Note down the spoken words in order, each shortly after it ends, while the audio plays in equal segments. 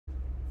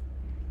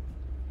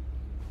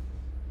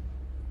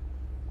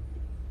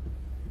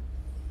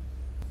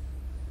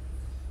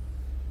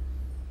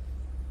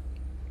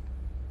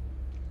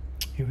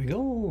Here we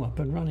go, up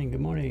and running. Good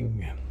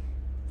morning.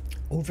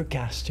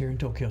 Overcast here in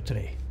Tokyo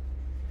today.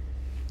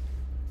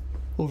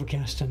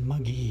 Overcast and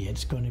muggy.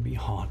 It's going to be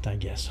hot, I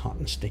guess. Hot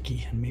and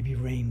sticky, and maybe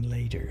rain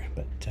later.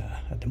 But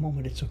at the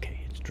moment, it's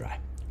okay. It's dry.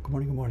 Good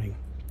morning, good morning.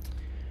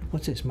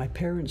 What's this? My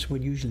parents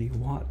would usually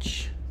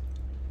watch,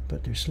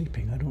 but they're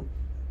sleeping. I don't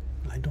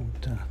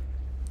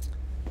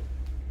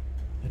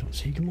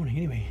say good morning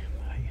anyway.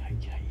 Hi.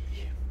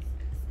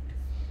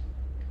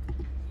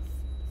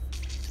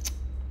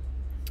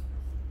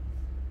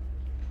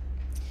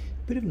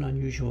 Bit of an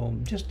unusual,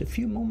 just a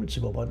few moments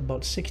ago,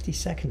 about 60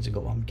 seconds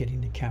ago, I'm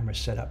getting the camera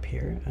set up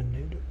here,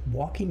 and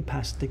walking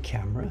past the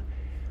camera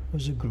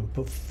was a group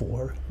of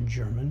 4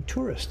 German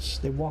tourists.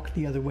 They walked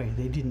the other way.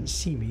 They didn't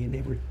see me, and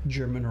they were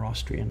German or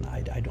Austrian.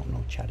 I don't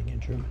know, chatting in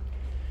German.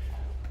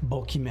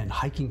 Bulky men,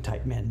 hiking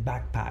type men,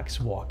 backpacks,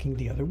 walking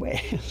the other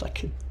way.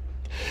 Like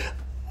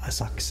a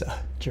Saksa,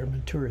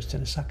 German tourist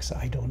in a Saksa,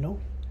 I don't know.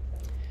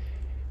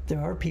 There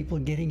are people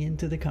getting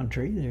into the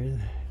country.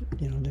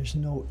 There's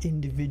no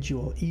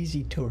individual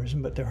easy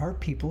tourism, but there are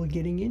people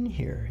getting in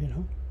here,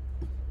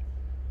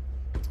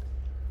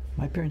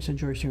 My parents and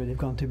George here, they've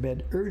gone to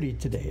bed early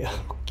today.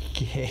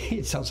 Okay,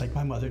 it sounds like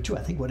my mother too,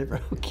 I think, whatever.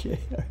 Okay,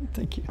 all right,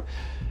 thank you.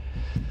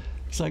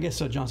 So I guess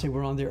so, John said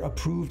we're on their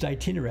approved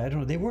itinerary. I don't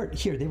know, they weren't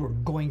here, they were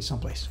going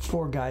someplace.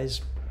 4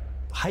 guys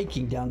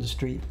hiking down the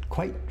street,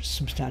 quite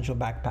substantial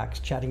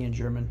backpacks, chatting in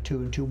German, 2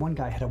 and 2. One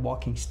guy had a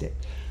walking stick,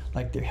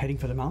 like they're heading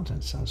for the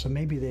mountains. So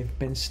maybe they've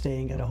been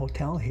staying at a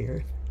hotel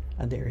here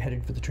and they're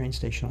headed for the train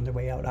station on their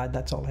way out.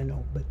 That's all I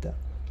know, but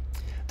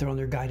they're on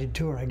their guided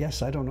tour, I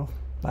guess. I don't know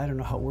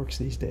how it works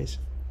these days.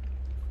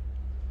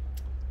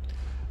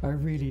 I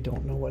really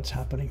don't know what's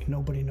happening.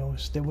 Nobody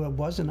knows. There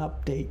was an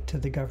update to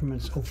the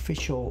government's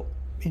official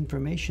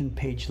information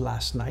page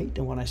last night,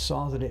 and when I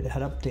saw that it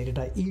had updated,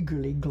 I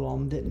eagerly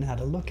glommed it and had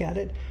a look at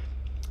it,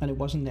 and it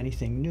wasn't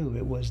anything new.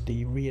 It was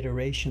the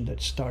reiteration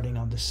that starting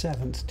on the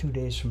 7th, 2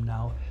 days from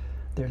now,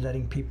 they're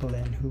letting people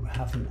in who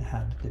haven't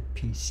had the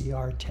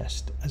PCR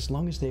test, as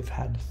long as they've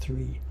had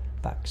 3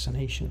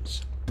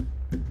 vaccinations.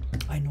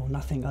 I know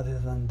nothing other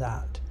than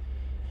that.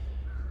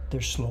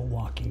 They're slow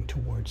walking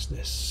towards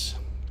this.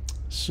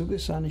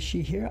 Suga-san, is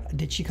she here?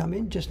 Did she come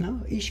in just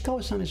now?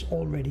 Ishikawa-san is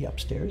already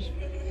upstairs.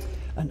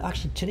 And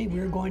actually, today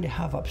we're going to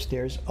have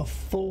upstairs a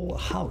full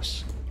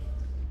house.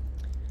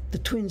 The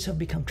twins have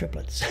become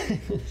triplets.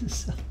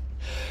 So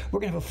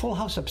we're going to have a full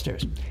house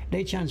upstairs.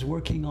 Dei-chan's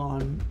working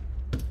on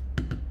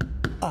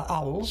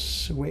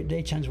owls.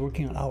 Dei-chan's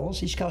working on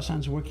owls.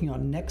 Ishikawa-san's working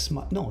on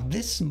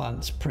this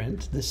month's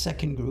print, the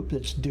second group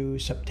that's due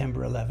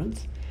September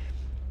 11th.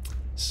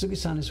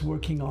 Suga-san is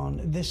working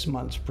on this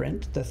month's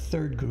print, the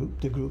third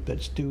group, the group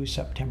that's due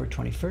September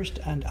 21st.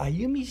 And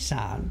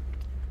Ayumi-san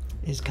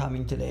is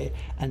coming today,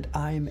 and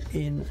I'm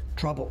in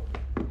trouble.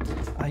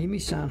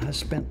 Ayumi-san has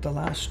spent the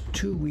last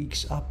 2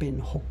 weeks up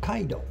in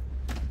Hokkaido.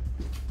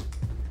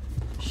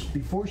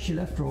 Before she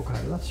left for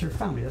Hokkaido, that's her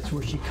family, that's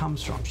where she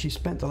comes from. She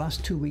spent the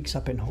last 2 weeks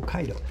up in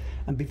Hokkaido.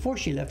 And before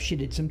she left, she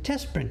did some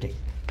test printing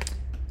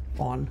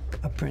on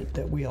a print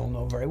that we all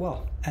know very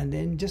well. And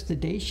then just the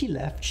day she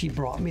left, she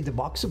brought me the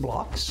box of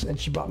blocks, and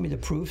she brought me the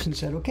proofs and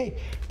said, okay,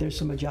 there's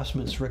some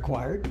adjustments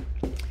required.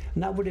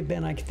 And that would have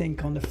been, I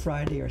think, on the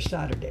Friday or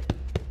Saturday,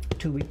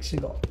 2 weeks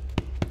ago.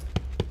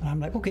 And I'm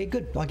like, okay,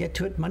 good, I'll get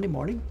to it Monday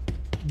morning.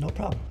 No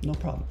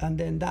problem. And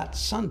then that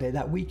Sunday,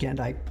 that weekend,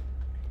 I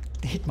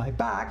hit my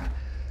back,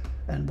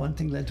 and one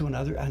thing led to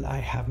another, and I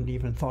haven't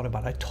even thought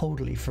about it. I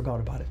totally forgot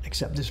about it,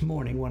 except this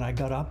morning when I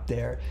got up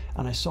there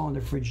and I saw on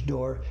the fridge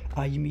door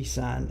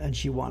Ayumi-san, and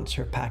she wants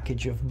her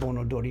package of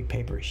Bonodori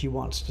paper. She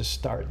wants to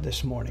start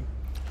this morning,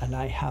 and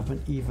I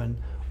haven't even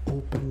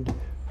opened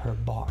her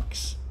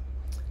box.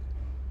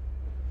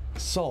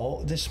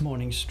 So this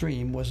morning's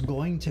stream was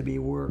going to be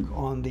work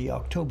on the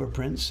October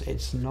prints.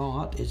 It's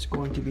not. It's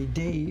going to be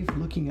Dave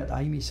looking at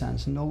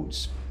Ayumi-san's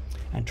notes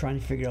and trying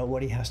to figure out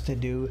what he has to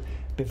do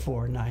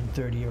before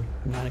 9:30 or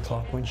 9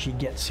 o'clock when she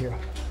gets here.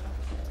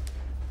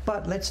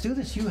 But let's do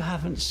this. You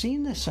haven't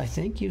seen this, I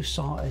think. You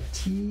saw a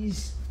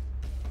tease.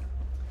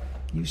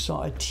 You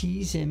saw a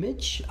tease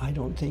image. I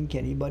don't think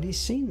anybody's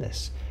seen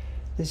this.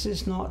 This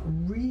is not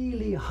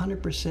really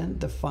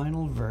 100% the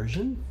final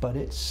version, but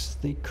it's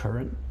the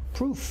current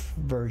proof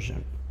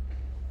version.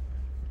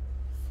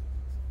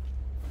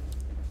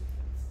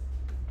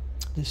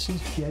 This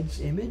is Jed's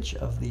image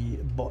of the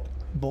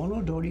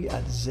Bonodori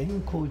at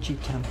Zenkoji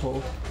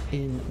Temple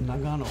in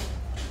Nagano.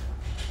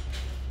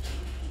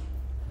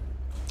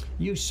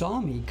 You saw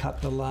me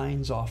cut the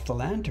lines off the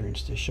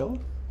lanterns to show.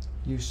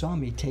 You saw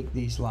me take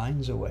these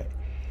lines away.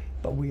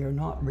 But we are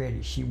not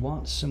ready. She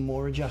wants some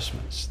more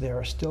adjustments. There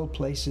are still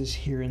places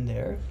here and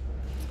there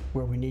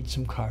where we need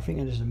some carving,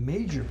 and there's a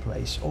major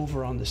place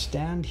over on the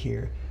stand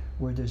here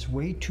where there's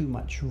way too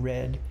much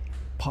red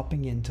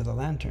popping into the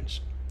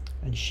lanterns.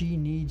 And she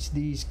needs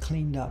these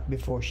cleaned up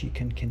before she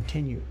can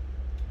continue.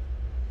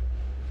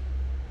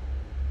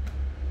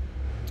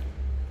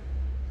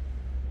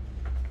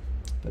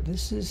 But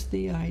this is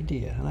the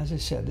idea, and as I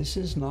said, this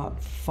is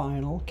not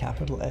final,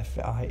 capital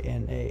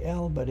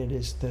F-I-N-A-L, but it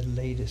is the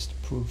latest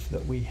proof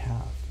that we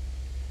have.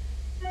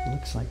 It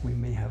looks like we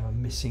may have a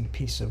missing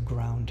piece of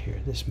ground here.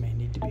 This may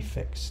need to be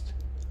fixed.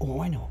 Oh,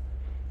 I know.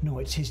 No,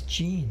 it's his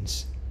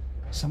jeans.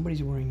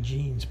 Somebody's wearing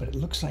jeans, but it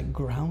looks like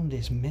ground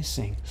is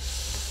missing.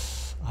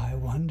 I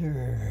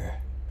wonder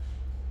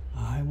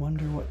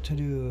what to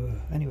do.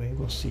 Anyway,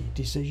 we'll see.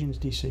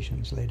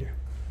 Decisions later.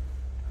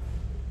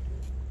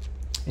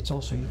 It's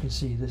also, you can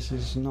see, this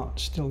is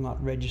still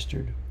not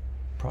registered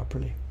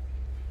properly.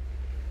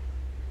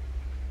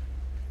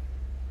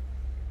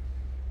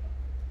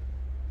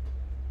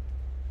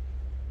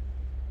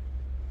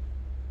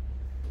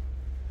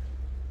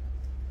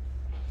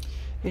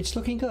 It's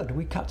looking good.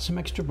 We cut some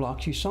extra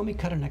blocks. You saw me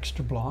cut an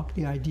extra block.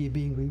 The idea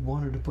being we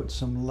wanted to put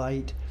some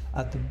light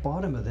at the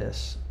bottom of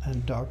this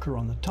and darker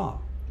on the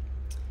top.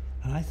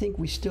 And I think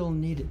we still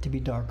need it to be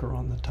darker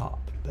on the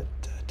top, but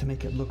to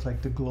make it look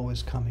like the glow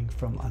is coming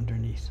from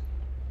underneath.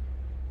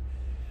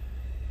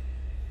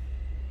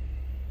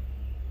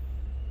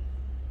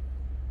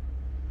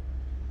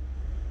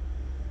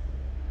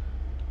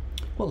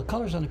 Well, the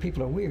colors on the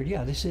people are weird.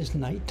 Yeah, this is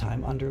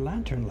nighttime under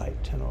lantern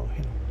light, you know.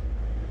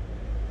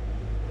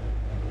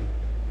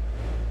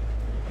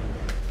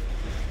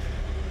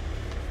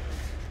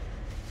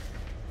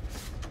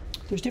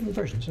 There's different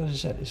versions. As I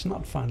said, it's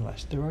not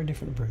finalized. There are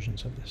different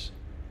versions of this.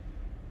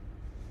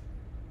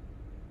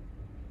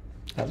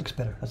 That looks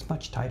better. That's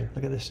much tighter.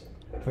 Look at this.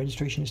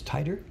 Registration is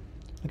tighter.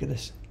 Look at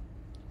this.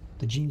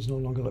 The jeans no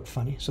longer look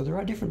funny. So there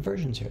are different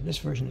versions here. This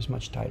version is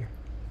much tighter.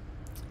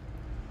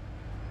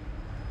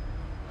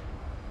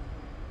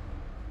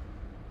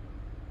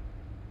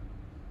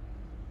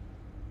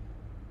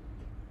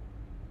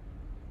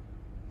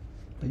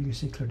 But you can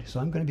see clearly.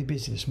 So I'm going to be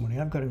busy this morning.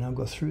 I've got to now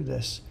go through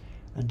this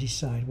and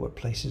decide what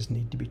places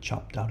need to be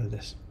chopped out of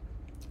this.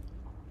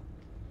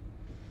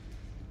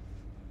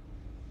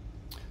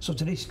 So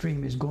today's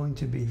stream is going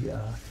to be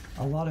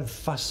a lot of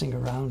fussing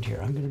around here.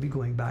 I'm going to be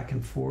going back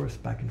and forth,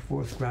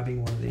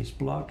 grabbing one of these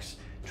blocks,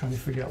 trying to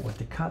figure out what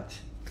to cut.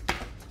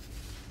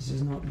 This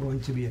is not going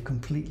to be a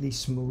completely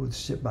smooth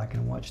sit back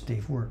and watch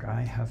Dave work.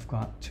 I have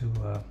got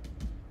to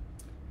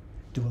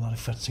do a lot of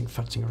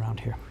futzing around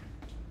here.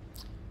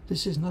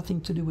 This is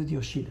nothing to do with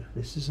Yoshida.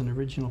 This is an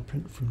original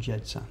print from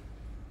Jed-san.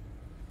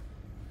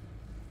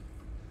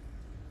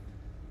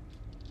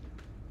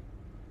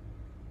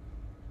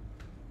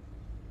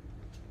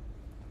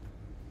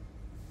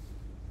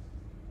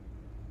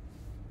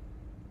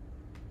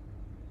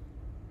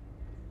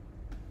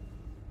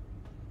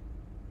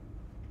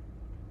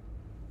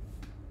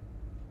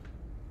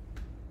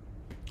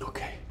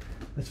 Okay,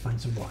 let's find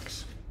some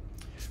blocks.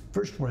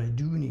 First, what I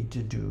do need to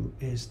do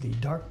is the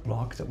dark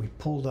block that we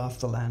pulled off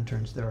the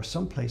lanterns. There are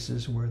some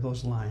places where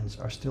those lines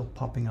are still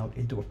popping out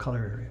into a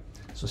color area.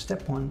 So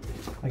step one,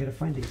 I gotta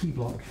find the key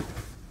block.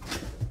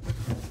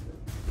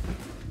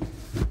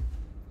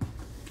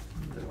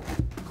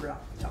 Grab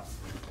the top.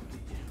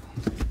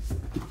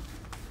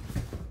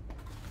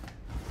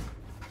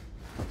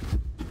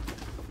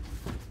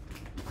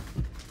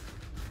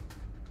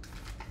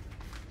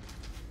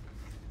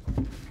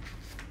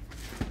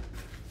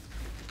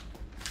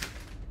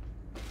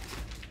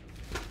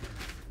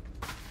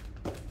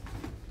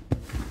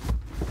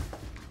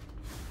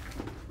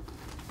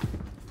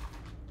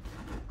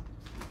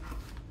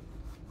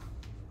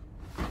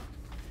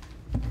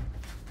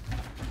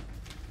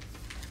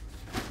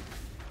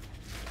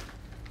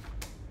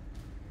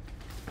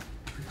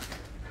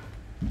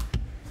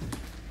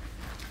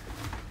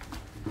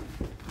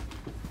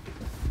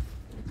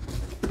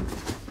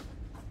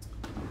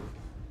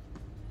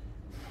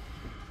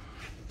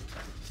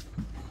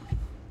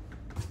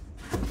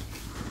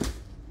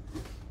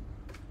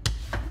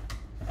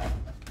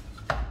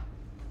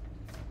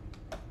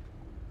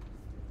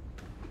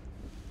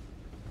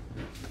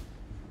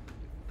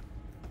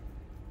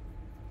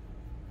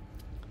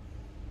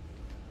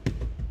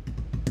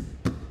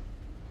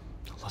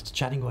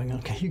 Chatting going on.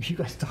 Okay, you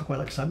guys talk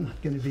well, because I'm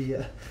not going to be,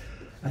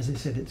 as I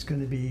said, it's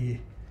going to be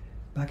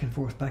back and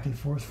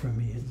forth for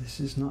me. This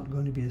is not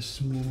going to be a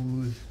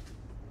smooth,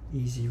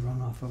 easy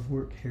runoff of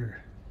work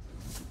here.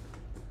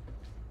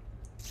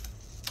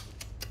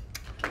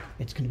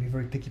 It's going to be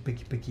very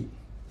picky.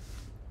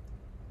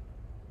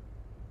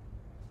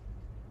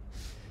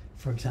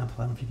 For example,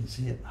 I don't know if you can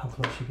see it, how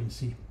close you can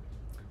see.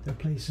 There are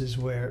places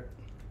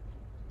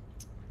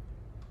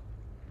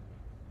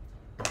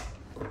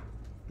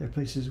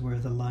where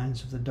the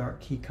lines of the dark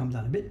key come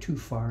down a bit too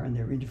far and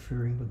they're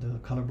interfering with the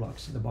color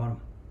blocks at the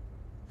bottom.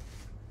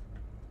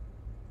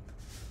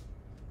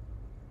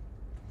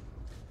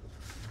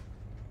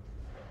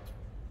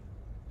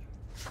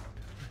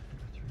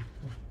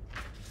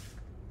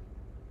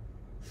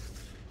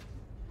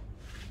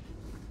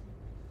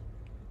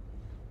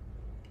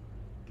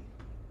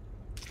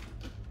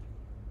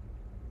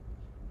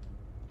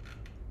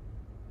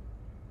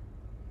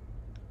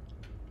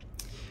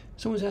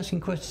 Someone's asking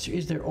questions.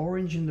 Is there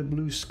orange in the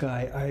blue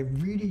sky? I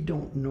really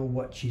don't know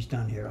what she's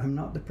done here. I'm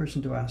not the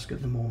person to ask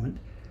at the moment.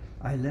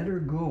 I let her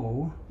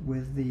go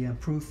with the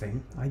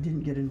proofing. I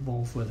didn't get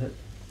involved with it.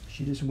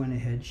 She just went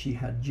ahead. She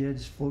had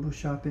Jed's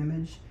Photoshop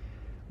image.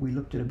 We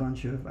looked at a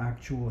bunch of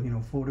actual,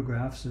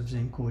 photographs of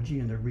Zenkoji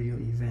and the real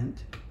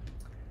event.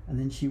 And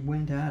then she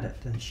went at it.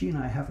 And she and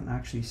I haven't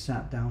actually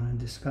sat down and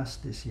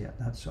discussed this yet.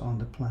 That's on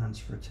the plans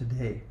for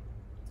today.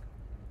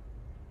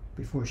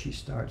 Before she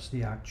starts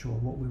the actual,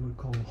 what we would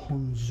call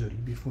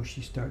honzuri, before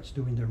she starts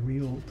doing the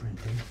real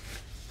printing.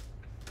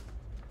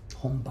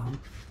 Honban.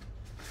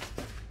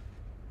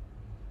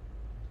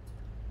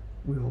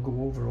 We will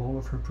go over all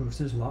of her proofs.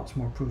 There's lots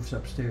more proofs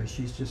upstairs.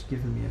 She's just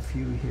given me a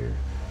few here.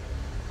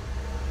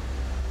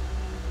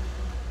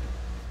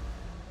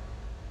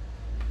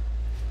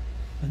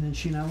 And then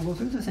she and I will go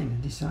through the thing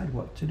and decide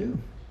what to do.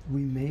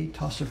 We may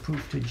toss a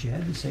proof to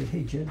Jed and say,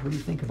 hey Jed, what do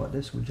you think about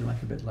this? Would you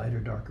like a bit lighter,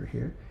 darker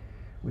here?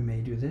 We may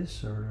do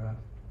this, or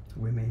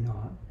we may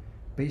not.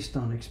 Based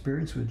on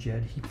experience with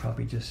Jed, he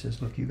probably just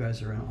says, look, you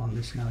guys are on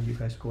this now, you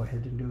guys go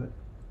ahead and do it.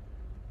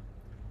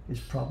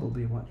 Is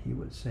probably what he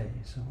would say.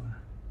 So.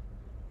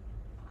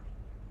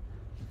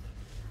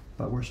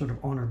 But we're sort of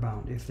honor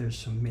bound. If there's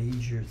some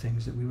major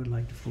things that we would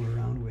like to fool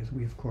around with,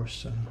 we of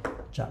course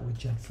chat with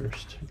Jed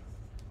first.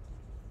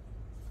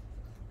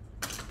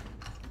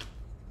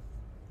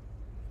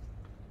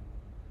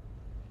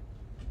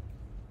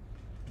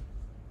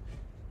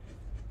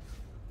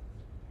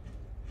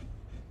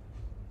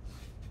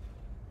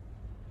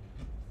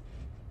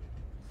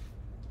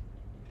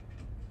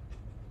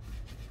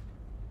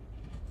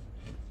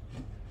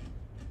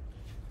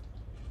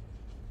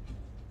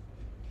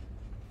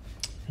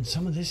 And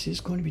some of this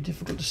is going to be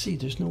difficult to see.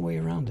 There's no way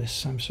around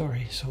this. I'm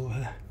sorry. So,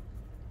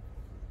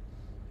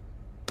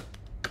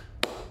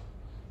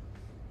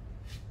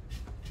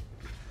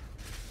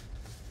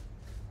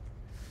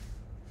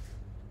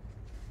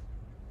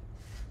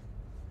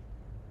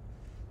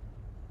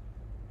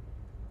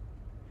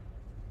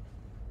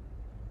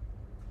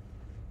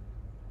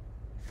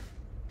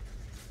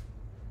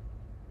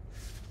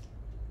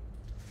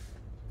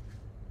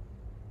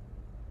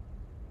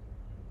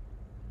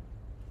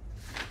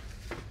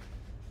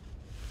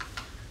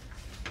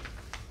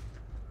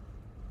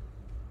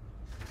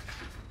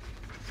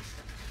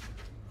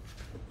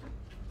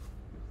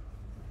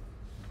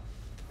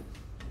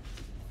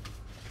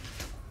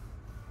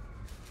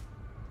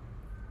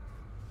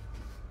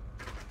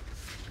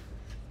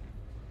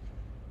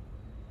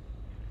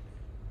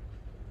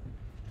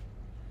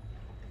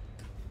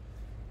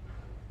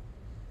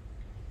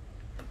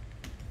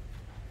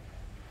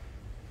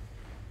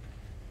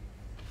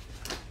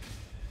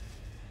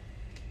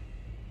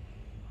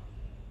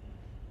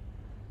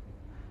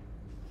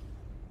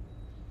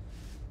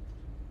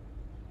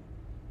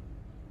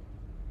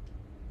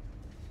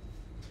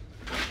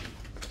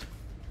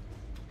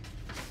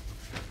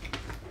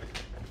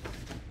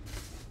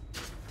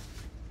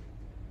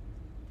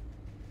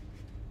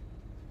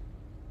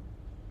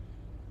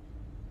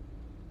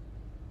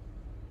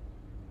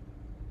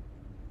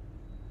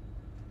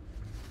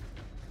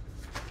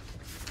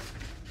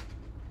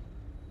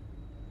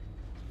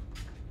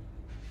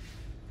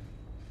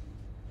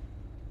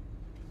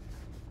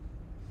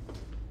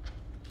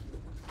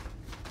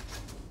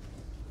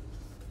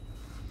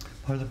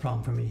 part of the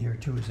problem for me here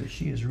too is that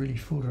she has really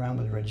fooled around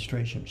with the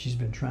registration. She's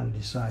been trying to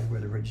decide where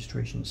the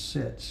registration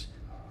sits,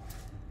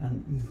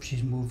 and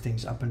she's moved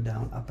things up and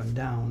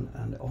down,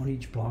 and on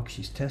each block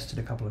she's tested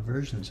a couple of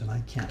versions, and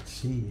I can't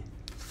see.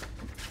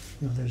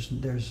 There's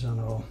I don't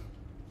know.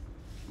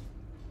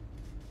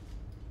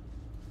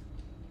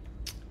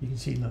 You can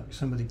see, look,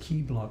 some of the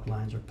key block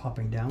lines are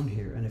popping down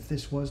here, and if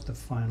this was the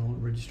final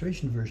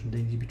registration version, they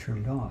need to be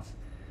trimmed off.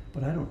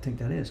 But I don't think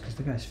that is, because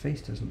the guy's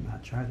face doesn't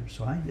match either.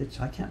 So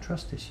I can't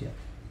trust this yet.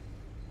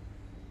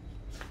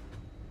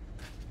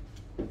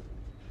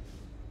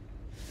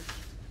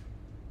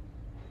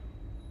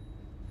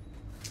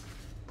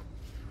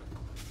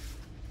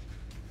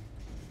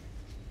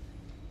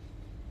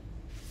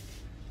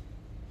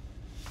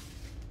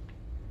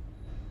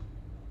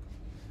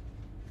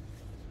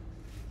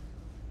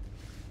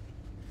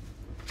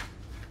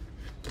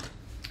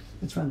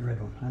 Let's find the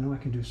red one. I know I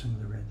can do some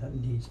of the red. That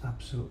needs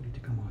absolutely to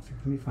come off here.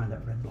 Let me find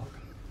that red block.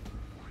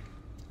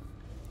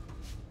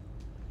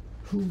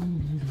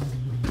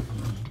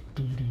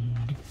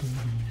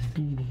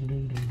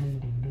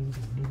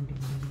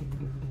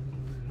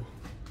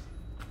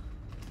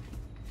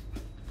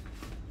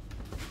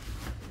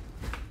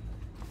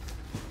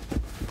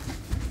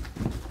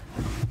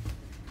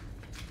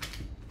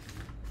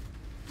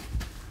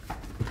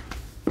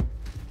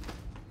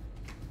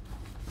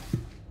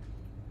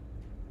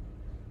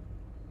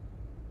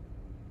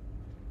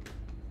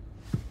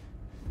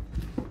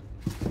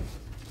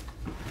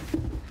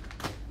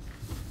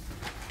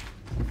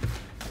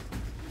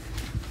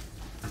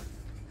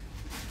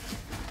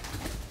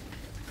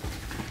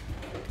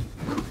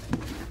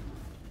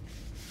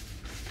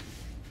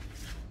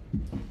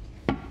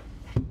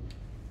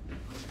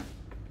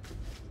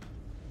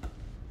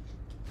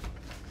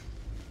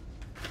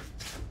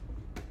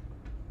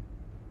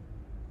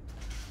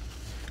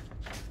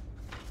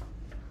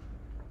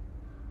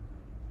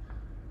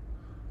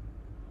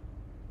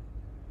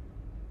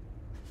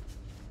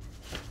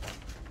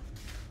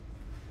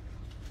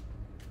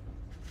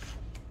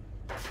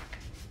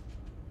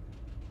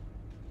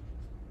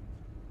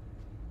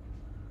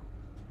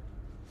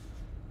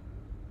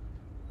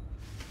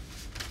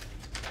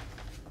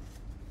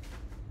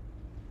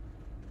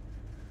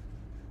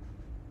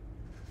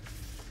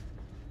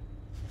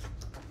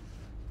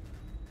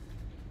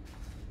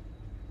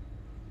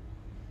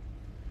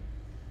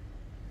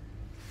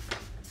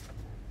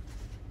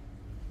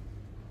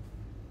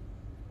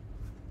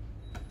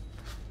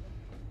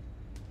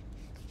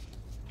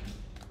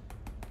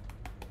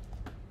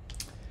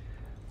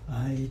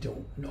 I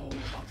don't know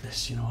about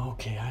this, you know.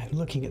 Okay, I'm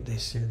looking at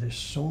this here. There's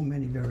so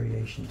many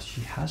variations.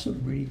 She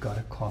hasn't really got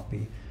a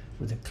copy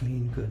with a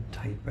clean, good,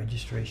 tight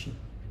registration.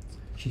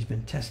 She's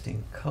been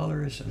testing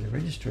colors and the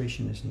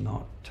registration is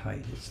not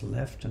tight. It's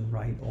left and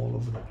right all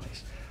over the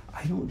place.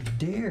 I don't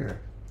dare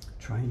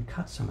try and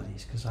cut some of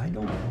these because I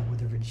don't know where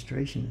the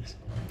registration is.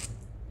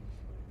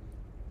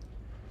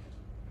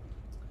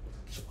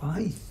 So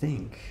I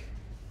think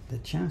the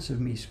chance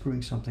of me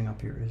screwing something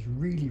up here is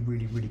really,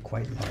 really, really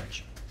quite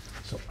large.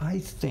 So I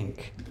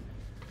think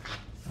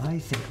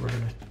we're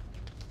going to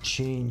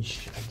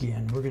change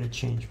again. We're going to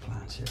change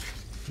plans here.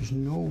 There's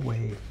no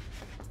way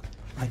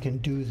I can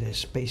do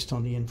this based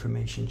on the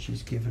information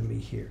she's given me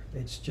here.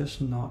 It's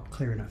just not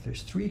clear enough.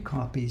 There's 3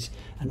 copies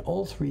and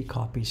all 3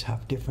 copies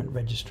have different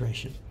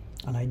registration.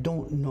 And I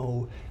don't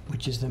know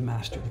which is the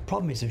master. The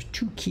problem is there's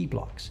 2 key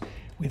blocks.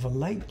 We have a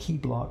light key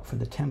block for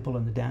the temple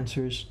and the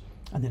dancers,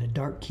 and then a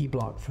dark key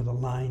block for the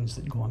lines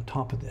that go on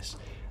top of this.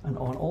 And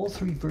on all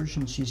 3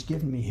 versions she's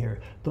given me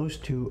here, those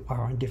 2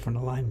 are on different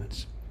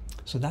alignments.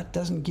 So that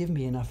doesn't give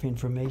me enough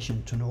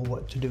information to know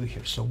what to do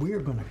here. So we're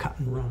going to cut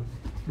and run.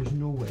 There's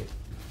no way.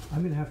 I'm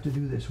going to have to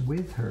do this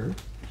with her.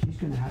 She's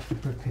going to have to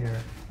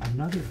prepare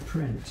another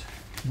print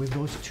with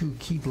those 2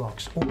 key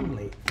blocks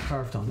only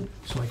carved on it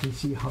so I can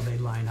see how they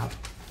line up.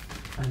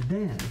 And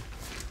then,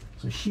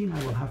 so she and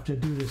I will have to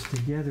do this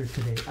together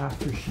today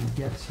after she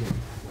gets here.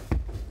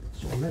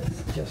 So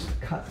let's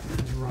just cut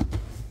and run.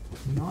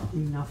 Not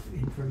enough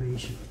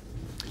information.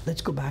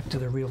 Let's go back to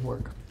the real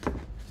work.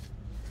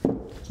 Can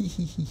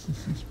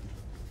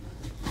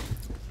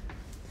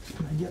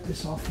I get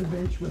this off the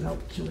bench without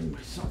killing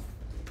myself?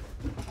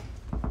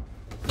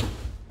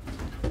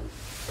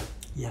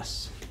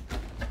 Yes.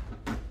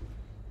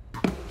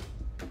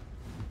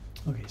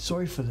 Okay,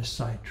 sorry for the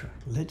sidetrack.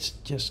 Let's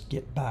just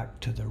get back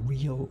to the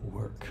real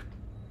work.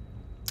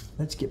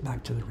 Let's get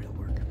back to the real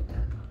work.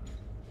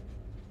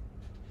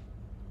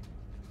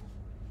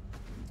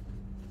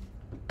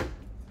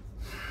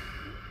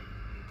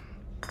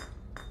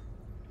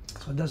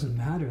 So it doesn't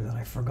matter that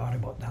I forgot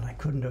about that. I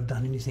couldn't have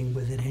done anything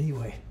with it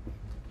anyway.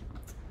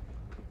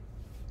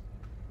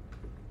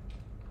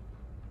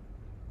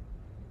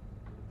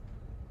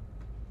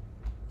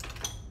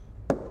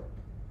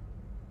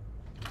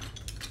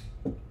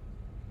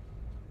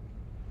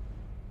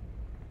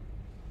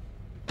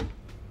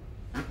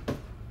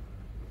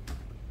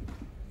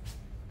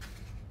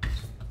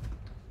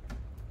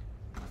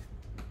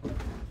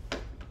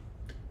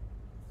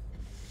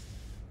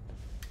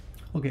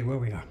 Okay, where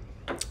we are.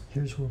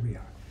 Here's where we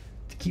are.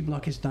 The key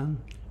block is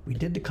done. We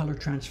did the color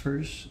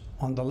transfers.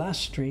 On the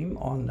last stream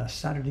on a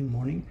Saturday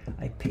morning,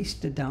 I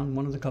pasted down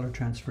one of the color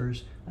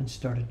transfers and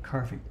started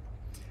carving.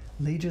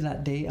 Later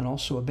that day and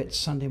also a bit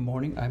Sunday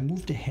morning, I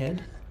moved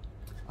ahead.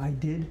 I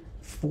did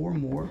 4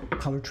 more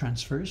color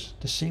transfers,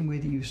 the same way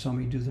that you saw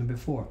me do them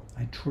before.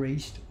 I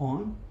traced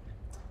on,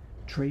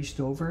 traced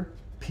over,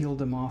 peeled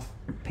them off,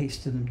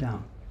 pasted them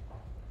down.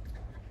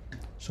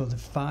 So the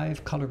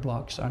 5 color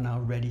blocks are now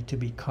ready to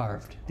be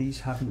carved. These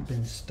haven't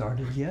been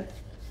started yet.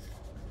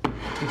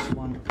 This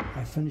one,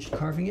 I finished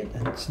carving it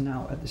and it's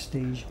now at the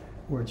stage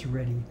where it's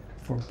ready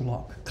for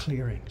block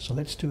clearing. So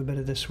let's do a bit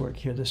of this work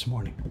here this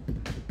morning.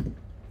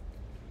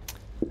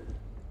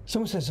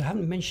 Someone says, I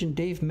haven't mentioned,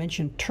 Dave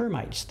mentioned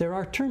termites. There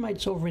are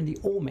termites over in the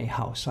Ome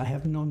house. I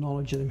have no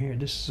knowledge of them here.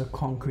 This is a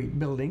concrete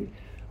building.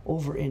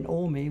 Over in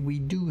Ome, we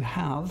do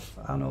have,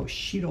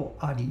 shiro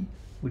ari,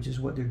 which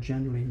is what they're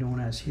generally known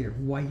as here.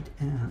 White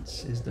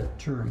ants is the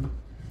term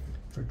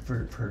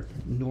for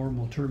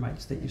normal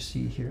termites that you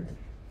see here.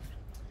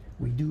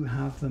 We do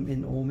have them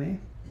in Ome.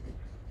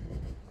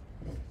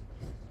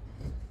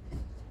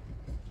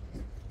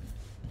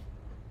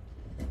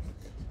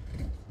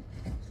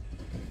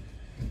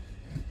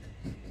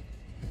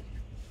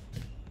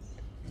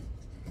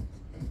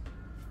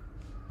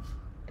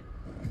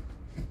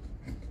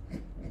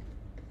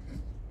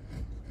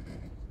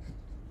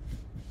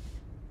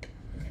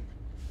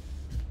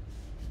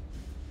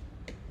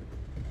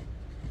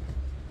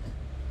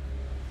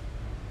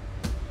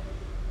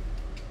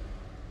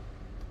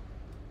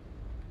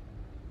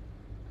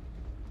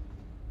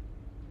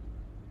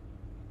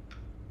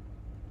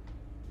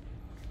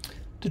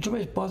 The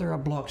termites bother our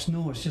blocks?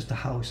 No, it's just a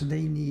house.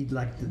 They need,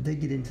 they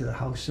get into the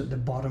house at the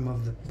bottom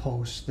of the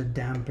post, the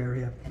damp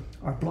area.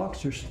 Our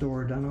blocks are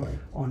stored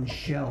on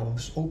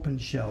shelves, open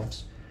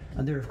shelves,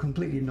 and they're of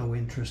completely no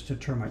interest to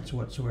termites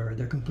whatsoever.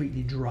 They're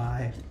completely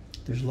dry.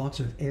 There's lots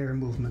of air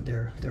movement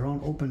there. They're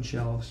on open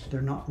shelves.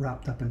 They're not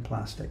wrapped up in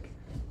plastic.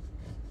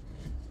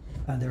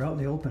 And they're out in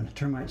the open.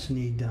 Termites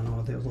need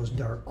those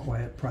dark,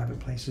 quiet, private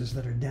places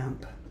that are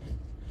damp.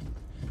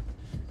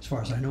 As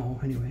far as I know,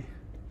 anyway.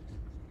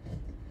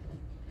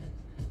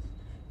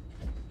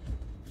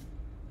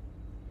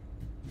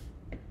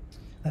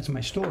 That's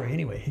my story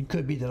anyway. It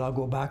could be that I'll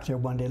go back there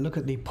one day, look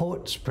at the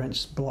Poets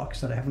Prince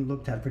blocks that I haven't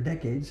looked at for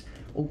decades,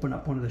 open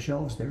up one of the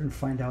shelves there and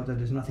find out that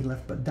there's nothing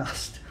left but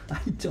dust. I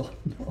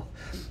don't know.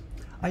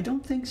 I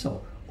don't think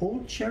so.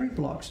 Old cherry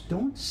blocks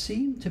don't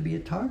seem to be a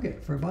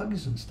target for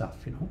bugs and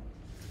stuff,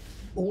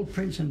 old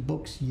prints and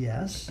books,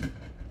 yes.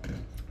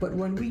 But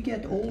when we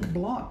get old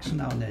blocks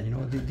now and then, you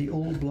know, the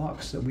old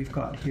blocks that we've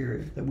got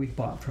here that we've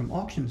bought from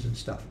auctions and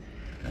stuff,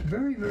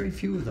 very, very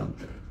few of them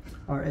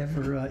are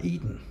ever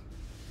eaten.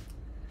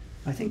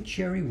 I think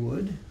cherry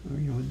wood, or,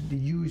 you know, the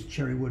used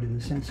cherry wood in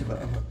the sense of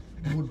a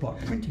wood block,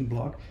 printing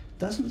block,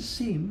 doesn't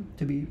seem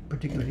to be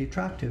particularly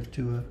attractive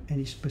to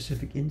any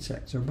specific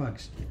insects or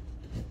bugs.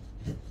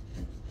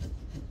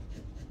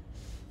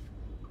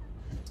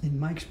 In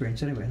my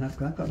experience anyway, and I've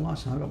got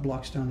lots, I've got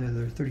blocks down there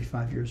that are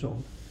 35 years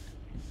old.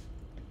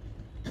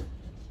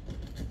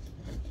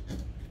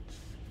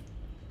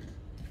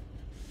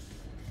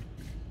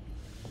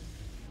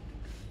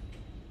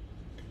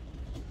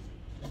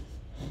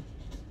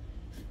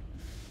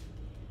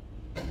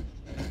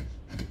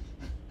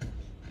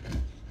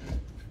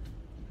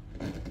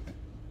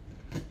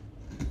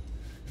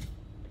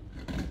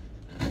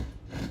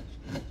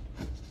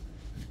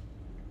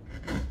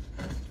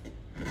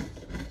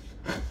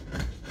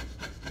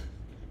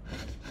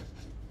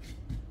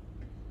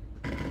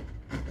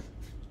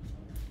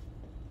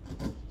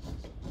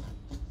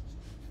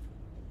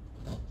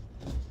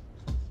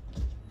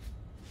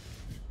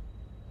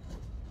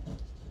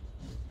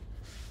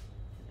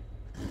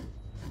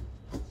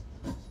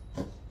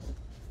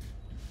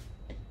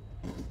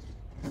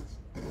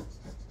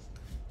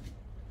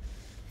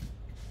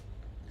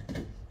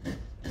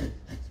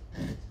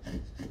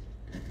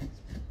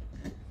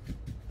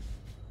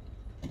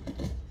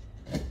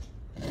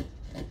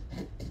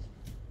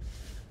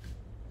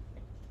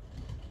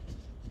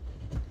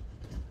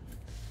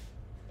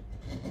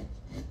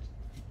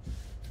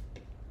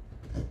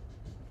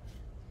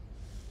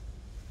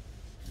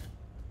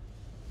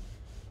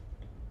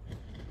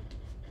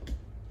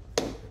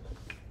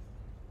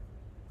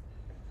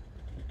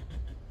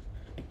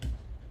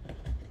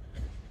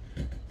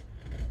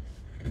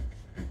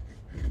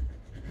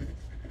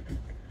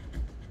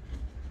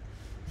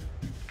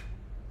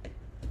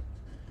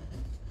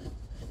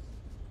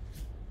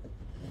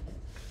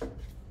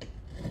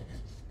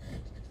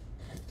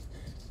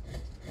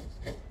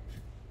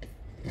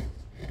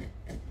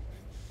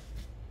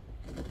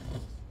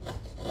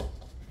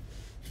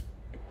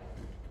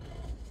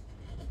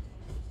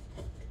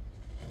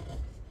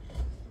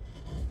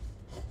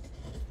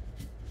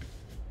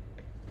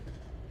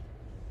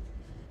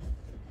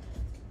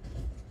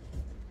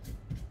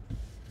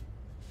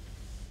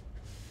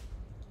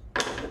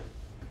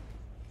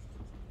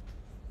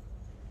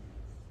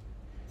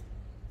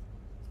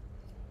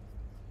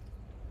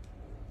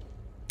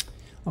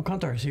 Oh,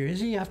 Kantar's here,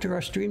 is he, after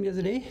our stream the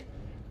other day?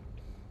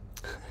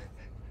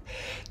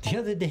 The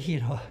other day, you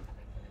know,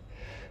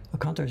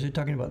 Kantar's here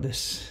talking about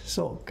this.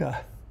 So,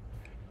 I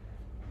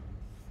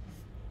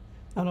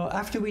know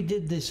after we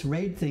did this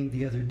raid thing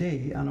the other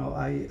day, I know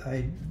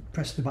I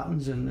pressed the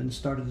buttons and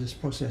started this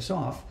process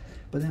off,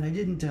 but then I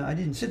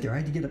didn't sit there. I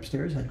had to get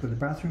upstairs, I had to go to the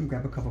bathroom,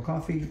 grab a cup of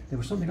coffee. There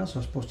was something else I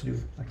was supposed to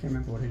do. I can't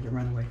remember what I did, I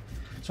ran away.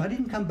 So I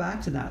didn't come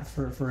back to that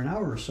for an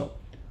hour or so.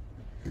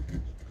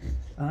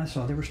 And I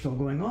saw they were still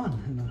going on,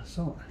 and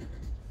so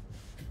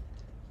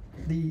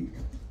the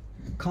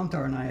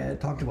Kantar and I had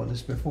talked about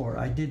this before.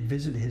 I did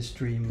visit his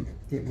stream.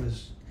 It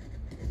was,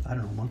 I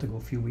don't know, a month ago,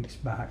 a few weeks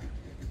back,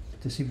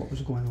 to see what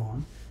was going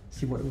on,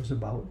 see what it was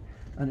about,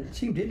 and it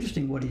seemed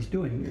interesting what he's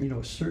doing. You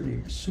know,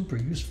 certainly super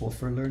useful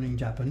for learning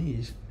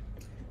Japanese.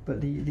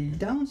 But the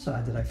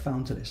downside that I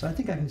found to this, I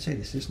think I can say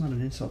this. It's not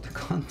an insult to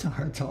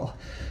Kantar at all.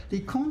 The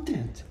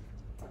content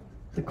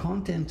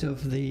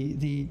of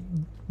the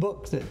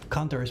book that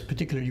Kantar is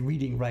particularly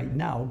reading right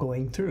now,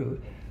 going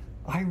through,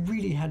 I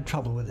really had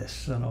trouble with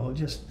this. You know,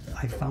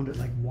 I found it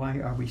like, why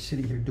are we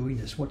sitting here doing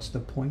this? What's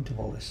the point of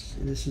all this?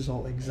 This is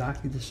all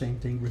exactly the same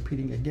thing,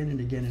 repeating again and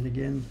again and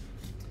again.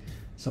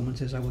 Someone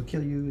says, I will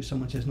kill you.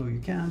 Someone says, no, you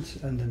can't.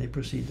 And then they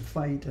proceed to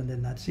fight, and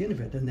then that's the end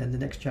of it. And then the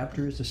next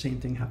chapter is the same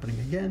thing happening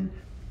again.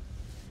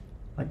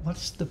 Like,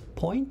 what's the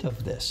point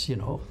of this, you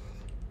know?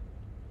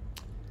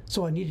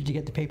 So I needed to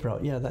get the paper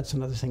out. Yeah, that's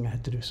another thing I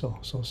had to do. So.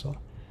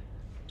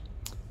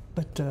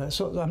 But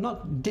so I'm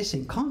not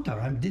dissing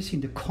Kantar. I'm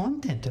dissing the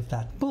content of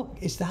that book.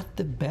 Is that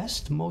the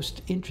best,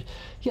 most interesting?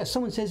 Yeah,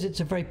 someone says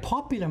it's a very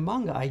popular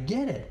manga. I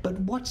get it. But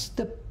what's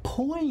the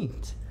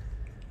point?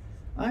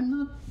 I'm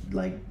not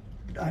like,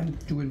 I'm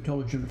too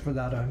intelligent for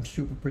that. I'm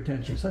super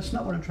pretentious. That's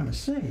not what I'm trying to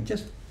say.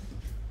 Just,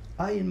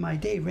 I, in my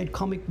day, read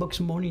comic books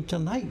morning till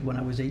night when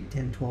I was 8,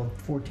 10, 12,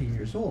 14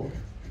 years old.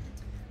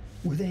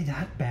 Were they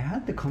that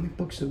bad, the comic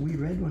books that we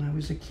read when I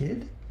was a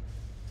kid?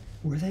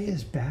 Were they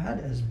as bad,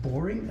 as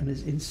boring, and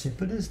as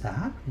insipid as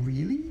that?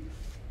 Really?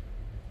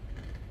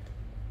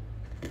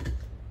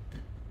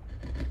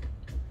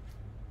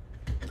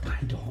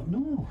 I don't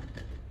know.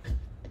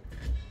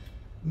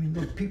 I mean,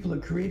 the people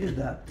that created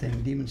that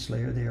thing, Demon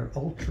Slayer, they are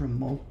ultra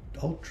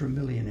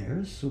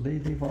millionaires, so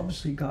they've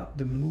obviously got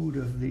the mood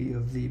of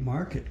the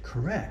market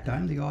correct.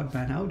 I'm the odd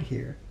man out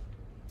here.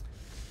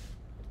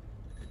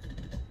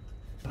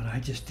 But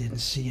I just didn't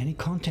see any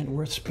content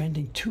worth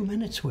spending 2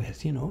 minutes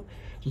with, you know.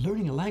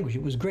 Learning a language,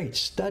 it was great.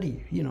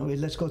 Study, you know,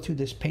 let's go through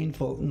this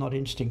painful, not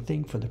interesting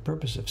thing for the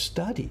purpose of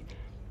study.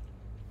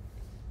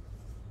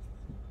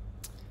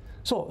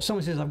 So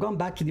someone says, I've gone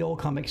back to the old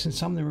comics and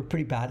some of them are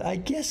pretty bad. I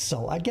guess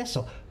so.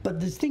 But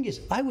the thing is,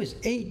 I was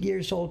 8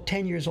 years old,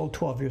 10 years old,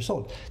 12 years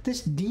old.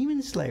 This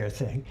Demon Slayer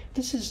thing,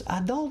 this is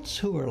adults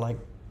who are like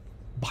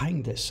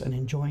buying this and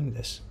enjoying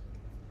this.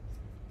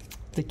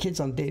 The kids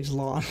on Dave's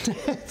lawn.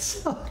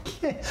 It's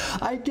okay.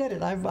 I get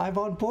it. I'm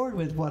on board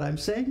with what I'm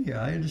saying here.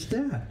 I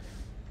understand.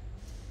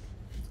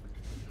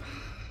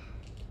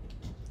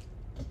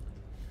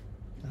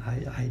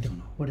 I don't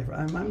know. Whatever.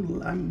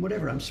 I'm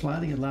whatever. I'm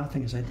smiling and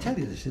laughing as I tell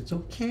you this. It's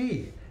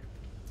okay.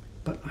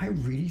 But I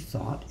really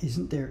thought,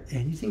 isn't there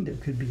anything that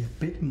could be a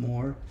bit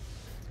more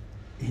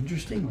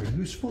interesting or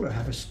useful, or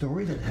have a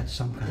story that had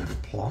some kind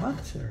of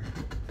plot? Or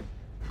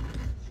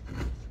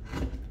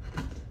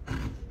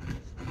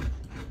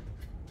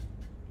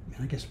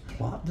I guess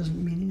plot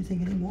doesn't mean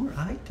anything anymore.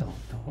 I don't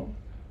know.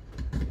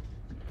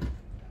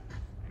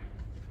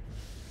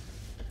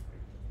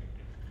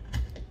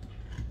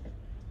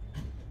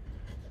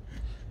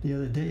 The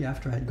other day,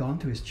 after I'd gone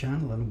to his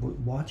channel and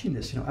watching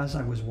this, as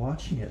I was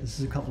watching it, this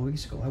is a couple of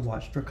weeks ago, I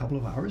watched for a couple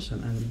of hours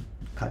and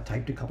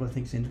typed a couple of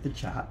things into the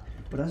chat.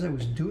 But as I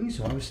was doing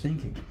so, I was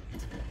thinking,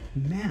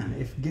 man,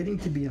 if getting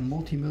to be a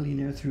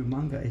multimillionaire through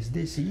manga is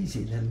this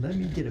easy, then let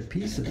me get a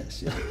piece of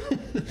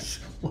this.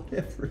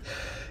 Whatever.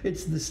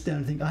 It's the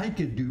standard thing. I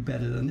could do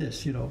better than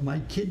this. My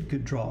kid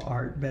could draw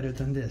art better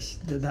than this.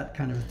 That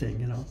kind of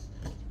thing,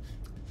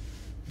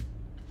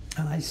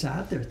 And I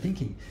sat there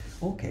thinking,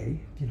 okay,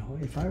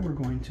 if I were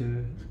going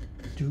to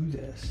do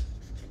this,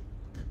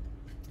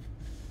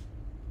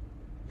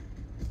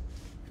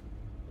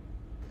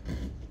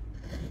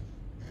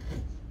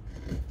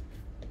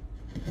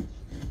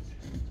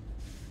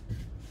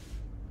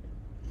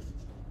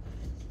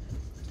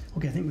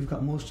 okay, I think we've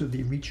got most of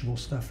the reachable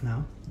stuff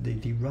now.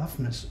 The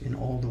roughness in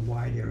all the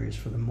wide areas,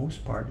 for the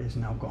most part, is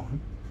now gone.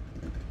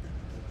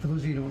 For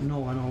those of you who don't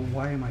know,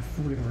 why am I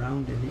fooling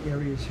around in the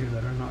areas here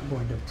that are not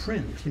going to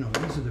print?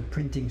 These are the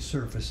printing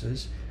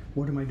surfaces.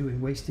 What am I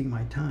doing wasting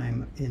my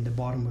time in the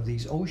bottom of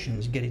these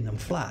oceans getting them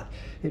flat?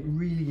 It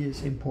really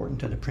is important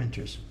to the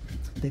printers.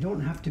 They don't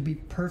have to be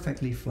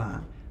perfectly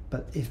flat,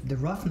 but if the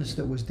roughness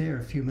that was there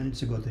a few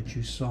minutes ago that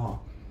you saw,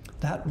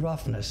 that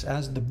roughness,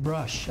 as the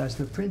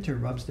printer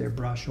rubs their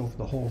brush over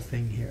the whole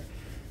thing here,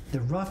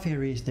 the rough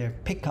areas there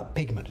pick up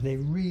pigment. They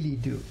really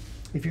do.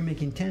 If you're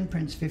making 10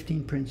 prints,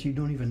 15 prints, you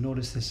don't even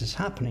notice this is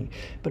happening.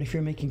 But if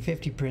you're making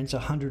 50 prints,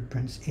 100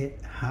 prints,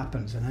 it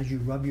happens. And as you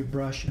rub your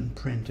brush and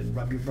print, and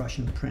rub your brush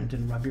and print,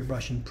 and rub your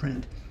brush and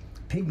print,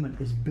 pigment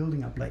is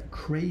building up like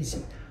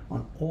crazy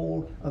on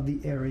all of the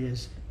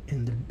areas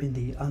in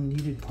the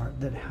unneeded part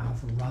that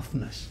have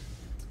roughness.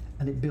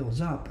 And it builds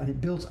up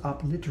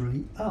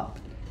literally up.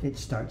 It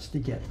starts to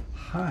get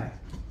high.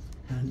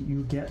 And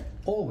you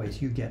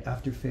get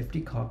after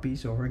 50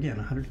 copies, or again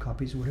 100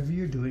 copies, whatever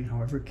you're doing,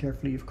 however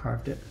carefully you've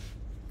carved it,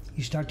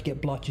 you start to get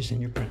blotches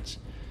in your prints.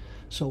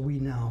 So we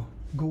now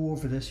go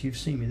over this. You've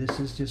seen me. This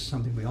is just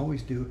something we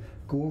always do.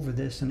 Go over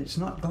this, and it's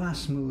not glass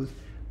smooth,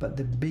 but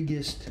the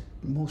biggest,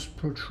 most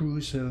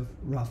protrusive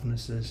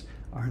roughnesses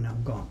are now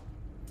gone.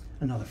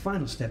 And now the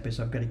final step is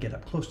I've got to get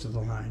up close to the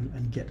line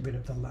and get rid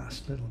of the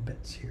last little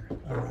bits here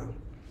around.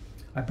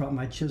 I brought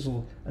my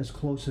chisel as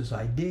close as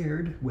I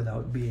dared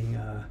without being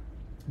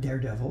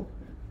daredevil.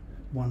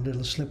 One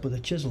little slip with a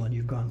chisel and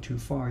you've gone too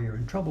far, you're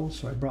in trouble.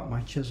 So I brought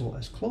my chisel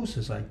as close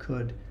as I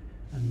could,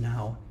 and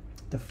now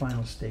the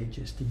final stage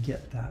is to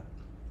get that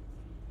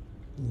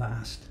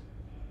last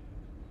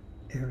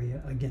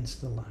area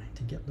against the line,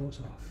 to get those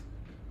off.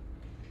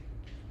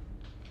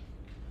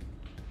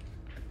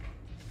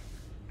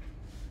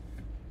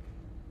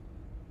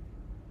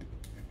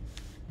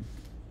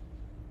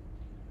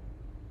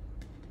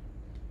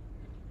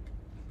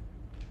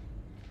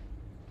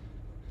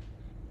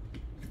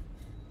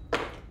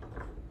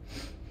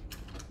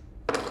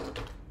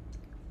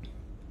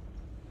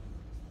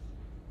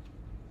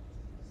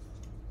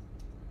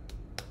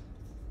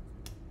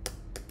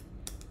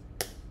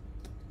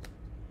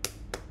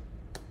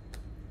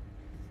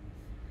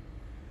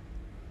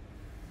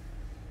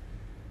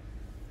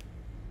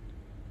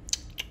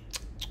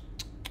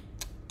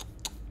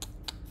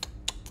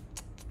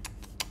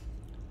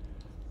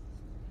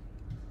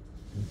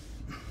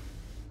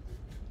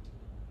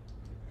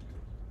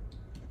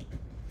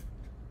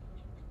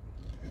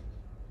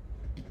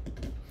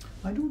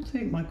 I don't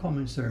think my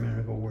comments there a minute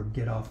ago were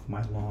get off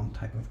my lawn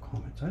type of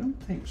comments. I don't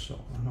think so.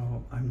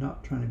 I'm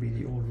not trying to be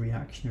the old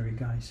reactionary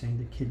guy saying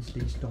the kids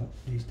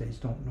these days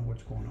don't know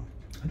what's going on.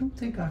 I don't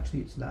think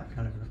actually it's that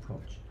kind of an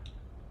approach.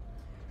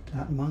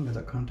 That manga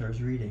that Kantar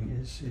is reading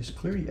is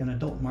clearly an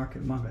adult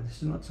market manga.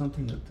 This is not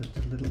something that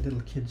the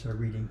little kids are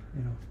reading,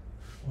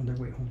 on their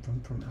way home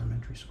from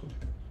elementary school.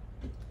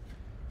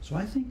 So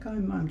I think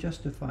I'm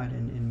justified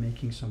in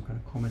making some kind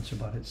of comments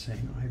about it,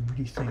 saying I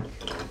really think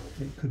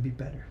it could be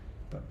better.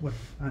 But what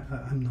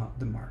I'm not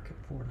the market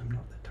for it. I'm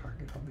not the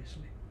target,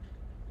 obviously.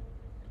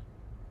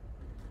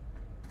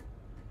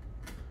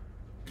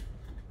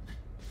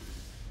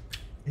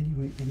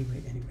 Anyway.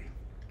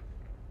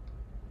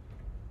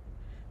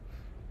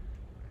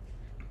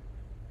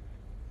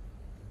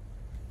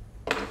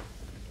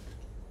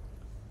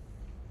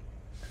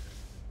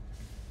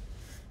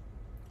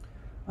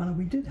 And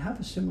we did have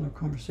a similar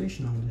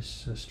conversation on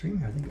this stream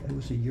here. I think it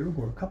was a year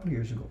ago or a couple of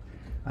years ago.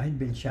 I had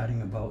been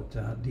chatting about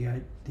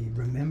the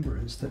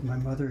remembrance that my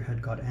mother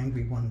had got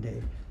angry one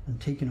day and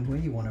taken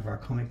away one of our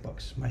comic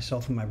books,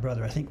 myself and my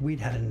brother. I think we'd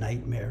had a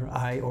nightmare,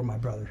 I or my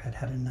brother had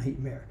had a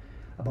nightmare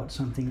about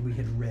something we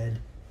had read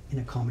in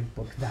a comic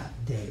book that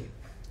day.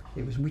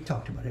 We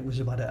talked about it. It was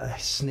about a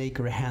snake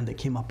or a hand that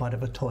came up out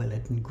of a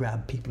toilet and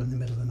grabbed people in the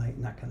middle of the night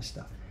and that kind of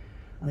stuff.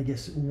 And I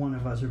guess one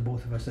of us or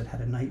both of us had had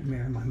a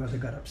nightmare, and my mother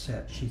got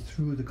upset. She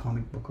threw the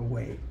comic book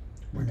away.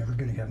 We're never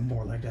going to have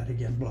more like that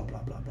again, blah, blah,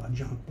 blah, blah,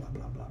 junk, blah,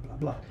 blah, blah, blah,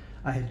 blah.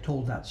 I had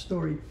told that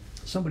story.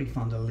 Somebody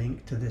found a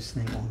link to this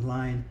thing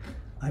online.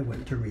 I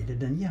went to read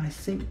it, and yeah, I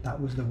think that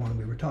was the one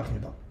we were talking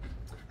about.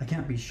 I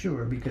can't be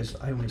sure because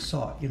I only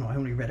saw it, I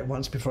only read it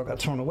once before it got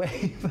thrown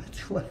away, but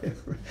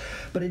whatever.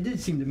 But it did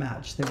seem to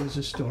match. There was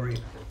a story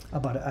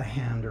about a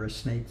hand or a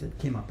snake that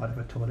came up out of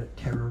a toilet,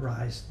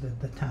 terrorized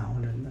the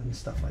town and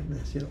stuff like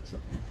this, So.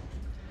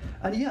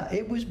 And yeah,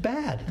 it was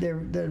bad.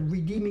 The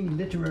redeeming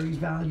literary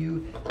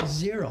value,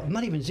 0,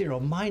 not even 0,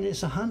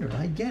 minus 100.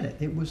 I get it.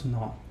 It was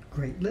not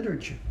great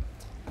literature.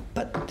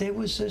 But there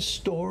was a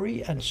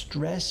story and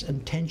stress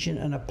and tension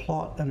and a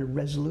plot and a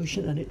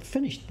resolution, and it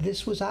finished.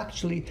 This was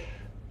actually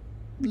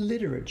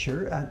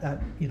literature at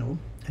an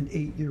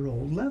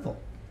 8-year-old level.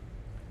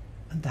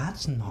 And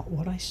that's not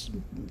what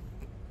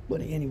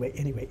But anyway.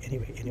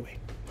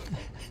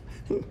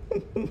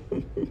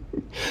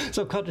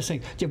 So Kant is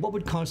saying, what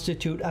would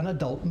constitute an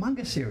adult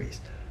manga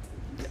series?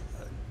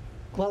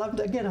 Well,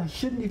 again, I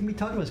shouldn't even be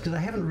talking about this because I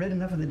haven't read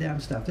enough of the damn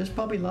stuff. There's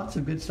probably lots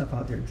of good stuff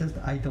out there, just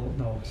I don't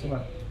know. So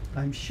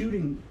I'm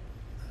shooting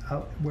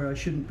out where I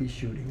shouldn't be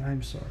shooting.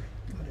 I'm sorry.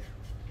 Whatever.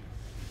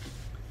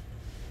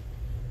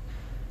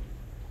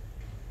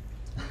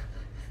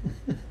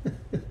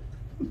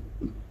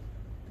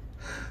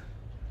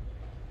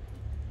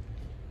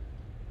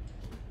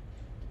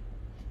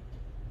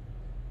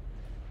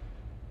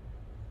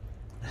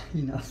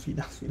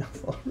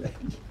 Enough already.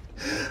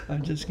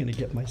 I'm just going to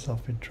get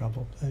myself in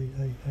trouble. Okay,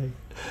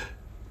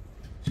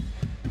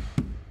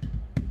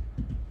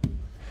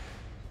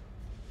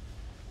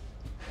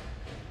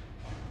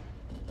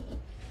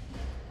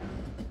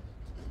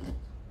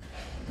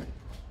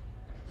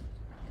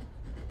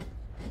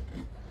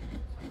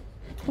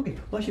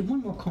 well, actually, one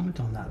more comment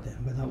on that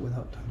then,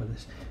 without talking about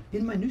this.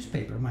 In my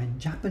newspaper, my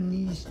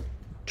Japanese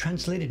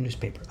translated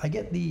newspaper, I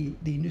get the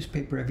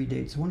newspaper every day.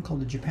 It's the one called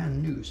the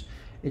Japan News.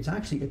 It's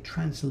actually a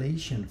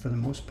translation, for the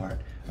most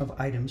part, of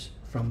items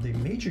from the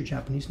major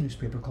Japanese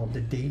newspaper called the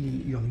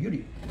Daily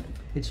Yomiuri.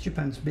 It's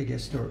Japan's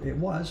biggest, or it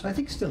was, I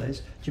think still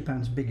is,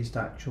 Japan's biggest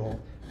actual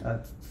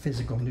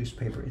physical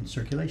newspaper in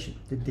circulation,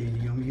 the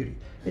Daily Yomiuri.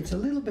 It's a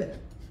little bit,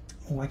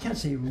 I can't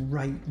say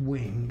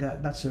right-wing,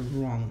 that's a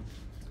wrong,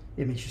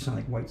 it makes you sound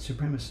like white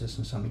supremacist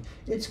and something.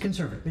 It's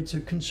conservative, it's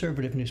a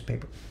conservative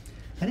newspaper.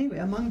 Anyway,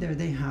 among there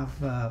they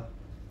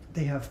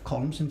have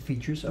columns and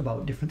features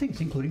about different things,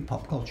 including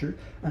pop culture.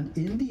 And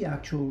in the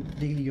actual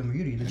Daily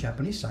Yomiuri, the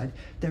Japanese side,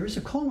 there is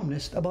a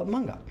columnist about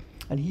manga.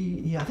 And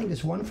he I think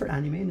there's one for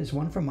anime and there's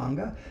one for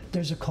manga.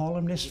 There's a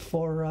columnist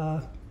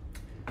for,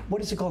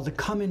 what is it called? The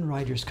Kamen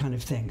Riders kind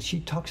of thing. She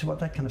talks about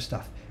that kind of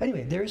stuff.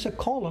 Anyway, there is a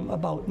column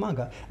about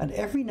manga. And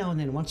every now and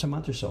then, once a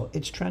month or so,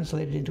 it's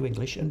translated into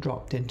English and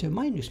dropped into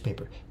my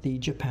newspaper, the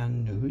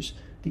Japan News,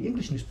 the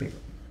English newspaper.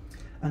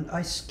 And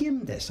I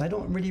skim this. I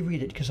don't really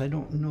read it because I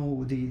don't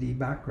know the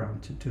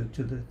background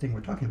to the thing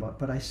we're talking about,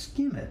 but I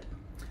skim it.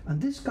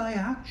 And this guy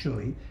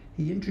actually,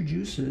 he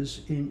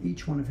introduces in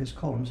each one of his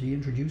columns, he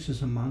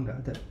introduces a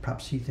manga that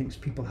perhaps he thinks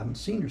people haven't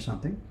seen or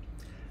something.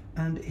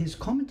 And his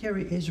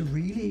commentary is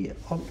really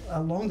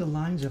along the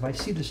lines of, I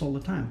see this all the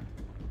time.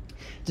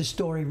 The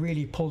story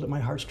really pulled at my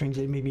heartstrings.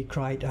 It made me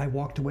cry. I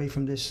walked away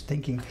from this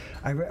thinking,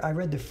 I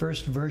read the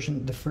first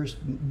version, the first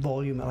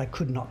volume, and I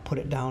could not put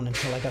it down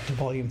until I got to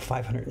volume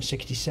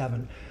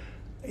 567,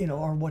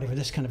 or whatever,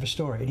 this kind of a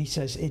story. And he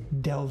says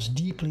it delves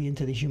deeply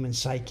into the human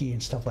psyche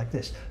and stuff like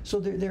this. So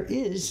there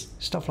is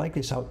stuff like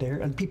this out there,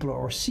 and people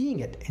are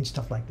seeing it in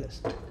stuff like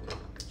this.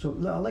 So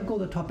I'll let go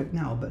of the topic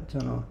now, but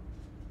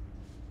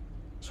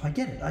so I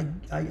get it.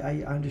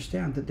 I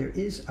understand that there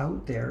is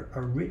out there a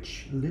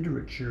rich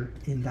literature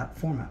in that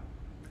format.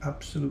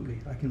 Absolutely,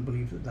 I can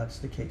believe that that's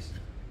the case.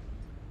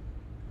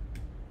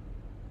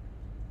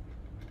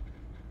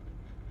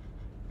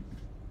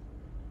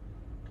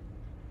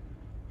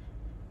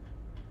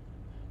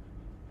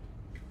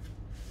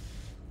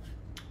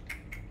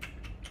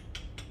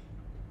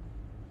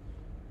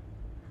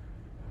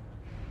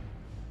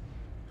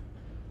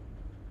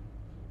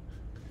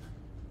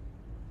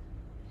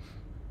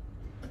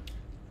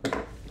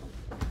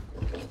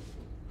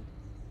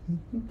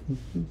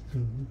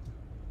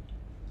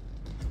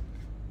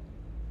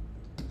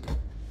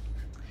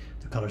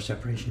 The color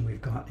separation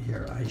we've got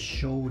here, I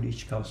showed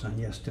Ichikawa-san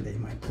yesterday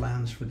my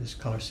plans for this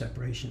color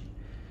separation.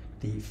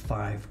 The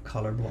 5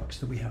 color blocks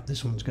that we have.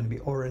 This one's going to be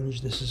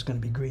orange, this is going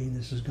to be green,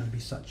 this is going to be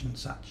such and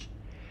such.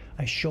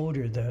 I showed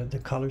her the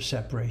color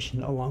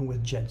separation along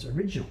with Jed's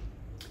original.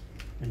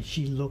 And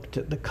she looked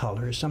at the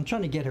colors. I'm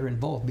trying to get her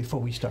involved before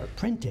we start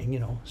printing, you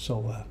know.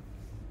 So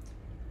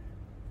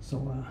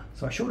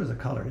I showed her the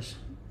colors,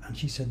 and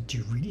she said, "Do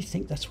you really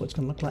think that's what it's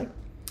going to look like?"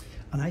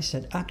 And I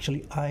said,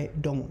 "Actually, I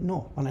don't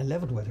know." And I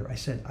leveled with her. I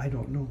said, "I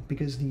don't know,"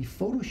 because the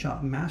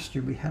Photoshop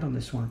master we had on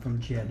this one from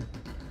Jed,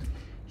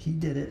 he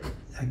did it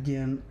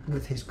again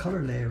with his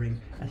color layering,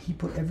 and he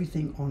put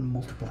everything on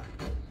multiply.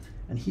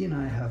 And he and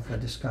I have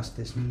discussed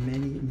this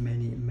many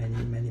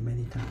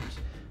times.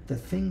 The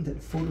thing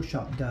that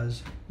Photoshop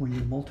does when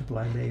you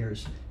multiply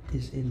layers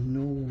is in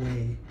no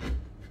way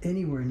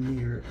anywhere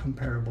near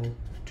comparable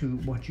to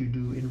what you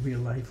do in real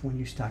life when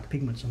you stack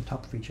pigments on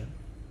top of each other.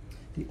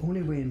 The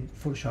only way in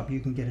Photoshop you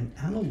can get an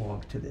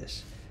analog to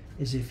this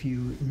is if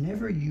you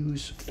never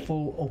use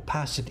full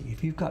opacity.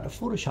 If you've got a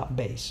Photoshop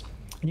base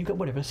and you've got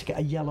whatever, let's say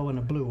a yellow and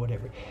a blue,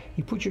 whatever,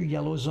 you put your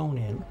yellow zone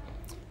in,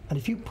 and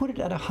if you put it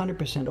at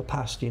 100%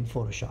 opacity in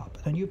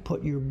Photoshop, then you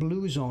put your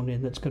blue zone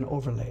in that's going to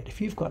overlay it.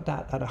 If you've got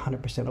that at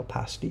 100%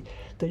 opacity,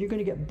 then you're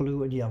going to get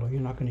blue and yellow.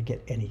 You're not going to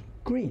get any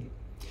green.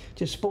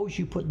 Just suppose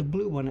you put the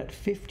blue one at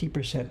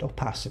 50%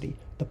 opacity.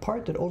 The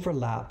part that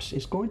overlaps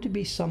is going to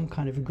be some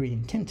kind of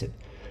green tinted.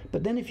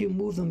 But then if you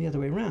move them the other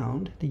way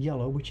around, the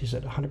yellow, which is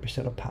at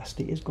 100%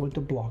 opacity, is going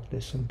to block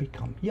this and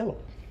become yellow.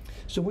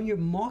 So when you're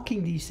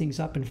mocking these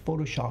things up in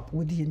Photoshop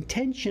with the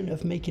intention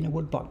of making a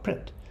woodblock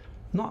print,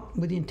 not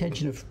with the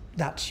intention of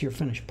that's your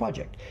finished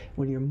project.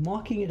 When you're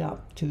mocking it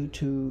up to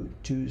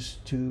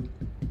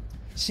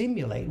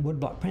simulate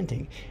woodblock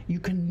printing, you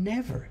can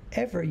never,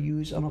 ever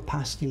use an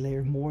opacity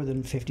layer more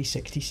than 50,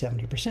 60,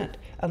 70%,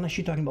 unless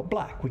you're talking about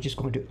black, which is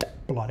going to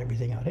blot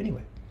everything out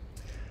anyway.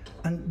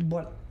 And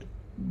what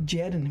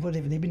Jed and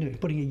whatever they've been doing,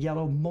 putting a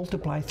yellow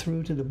multiply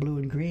through to the blue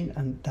and green,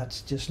 and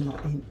that's just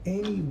not in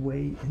any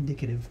way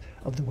indicative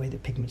of the way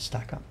that pigments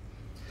stack up.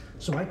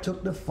 So I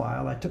took the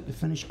file, I took the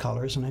finished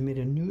colors, and I made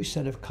a new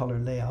set of color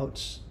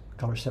layouts,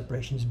 color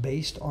separations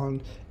based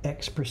on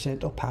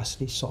X%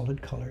 opacity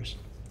solid colors,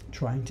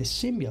 trying to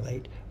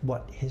simulate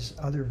what his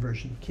other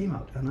version came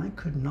out, and I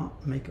could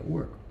not make it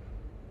work.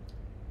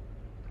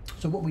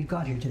 So what we've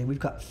got here today, we've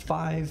got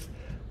 5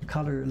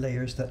 color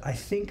layers that I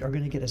think are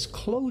going to get us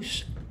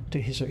close to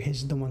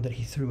the one that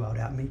he threw out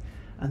at me,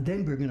 and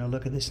then we're going to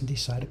look at this and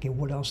decide, okay,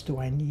 what else do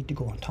I need to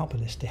go on top of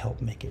this to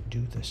help make it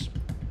do this?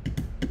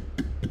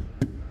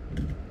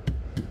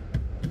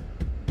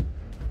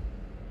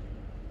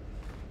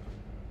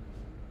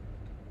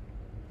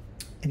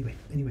 Anyway.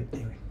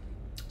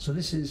 So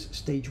this is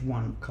stage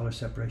 1 color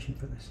separation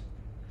for this.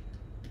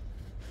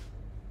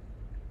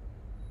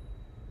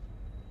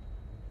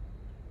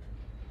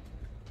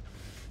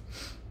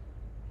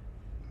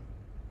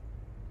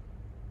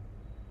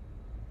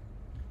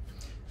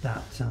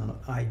 That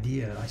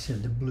idea, I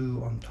said the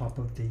blue on top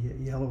of the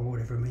yellow or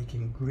whatever,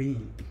 making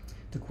green.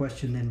 The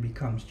question then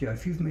becomes, yeah,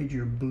 if you've made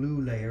your blue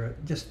layer,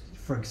 just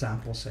for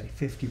example, say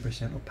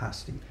 50%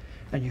 opacity,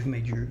 and you've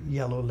made your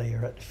yellow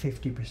layer at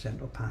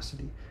 50%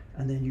 opacity,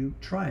 and then you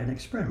try an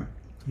experiment.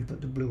 You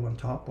put the blue on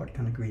top, what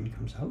kind of green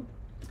comes out?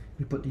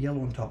 You put the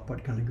yellow on top,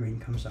 what kind of green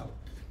comes out?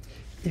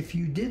 If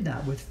you did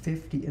that with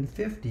 50 and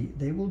 50,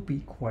 they will be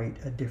quite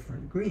a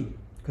different green,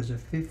 because a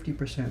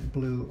 50%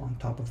 blue on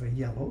top of a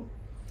yellow,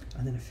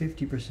 and then a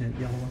 50%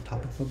 yellow on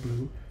top of a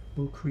blue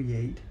will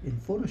create, in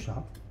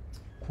Photoshop,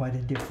 quite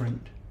a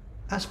different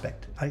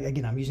aspect.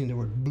 Again, I'm using the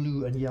word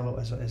blue and yellow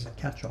as a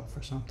catch-all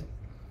for something.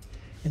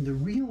 In the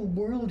real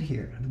world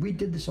here, and we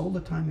did this all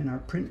the time in our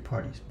print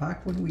parties,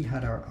 back when we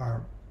had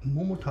our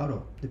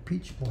Momotaro, the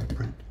Peach Boy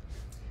print,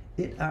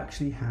 it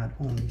actually had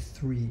only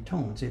 3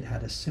 tones. It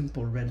had a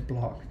simple red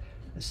block,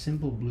 a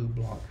simple blue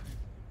block,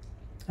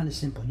 and a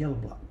simple yellow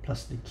block,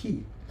 plus the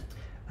key.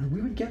 And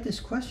we would get this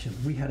question.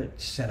 We had it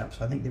set up,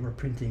 so I think they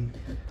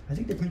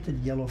printed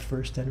yellow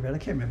first, then red. I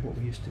can't remember what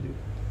we used to do.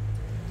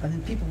 And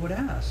then people would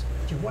ask,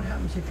 what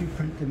happens if you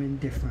print them in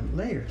different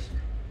layers?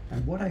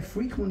 And what I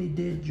frequently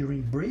did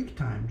during break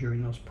time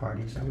during those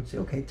parties, I would say,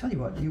 okay, tell you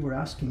what, you were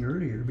asking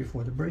earlier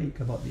before the break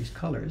about these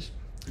colors.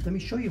 Let me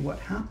show you what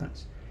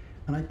happens.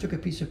 And I took a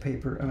piece of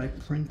paper and I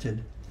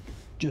printed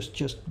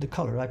just the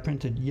color. I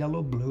printed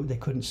yellow, blue, they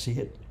couldn't see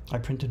it. I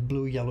printed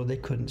blue, yellow, they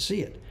couldn't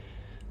see it.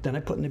 Then I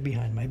put them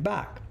behind my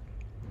back.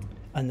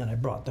 And then I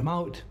brought them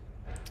out,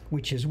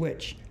 which is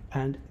which.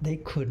 And they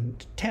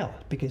couldn't tell,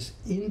 because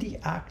in the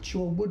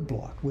actual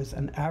woodblock with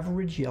an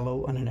average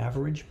yellow and an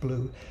average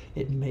blue,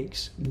 it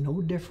makes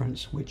no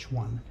difference which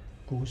one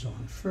goes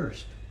on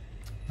first.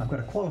 I've got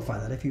to qualify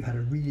that. If you had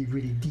a really,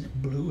 really deep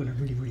blue and a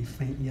really, really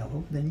faint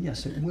yellow, then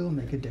yes, it will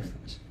make a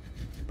difference.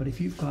 But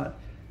if you've got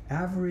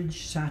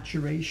average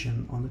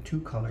saturation on the 2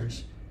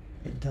 colors,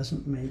 it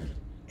doesn't make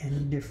any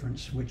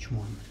difference which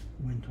one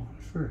went on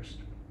first.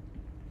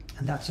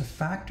 And that's a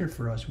factor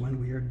for us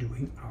when we are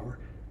doing our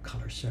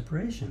color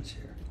separations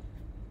here.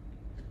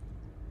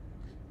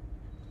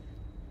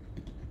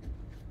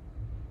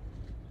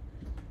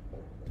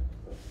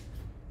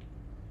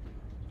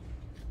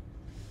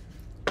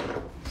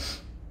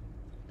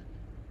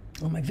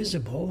 Am I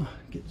visible?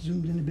 Get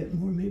zoomed in a bit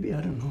more maybe, I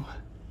don't know.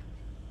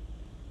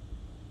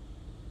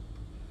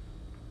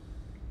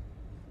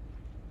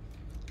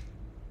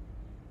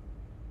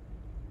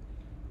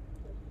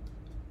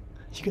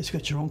 You guys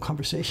got your own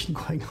conversation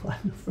going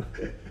on.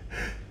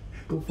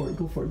 Go for it,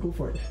 go for it, go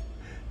for it.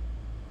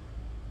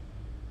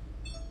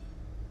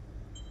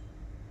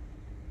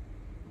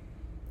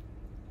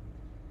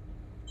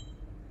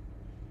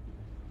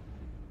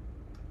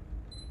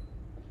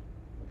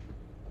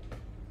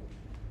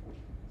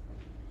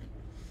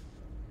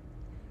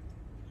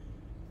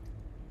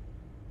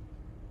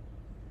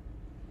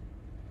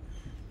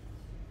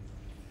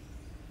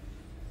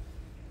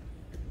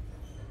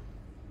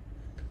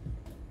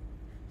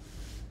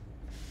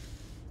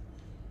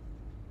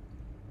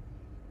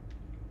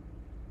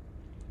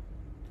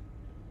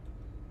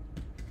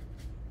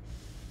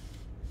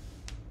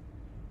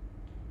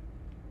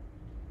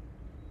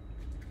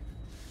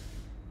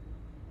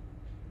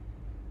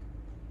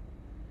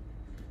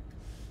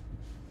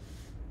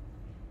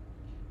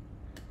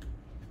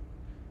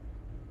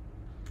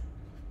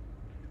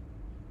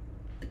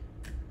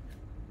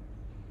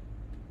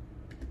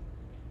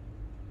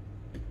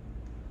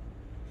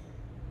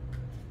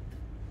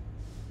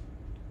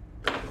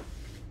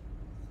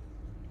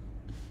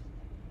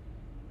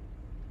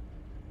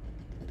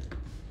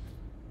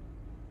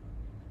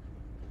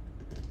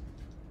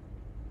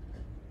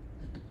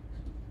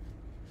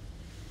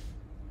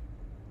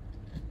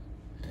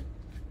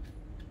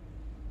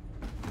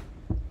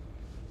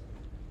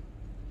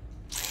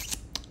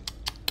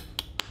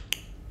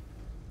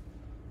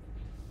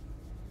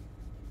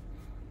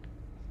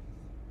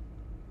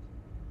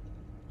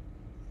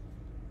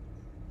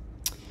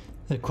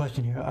 The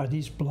question here, are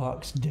these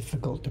blocks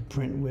difficult to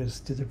print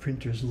with? Do the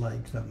printers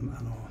like them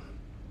and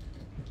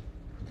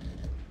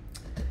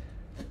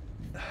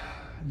all?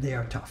 They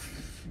are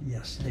tough.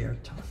 Yes, they are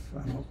tough.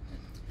 I know.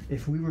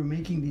 If we were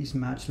making these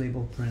match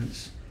label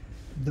prints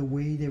the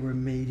way they were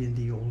made in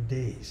the old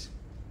days,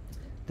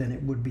 then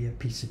it would be a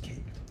piece of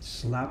cake.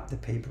 Slap the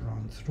paper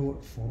on, throw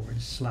it forward,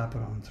 slap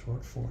it on, throw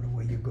it forward,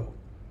 away you go.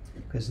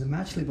 Because the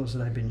match labels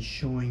that I've been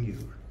showing you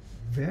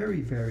very,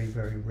 very,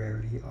 very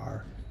rarely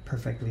are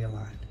perfectly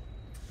aligned.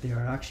 They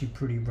are actually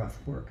pretty rough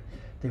work.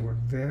 They were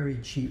very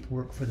cheap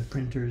work for the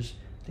printers.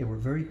 They were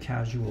very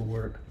casual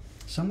work.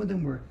 Some of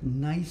them were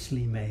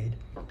nicely made,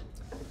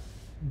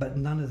 but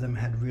none of them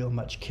had real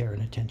much care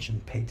and attention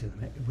paid to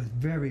them, with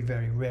very,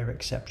 very rare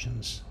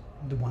exceptions,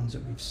 the ones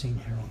that we've seen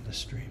here on the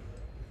stream.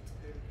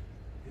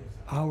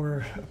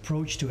 Our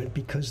approach to it,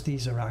 because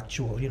these are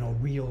actual, you know,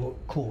 real,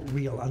 quote,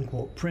 real,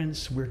 unquote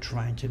prints, we're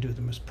trying to do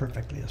them as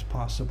perfectly as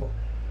possible.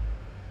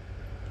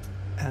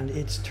 And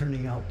it's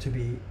turning out to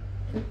be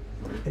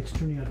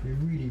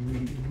really,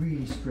 really,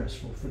 really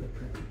stressful for the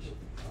printers.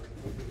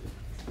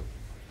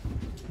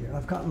 Here,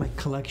 I've got my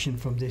collection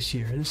from this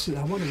year.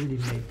 I want to really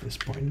make this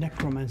point.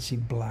 Necromancy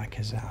Black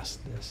has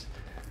asked this.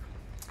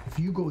 If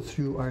you go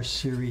through our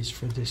series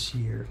for this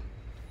year,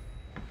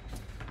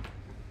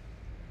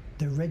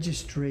 the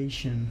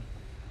registration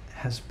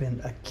has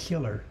been a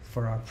killer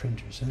for our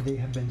printers, and they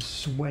have been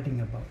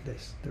sweating about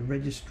this. The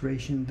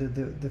registration,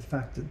 the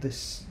fact that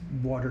this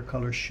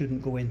watercolor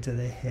shouldn't go into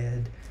the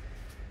head.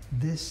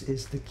 This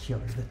is the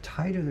killer. The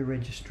tighter the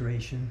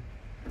registration,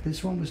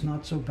 this one was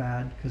not so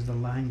bad because the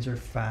lines are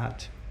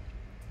fat.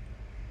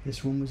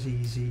 This one was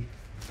easy.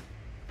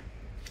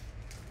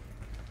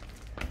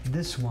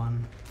 This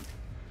one,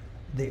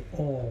 they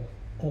all,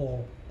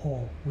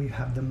 we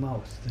have the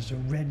mouth. There's a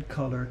red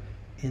color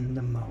in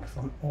the mouth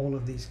on all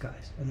of these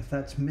guys. And if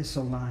that's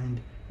misaligned,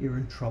 you're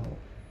in trouble.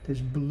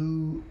 There's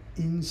blue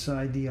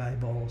inside the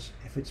eyeballs.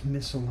 If it's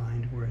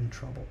misaligned, we're in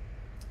trouble.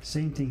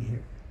 Same thing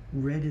here.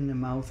 Red in the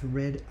mouth,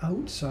 red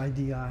outside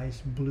the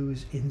eyes,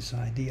 blues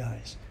inside the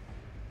eyes.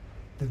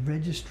 The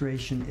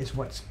registration is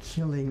what's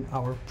killing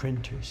our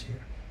printers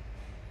here.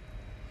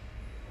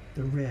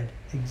 The red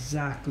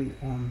exactly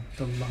on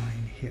the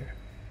line here.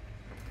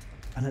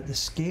 And at the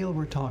scale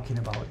we're talking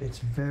about, it's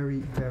very,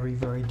 very,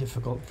 very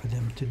difficult for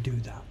them to do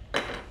that.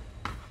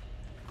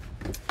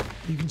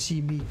 You can see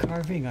me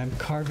carving. I'm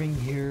carving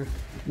here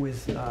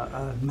with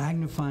a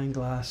magnifying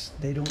glass.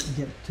 They don't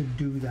get to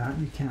do that.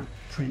 You can't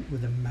print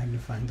with a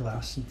magnifying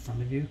glass in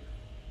front of you.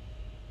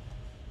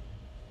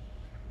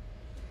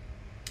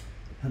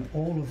 And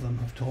all of them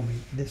have told me,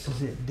 this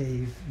is it,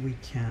 Dave, we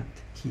can't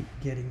keep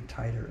getting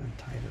tighter and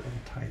tighter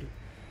and tighter.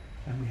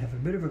 And we have a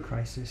bit of a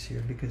crisis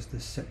here because the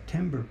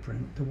September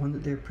print, the one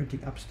that they're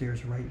printing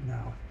upstairs right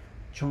now,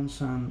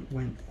 Chon-san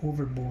went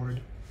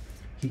overboard.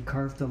 He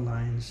carved the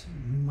lines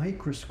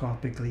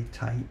microscopically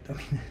tight. I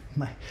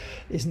mean,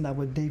 isn't that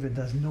what David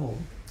does? No,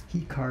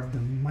 he carved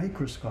them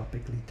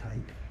microscopically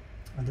tight,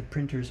 and the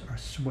printers are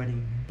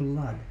sweating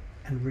blood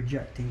and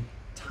rejecting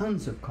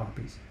tons of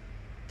copies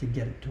to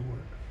get it to work.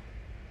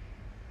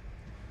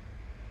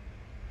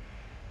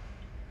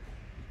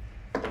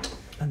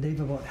 And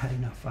they've about had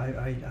enough.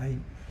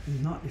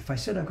 If I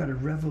said I've got a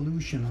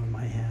revolution on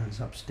my hands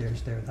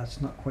upstairs there, that's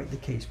not quite the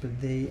case,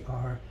 but the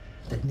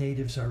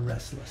natives are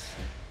restless.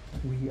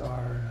 We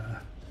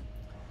are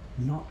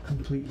not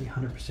completely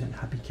 100%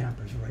 happy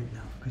campers right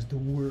now because the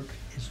work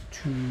is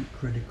too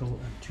critical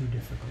and too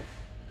difficult.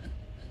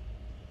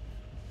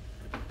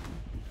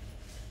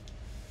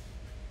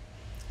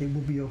 It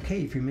will be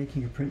okay if you're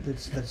making a print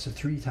that's a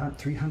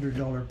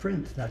 $300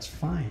 print. That's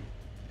fine.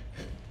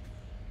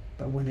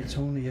 But when it's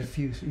only a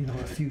few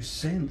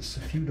cents,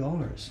 a few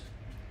dollars,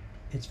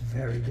 it's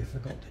very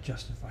difficult to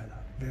justify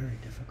that. Very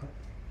difficult.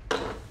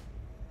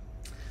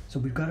 So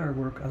we've got our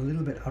work a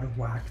little bit out of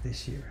whack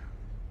this year.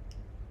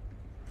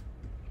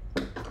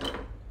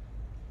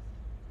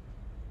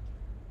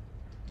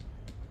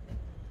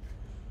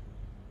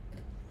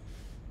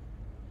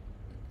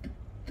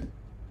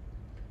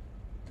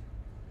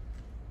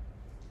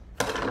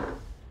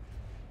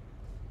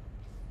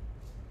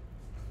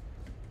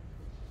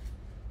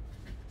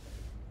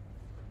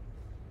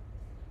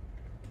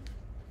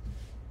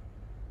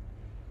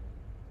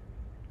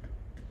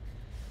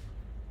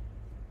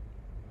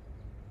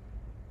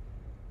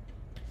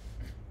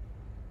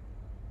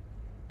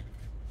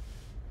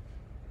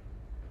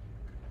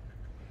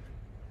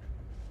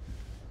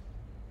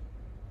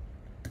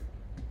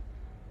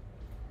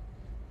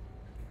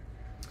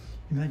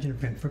 Imagine a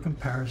print, for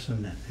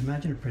comparison then,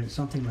 imagine a print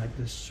something like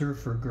this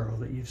Surfer Girl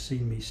that you've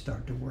seen me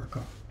start to work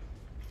on.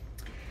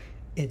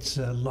 It's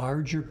a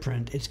larger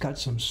print, it's got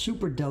some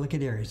super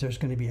delicate areas. There's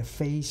going to be a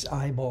face,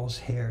 eyeballs,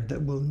 hair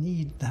that will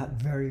need that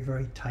very,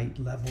 very tight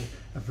level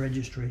of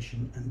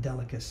registration and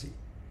delicacy.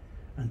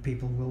 And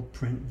people will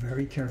print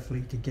very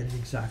carefully to get it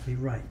exactly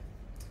right.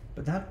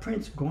 But that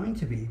print's going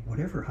to be,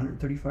 whatever,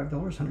 $135,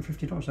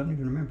 $150, I don't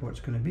even remember what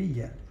it's going to be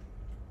yet.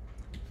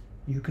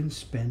 You can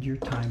spend your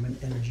time and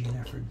energy and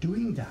effort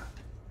doing that.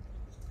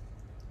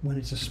 When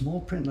it's a small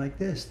print like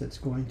this, that's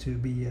going to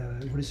be,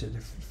 what is it,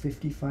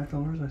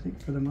 $55 I think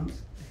for the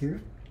month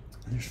here,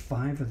 and there's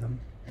 5 of them,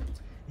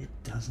 it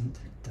doesn't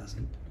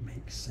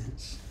make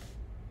sense.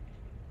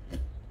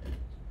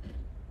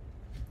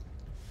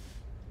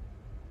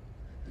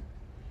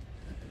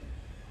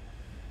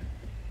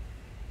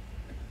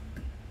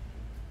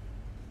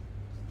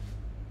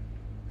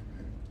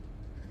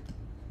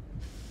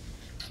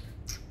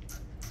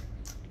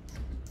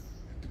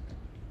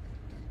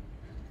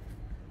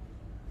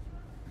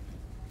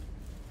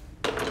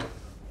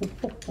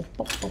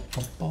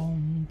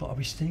 But are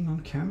we staying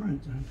on camera?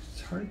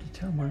 It's hard to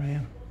tell where I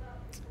am.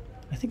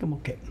 I think I'm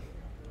okay.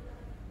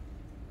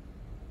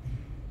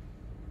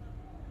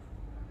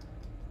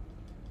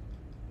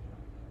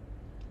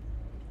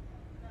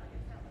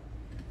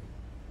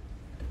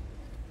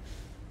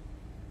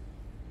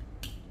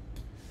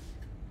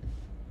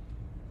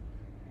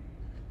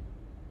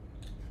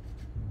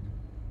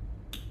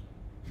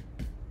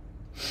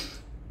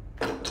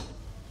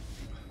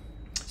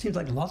 Seems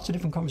like lots of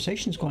different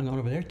conversations going on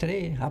over there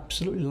today.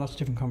 Absolutely lots of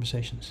different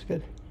conversations.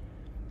 Good.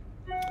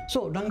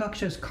 So,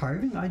 Rangaksha's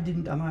carving,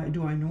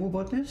 do I know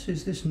about this?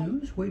 Is this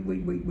news? Wait.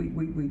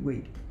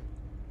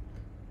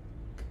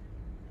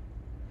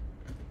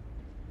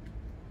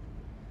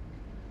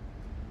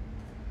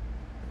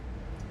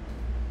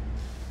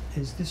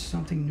 Is this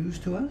something news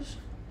to us?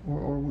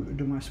 Or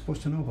am I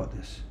supposed to know about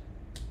this?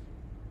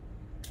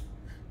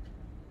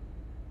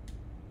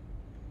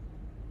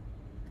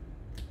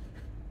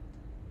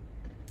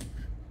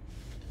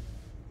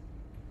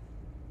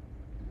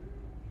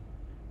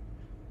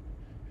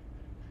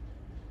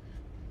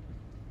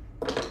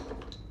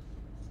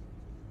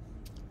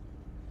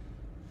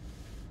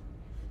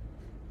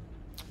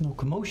 No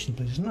commotion,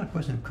 please. It's not a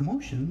question of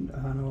commotion.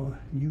 No,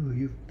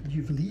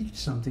 you've leaked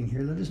something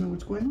here. Let us know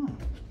what's going on.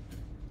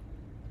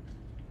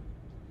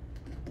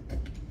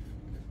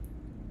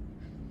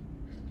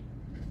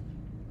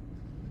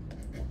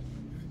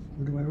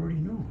 Or do I already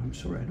know? I'm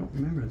sorry, I don't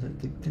remember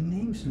the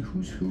names and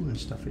who's who and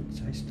stuff.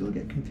 I still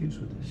get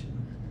confused with this, you know.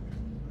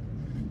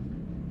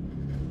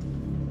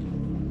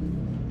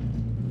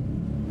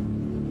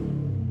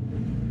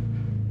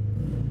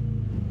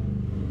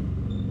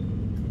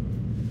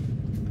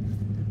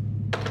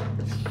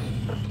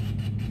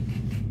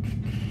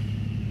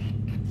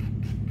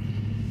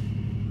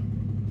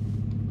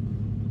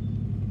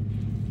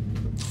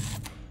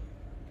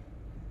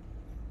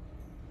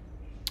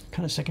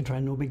 Kind of second try,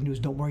 no big news,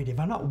 don't worry, Dave.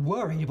 I'm not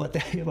worried about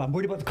I'm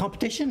worried about the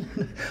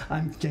competition.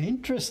 I'm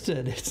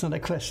interested. It's not a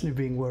question of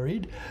being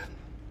worried.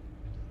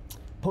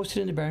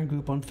 Posted in the Baron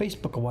group on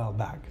Facebook a while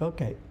back.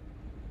 Okay.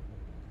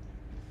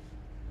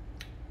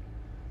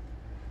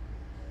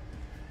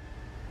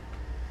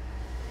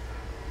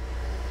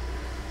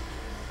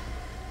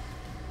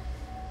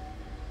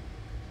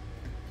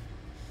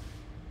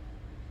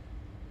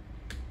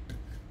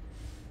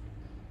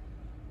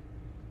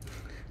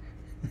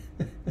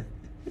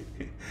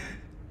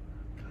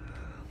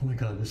 Oh my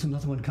God, there's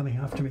another one coming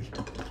after me.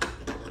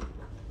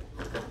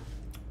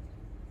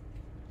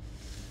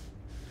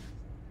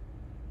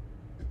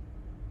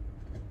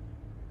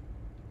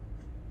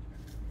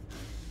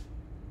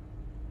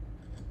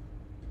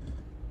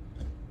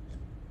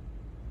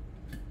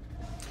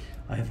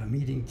 I have a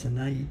meeting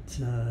tonight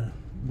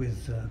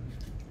with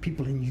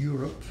people in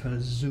Europe,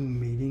 a Zoom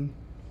meeting.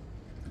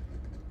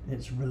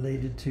 It's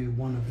related to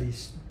one of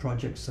these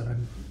projects that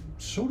I'm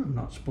sort of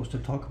not supposed to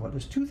talk about.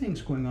 There's 2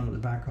 things going on in the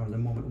background at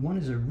the moment. One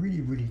is a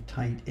really, really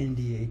tight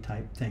NDA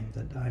type thing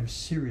that I'm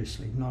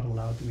seriously not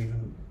allowed to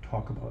even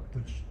talk about,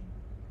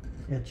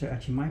 which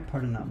actually my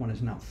part in that one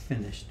is now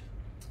finished,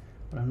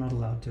 but I'm not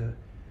allowed to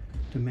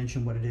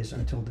mention what it is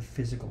until the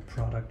physical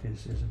product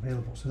is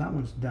available. So that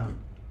one's done.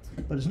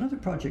 But there's another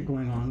project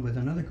going on with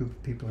another group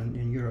of people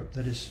in Europe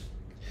that is,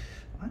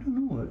 I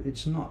don't know,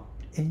 it's not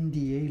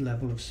NDA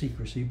level of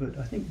secrecy, but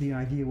I think the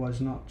idea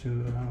was not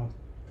to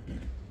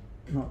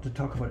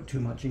talk about it too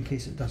much in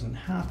case it doesn't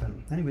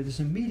happen. Anyway, there's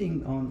a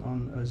meeting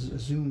on a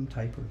Zoom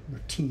type or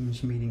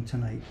Teams meeting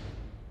tonight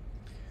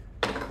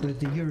with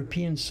the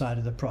European side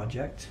of the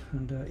project,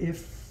 and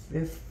if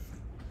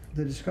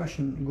the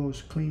discussion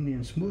goes cleanly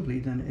and smoothly,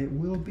 then it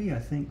will be, I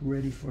think,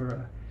 ready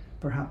for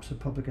perhaps a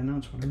public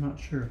announcement. I'm not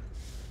sure.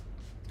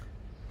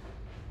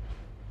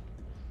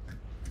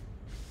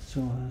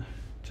 So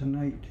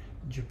tonight,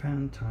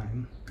 Japan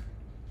time,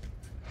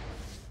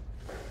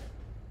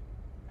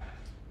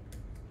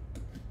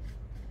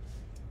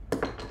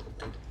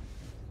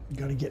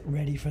 got to get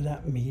ready for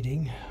that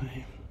meeting.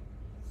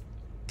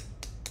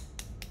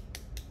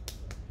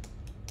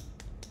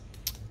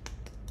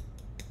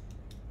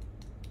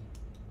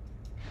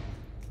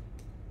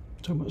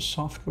 Talking about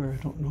software, I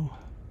don't know.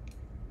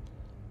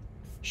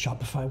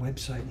 Shopify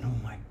website, no,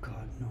 my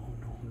God, no,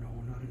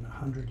 not in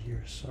 100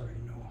 years, sorry,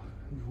 no.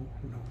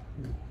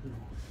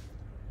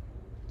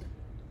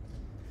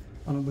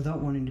 Without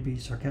wanting to be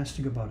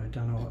sarcastic about it,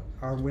 I know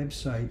our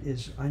website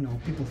is, I know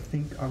people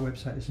think our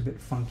website is a bit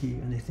funky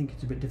and they think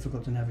it's a bit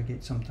difficult to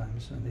navigate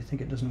sometimes and they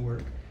think it doesn't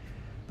work.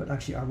 But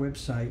actually our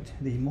website,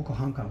 the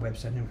Mokuhankan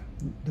website,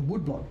 the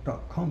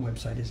woodblock.com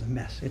website is a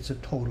mess. It's a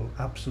total,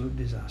 absolute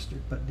disaster.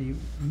 But the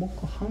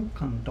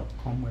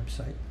Mokuhankan.com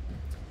website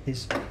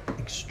is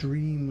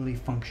extremely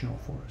functional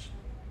for us.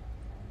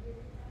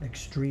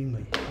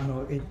 Extremely. I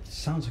know it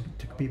sounds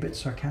to be a bit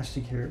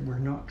sarcastic here. We're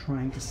not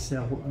trying to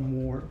sell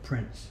more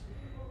prints.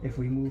 If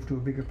we move to a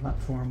bigger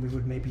platform, we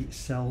would maybe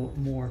sell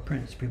more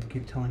prints. People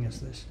keep telling us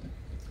this.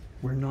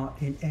 We're not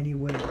in any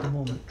way at the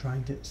moment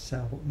trying to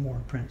sell more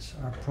prints.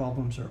 Our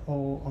problems are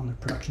all on the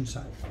production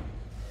side.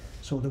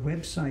 So the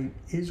website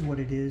is what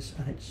it is,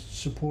 and it's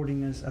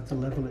supporting us at the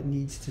level it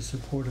needs to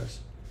support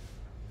us.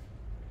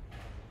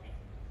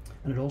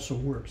 And it also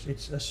works.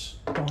 It's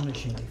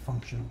astonishingly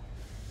functional.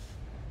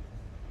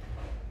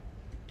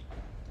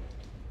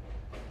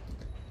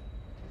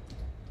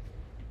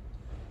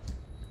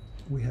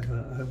 We have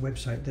a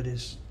website that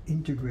is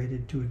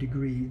integrated to a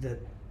degree that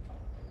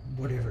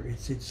whatever,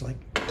 it's like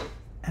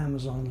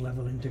Amazon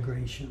level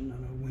integration.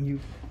 When you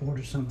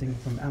order something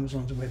from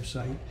Amazon's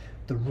website,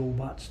 the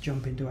robots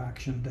jump into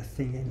action, the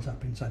thing ends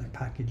up inside a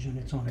package and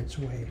it's on its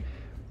way.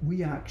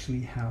 We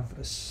actually have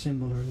a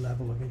similar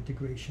level of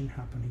integration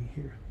happening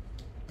here.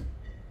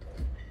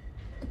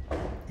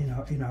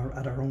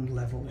 At our own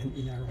level and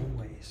in our own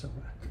way. So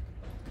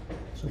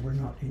we're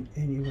not in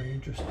any way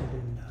interested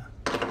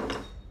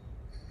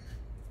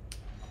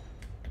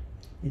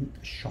in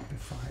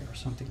Shopify or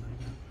something like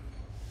that.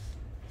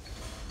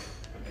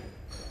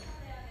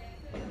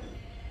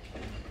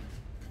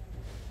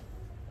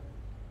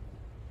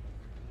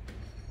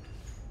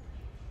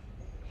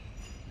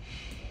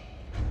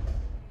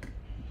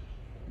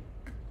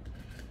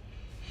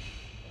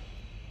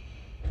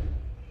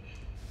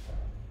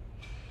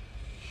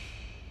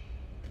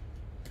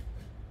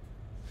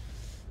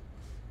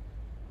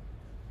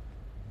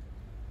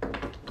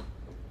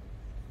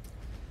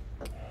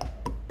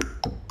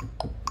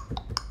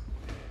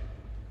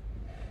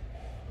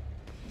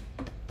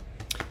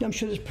 I'm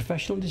sure there's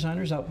professional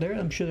designers out there.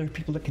 I'm sure there are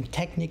people that can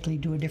technically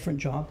do a different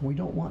job. We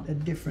don't want a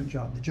different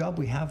job. The job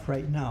we have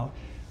right now,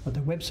 or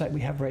the website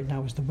we have right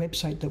now, is the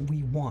website that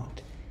we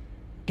want.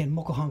 Again,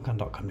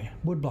 mokuhankan.com.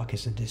 Woodblock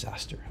is a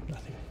disaster.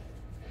 Nothing.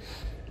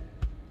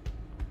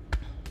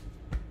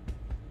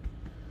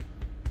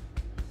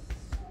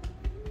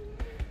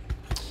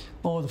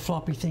 Oh, the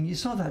floppy thing. You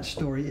saw that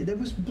story. It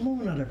was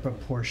blown out of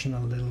proportion a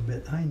little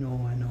bit. I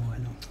know.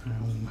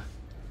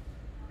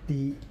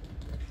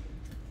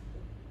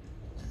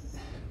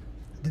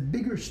 The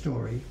bigger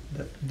story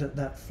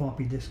that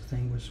floppy disk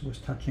thing was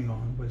touching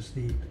on was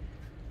the,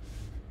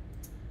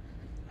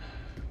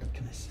 what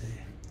can I say?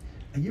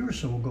 A year or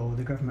so ago,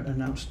 the government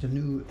announced a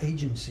new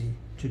agency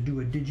to do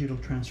a digital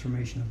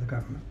transformation of the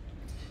government.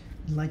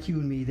 Like you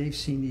and me, they've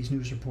seen these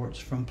news reports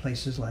from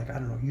places like, I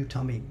don't know, you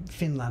tell me,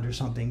 Finland or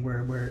something,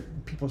 where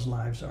people's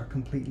lives are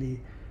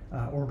completely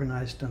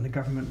organized and the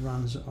government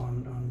runs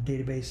on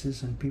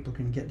databases and people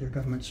can get their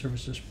government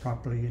services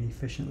properly and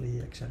efficiently,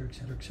 et cetera, et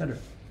cetera, et cetera.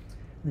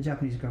 The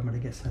Japanese government, I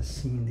guess, has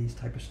seen these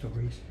type of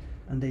stories,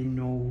 and they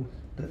know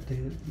that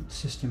the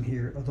system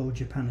here, although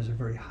Japan is a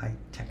very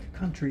high-tech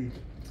country,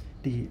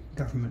 the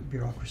government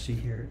bureaucracy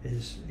here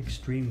is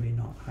extremely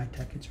not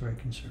high-tech. It's very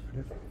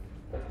conservative.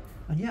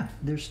 And yeah,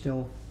 there's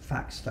still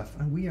fact stuff,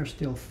 and we are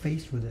still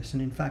faced with this.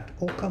 And in fact,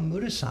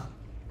 Okamura-san,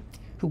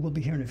 who will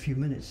be here in a few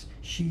minutes,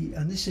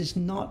 and this is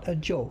not a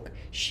joke,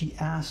 she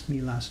asked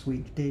me last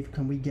week, Dave,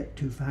 can we get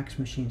 2 fax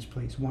machines,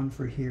 please? One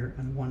for here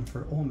and one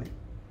for Ome.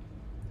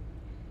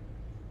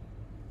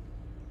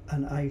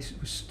 And I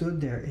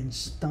stood there in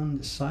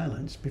stunned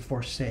silence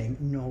before saying,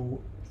 no,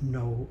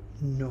 no,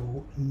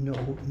 no,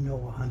 no, no,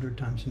 100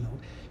 times no.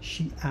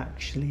 She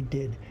actually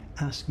did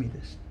ask me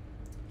this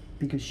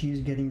because she is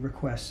getting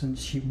requests and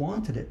she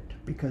wanted it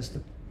because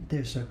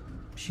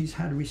she's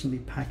had recently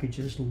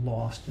packages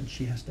lost and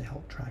she has to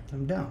help track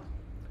them down.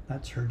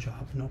 That's her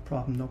job, no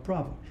problem, no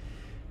problem.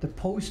 The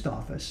post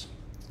office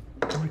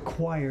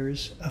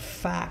requires a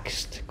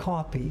faxed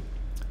copy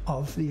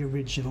of the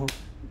original,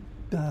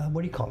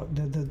 what do you call it,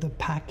 the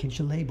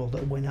package label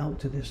that went out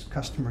to this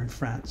customer in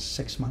France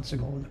 6 months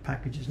ago, and the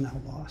package is now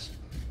lost.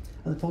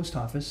 And the post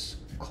office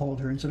called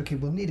her and said, okay,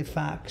 we'll need a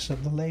fax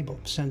of the label,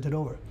 send it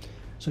over.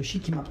 So she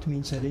came up to me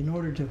and said, in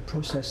order to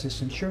process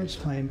this insurance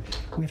claim,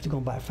 we have to go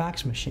and buy a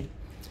fax machine.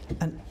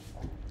 And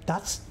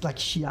that's like,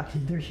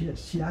 there she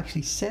is. She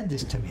actually said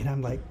this to me, and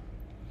I'm like,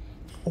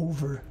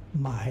 over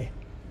my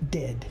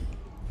dead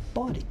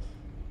body.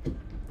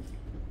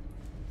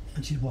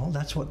 And she said, well,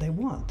 that's what they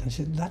want. I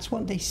said, that's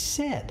what they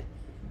said.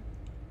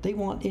 They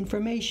want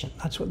information.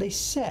 That's what they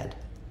said.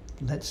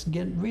 Let's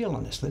get real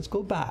on this. Let's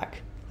go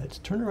back. Let's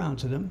turn around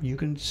to them. You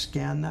can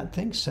scan that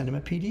thing, send them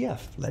a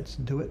PDF. Let's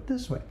do it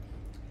this way.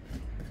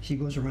 She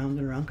goes around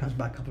and around, comes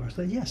back a couple of hours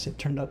later. Yes, it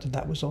turned out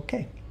that was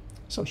okay.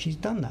 So she's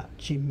done that.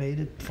 She made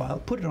it,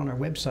 filed, put it on our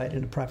website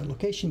in a private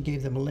location,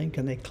 gave them a link,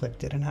 and they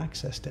clicked it and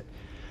accessed it.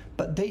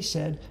 But they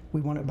said,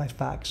 we want it by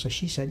fax. So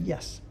she said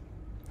yes.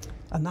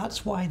 And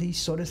that's why these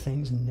sort of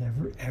things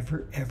never,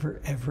 ever, ever,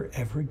 ever,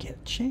 ever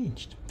get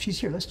changed. She's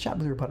here. Let's chat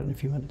with her about it in a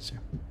few minutes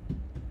here.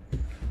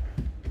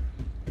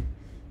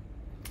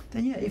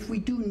 Then yeah, if we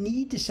do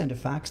need to send a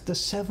fax, the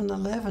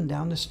 7-Eleven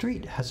down the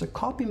street has a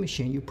copy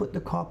machine. You put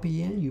the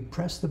copy in, you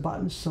press the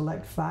button,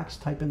 select fax,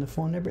 type in the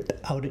phone number,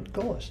 out it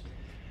goes.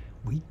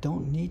 We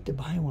don't need to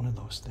buy one of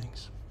those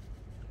things.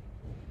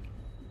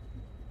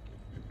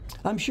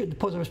 I'm sure the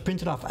post office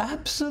printed off.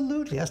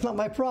 Absolutely, that's not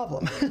my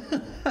problem.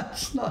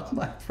 That's not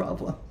my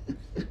problem.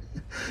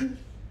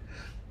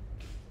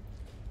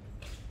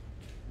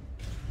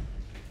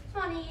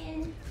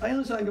 Morning. I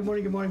understand. Good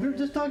morning. Good morning. We were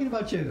just talking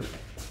about you.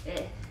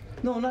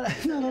 No, not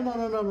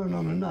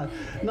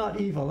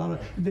evil.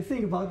 The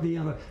thing about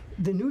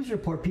the news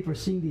report people are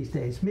seeing these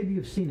days. Maybe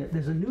you've seen it.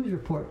 There's a news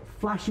report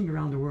flashing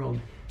around the world.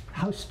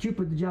 How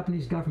stupid the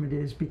Japanese government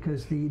is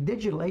because the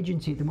digital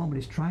agency at the moment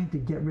is trying to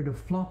get rid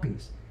of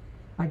floppies.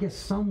 I guess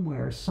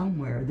somewhere,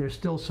 there's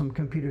still some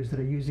computers that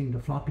are using the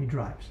floppy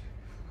drives.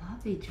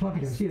 Floppy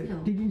drives. Yeah.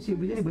 Did you see it?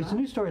 Anyway, it's a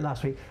news story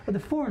last week. The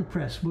foreign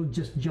press will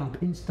just jump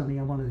instantly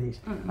on one of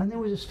these. And there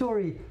was a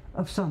story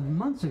of some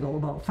months ago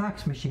about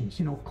fax machines.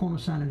 You know,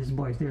 Kono-san and his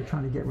boys, they were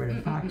trying to get rid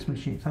of fax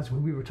machines. That's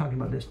what we were talking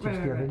about this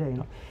just the other day. You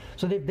know,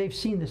 so they've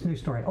seen this news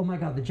story. Oh my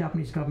God, the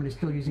Japanese government is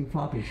still using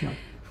floppies. You know.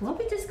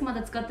 Floppy disk ま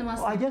だ使ってま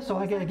す. I guess so.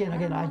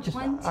 Again,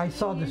 I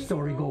saw the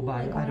story go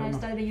by. Like I don't know. When I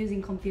started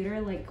using computer,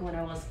 like when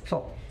I was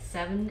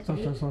 7,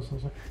 8.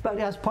 But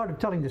as part of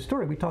telling the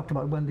story, we talked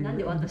about when the... なん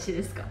で私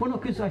ですか? Well, no,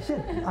 because I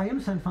said, I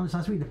understand from this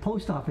last week, the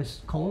post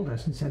office called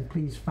us and said,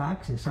 please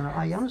fax this. And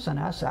I understand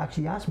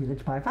actually asked me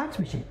to buy a fax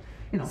machine.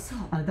 You know,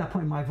 and at that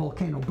point my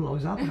volcano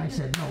blows up and I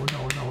said, no,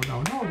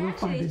 we'll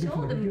find a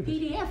different way to do this.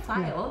 PDF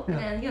file, and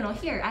then, you know,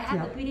 here, I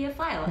have the PDF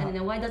file, and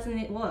then why doesn't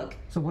it work?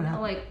 So what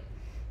happened? Like,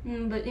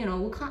 but, you know,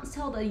 we can't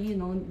tell the, you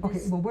know,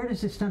 this. Okay, well, where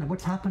does this stand?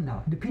 What's happened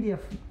now? The PDF,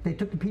 they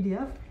took the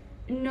PDF?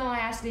 No, I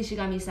asked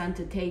Ishigami-san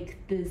to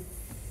take this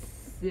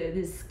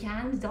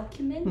scanned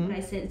document, and I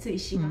sent it to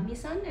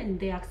Ishigami-san, and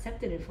they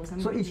accepted it for some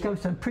reason. So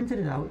Ishigami-san printed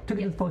it out, took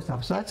it to the post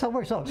office. So that's how it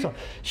works out. So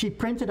she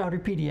printed out her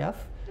PDF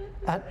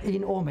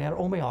in Ome, at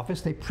Ome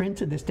office. They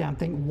printed this damn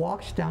thing,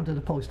 walked down to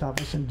the post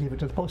office, and gave it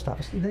to the post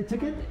office. They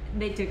took it?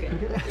 They took it.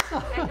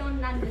 I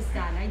don't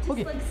understand. I just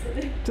like...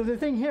 So the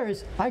thing here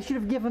is, I should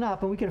have given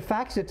up, and we could have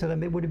faxed it to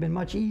them. It would have been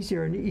much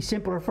easier and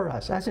simpler for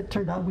us. As it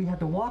turned out, we had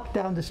to walk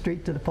down the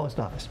street to the post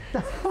office.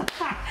 I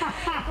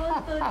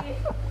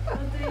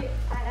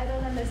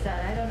don't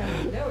understand. I don't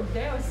know.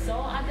 They were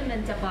so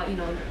adamant about, you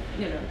know,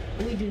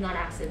 we do not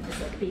accept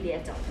this like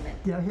PDF document.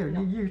 Yeah, here,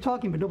 you're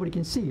talking, but nobody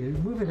can see you.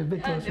 Move it a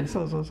bit closer.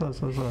 So.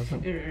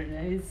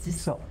 It's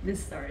just, this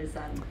story is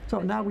on.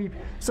 So now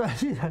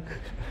see that.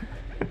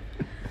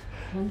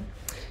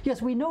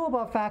 Yes, we know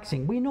about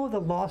faxing. We know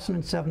that Lawson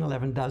and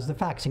 7-Eleven does the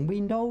faxing. We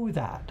know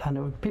that. I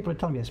know people are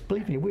telling me this.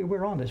 Believe me,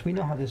 we're on this. We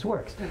know how this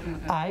works.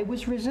 I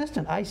was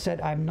resistant. I said,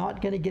 I'm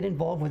not going to get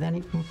involved with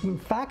any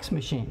fax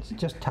machines.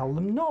 Just tell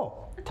them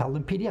no. Tell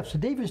them PDF. So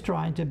Dave is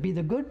trying to be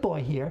the good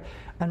boy here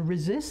and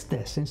resist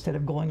this instead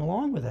of going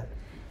along with it.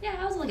 Yeah,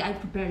 I was like, I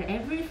prepared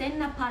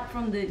everything apart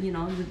from the, you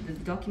know, the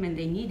document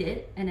they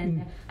needed, and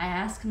then I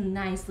asked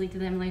nicely to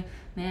them, like,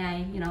 may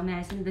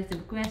I send this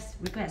request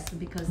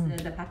because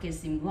the package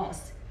seemed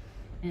lost,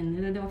 and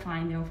they were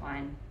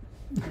fine.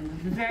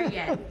 And the very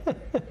end,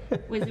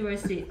 where's the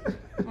receipt?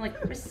 I'm like,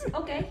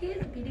 okay, here's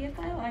the PDF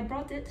file, I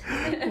brought it.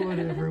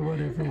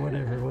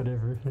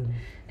 whatever.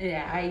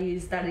 Yeah, I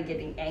started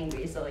getting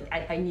angry, so like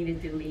I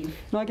needed to leave.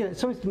 No, I get it.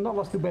 So it's not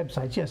lost the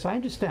websites. Yes, I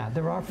understand.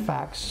 There are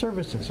fax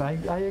services. I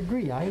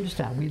agree. I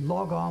understand. We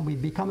log on. We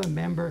become a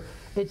member.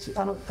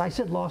 I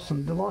said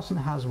Lawson. The Lawson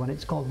has one.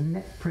 It's called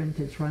NetPrint.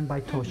 It's run by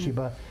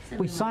Toshiba.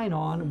 We sign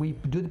on. We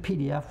do the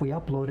PDF. We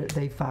upload it.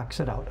 They fax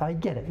it out. I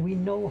get it. We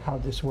know how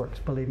this works.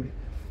 Believe me.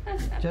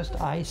 Just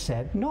I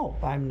said no.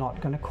 I'm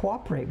not going to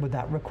cooperate with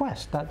that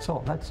request. That's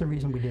all. That's the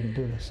reason we didn't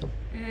do this. So.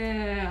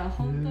 Yeah,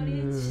 本当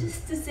に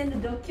just to send the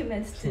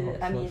documents to.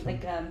 I mean,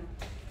 like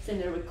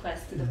send a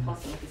request to the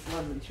post office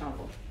was in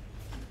trouble.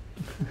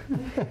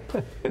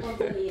 本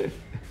当に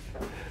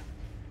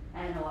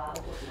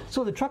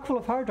So the truck full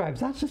of hard drives,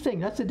 that's the thing,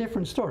 that's a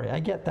different story.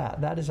 I get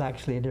that. That is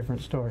actually a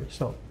different story.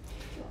 So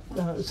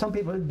some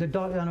people,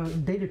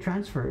 data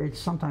transfer, it's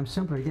sometimes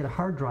simpler to get a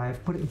hard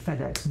drive, put it in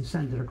FedEx and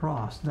send it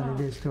across than it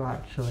is to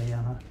actually,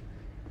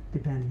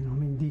 depending, I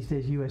mean, these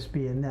days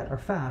USB and net are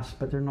fast,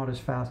 but they're not as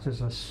fast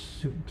as a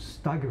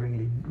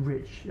staggeringly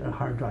rich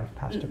hard drive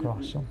passed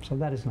across. So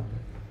that is not good.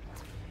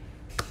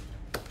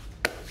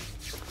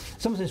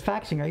 Someone says,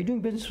 faxing, are you doing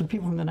business with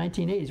people from the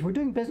 1980s? We're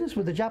doing business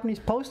with the Japanese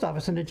post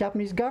office and the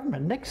Japanese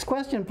government. Next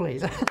question,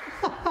 please. See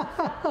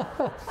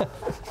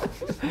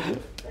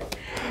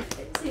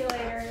you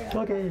later.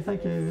 Okay,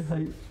 thank you.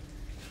 Bye.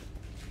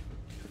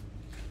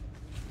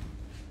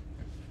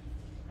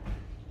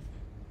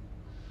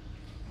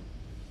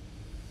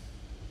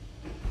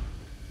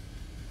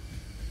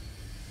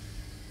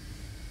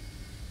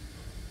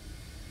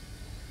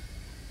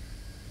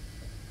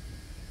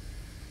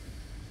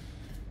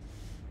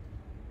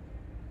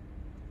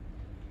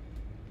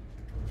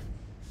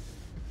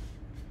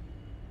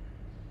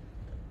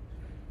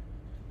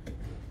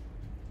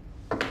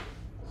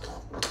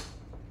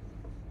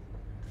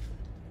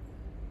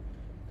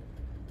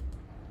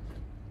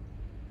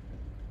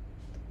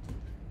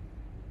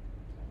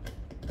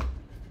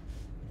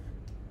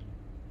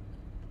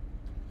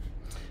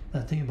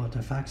 That thing about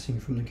the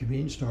faxing from the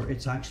convenience store,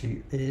 it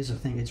is a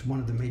thing. It's one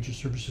of the major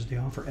services they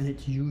offer, and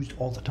it's used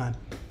all the time.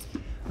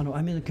 I know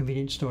I'm in the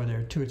convenience store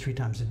there 2 or 3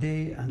 times a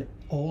day, and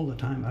all the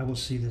time I will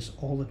see this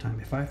all the time.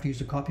 If I have to use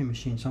a copy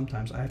machine,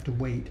 sometimes I have to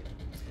wait,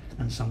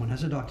 and someone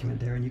has a document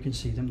there, and you can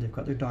see them. They've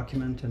got their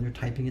document, and they're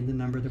typing in the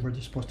number that they're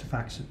supposed to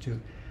fax it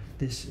to.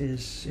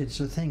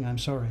 It's a thing. I'm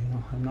sorry,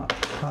 I'm not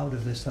proud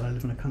of this, that I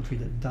live in a country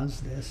that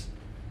does this.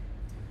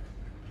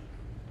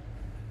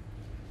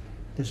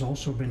 There's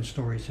also been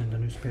stories in the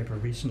newspaper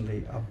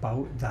recently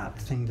about that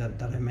thing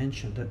that I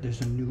mentioned, that there's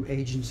a new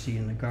agency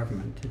in the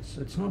government.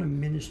 It's not a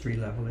ministry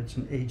level, it's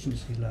an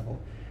agency level,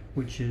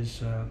 which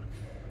is,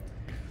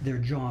 their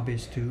job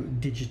is to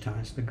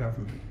digitize the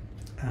government.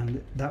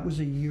 And that was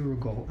a year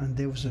ago, and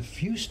there was a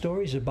few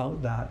stories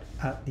about that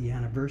at the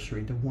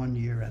anniversary, the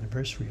 1-year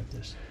anniversary of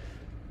this.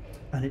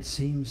 And it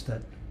seems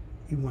that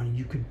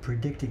you could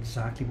predict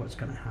exactly what's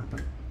going to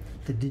happen.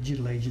 The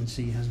digital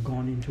agency has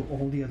gone into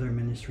all the other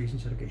ministries and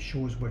said, okay,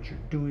 show us what you're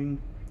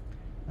doing.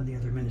 And the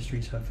other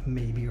ministries have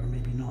maybe or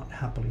maybe not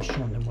happily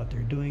shown them what they're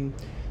doing.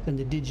 Then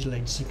the digital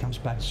agency comes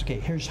back and says, okay,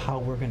 here's how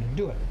we're going to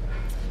do it.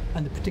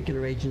 And the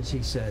particular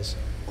agency says,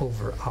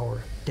 over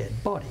our dead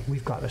body.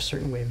 We've got a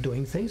certain way of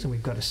doing things, and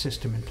we've got a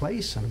system in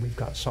place, and we've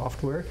got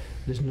software.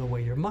 There's no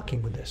way you're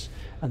mucking with this.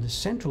 And the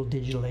central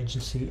digital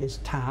agency is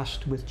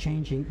tasked with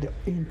changing the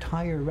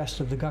entire rest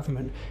of the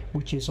government,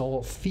 which is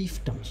all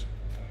fiefdoms.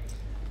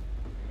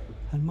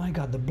 And my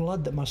God, the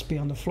blood that must be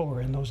on the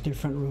floor in those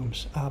different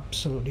rooms.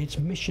 Absolutely. It's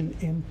mission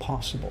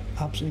impossible.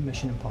 Absolutely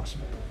mission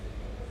impossible.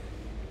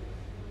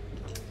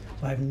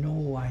 I have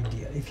no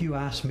idea. If you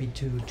asked me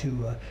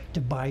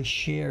to buy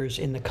shares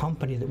in the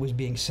company that was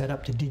being set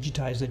up to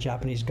digitize the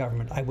Japanese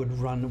government, I would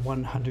run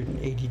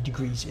 180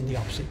 degrees in the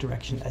opposite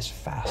direction as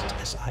fast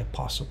as I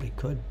possibly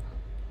could.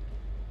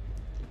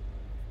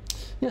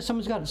 Yeah,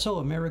 someone's got it. So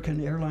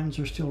American Airlines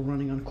are still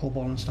running on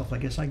COBOL and stuff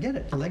like this. I get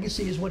it. The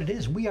legacy is what it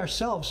is. We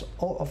ourselves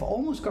have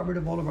almost got rid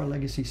of all of our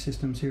legacy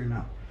systems here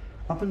now.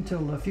 Up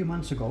until a few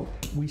months ago,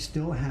 we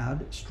still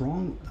had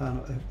strong,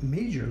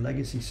 major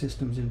legacy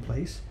systems in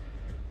place.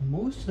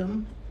 Most of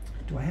them,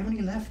 do I have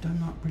any left? I'm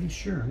not pretty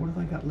sure. What have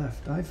I got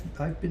left?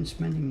 I've been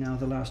spending now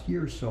the last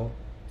year or so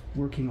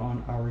working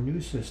on our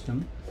new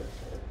system.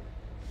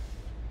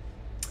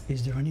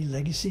 Is there any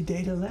legacy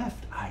data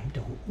left? I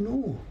don't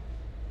know.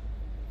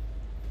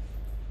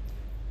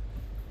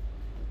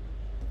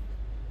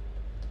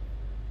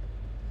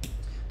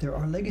 There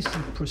are legacy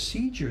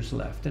procedures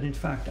left, and in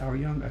fact our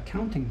young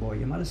accounting boy,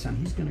 Yamada-san,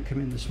 he's going to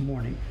come in this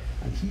morning,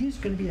 and he is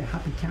going to be a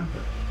happy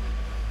camper.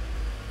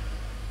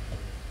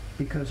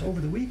 Because over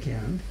the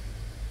weekend,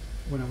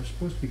 when I was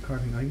supposed to be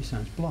carving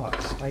Ayumi-san's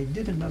blocks, I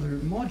did another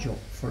module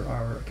for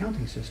our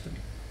accounting system.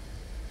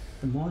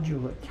 The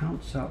module that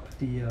counts up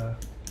the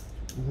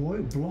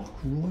block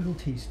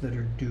royalties that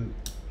are due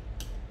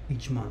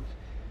each month.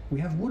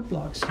 We have wood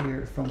blocks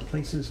here from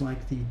places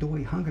like the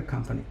Doi Hanga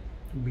Company.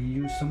 We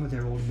use some of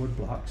their old wood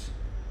blocks.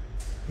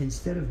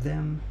 Instead of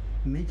them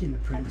making the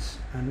prints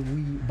and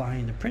we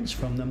buying the prints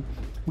from them.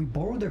 We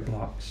borrow their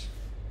blocks,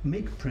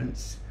 make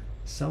prints,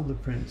 sell the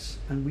prints,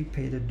 and we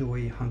pay the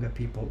Doi Hanga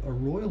people a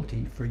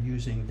royalty for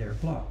using their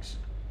blocks.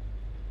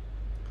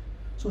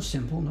 So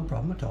simple, no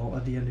problem at all.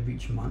 At the end of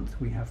each month,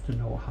 we have to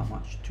know how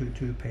much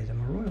to pay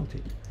them a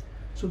royalty.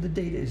 So the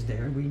data is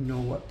there. We know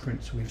what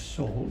prints we've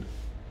sold.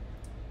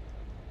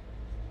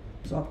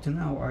 So up to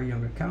now, our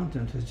young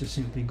accountant has just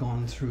simply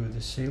gone through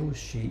the sales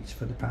sheets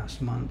for the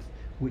past month,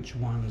 which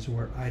ones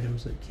were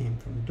items that came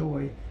from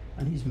Doi,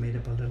 and he's made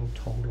up a little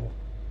total.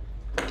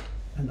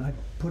 And I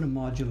put a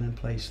module in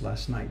place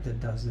last night that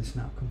does this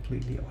now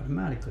completely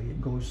automatically.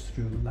 It goes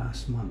through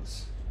last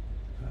month's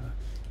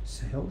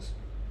sales,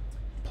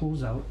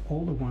 pulls out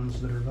all the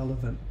ones that are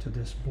relevant to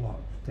this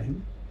block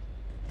thing,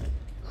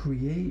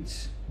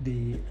 creates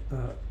the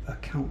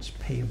accounts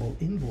payable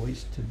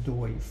invoice to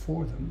Doi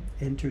for them,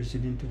 enters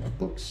it into our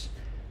books,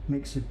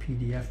 makes a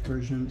PDF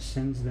version,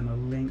 sends them a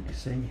link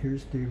saying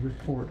here's the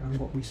report on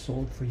what we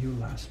sold for you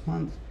last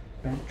month.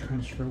 Bank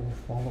transfer will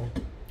follow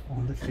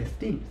on the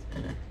 15th.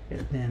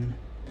 It then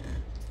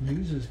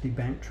uses the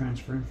bank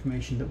transfer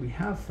information that we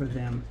have for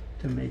them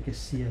to make a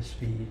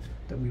CSV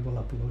that we will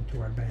upload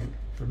to our bank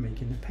for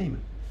making the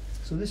payment.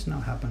 So this now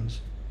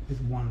happens with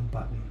one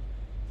button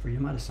for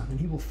Yamada-san, and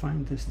he will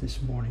find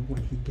this morning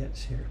when he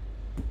gets here.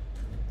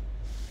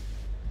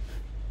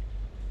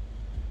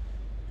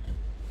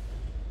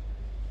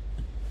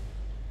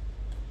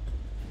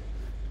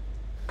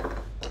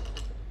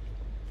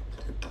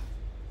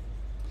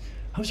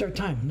 How's our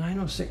time?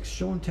 9:06,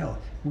 show and tell.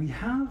 We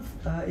have,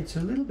 it's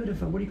a little bit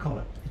of a, what do you call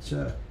it? It's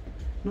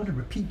not a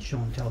repeat show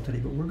and tell today,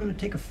 but we're going to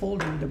take a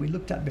folder that we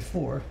looked at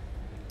before,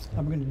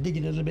 and we're going to dig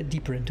it a little bit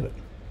deeper into it.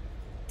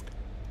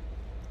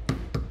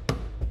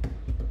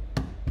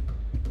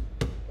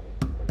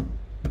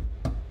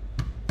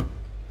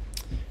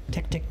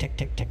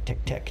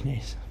 Tech.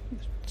 Nice.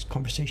 This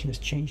conversation has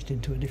changed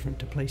into a different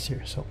place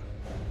here, so.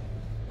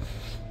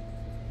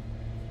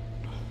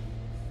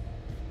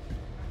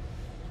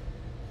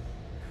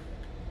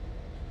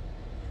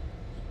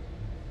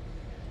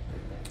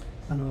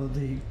 I know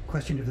the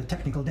question of the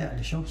technical debt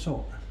to show,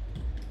 so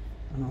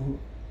I know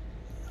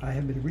I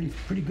have been really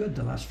pretty good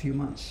the last few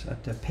months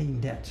at paying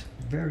debt.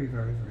 Very,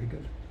 very, very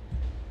good.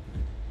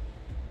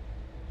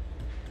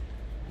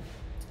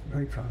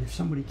 Very proud. If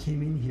somebody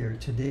came in here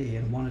today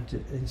and wanted to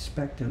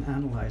inspect and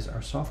analyze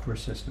our software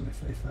system,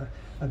 if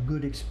a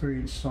good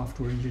experienced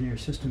software engineer,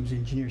 systems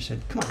engineer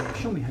said, come on,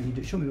 show me how you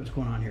do, show me what's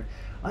going on here,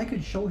 I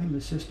could show him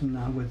the system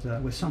now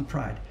with some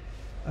pride.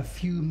 A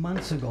few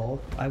months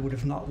ago, I would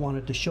have not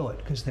wanted to show it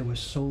because there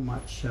was so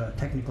much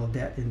technical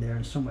debt in there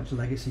and so much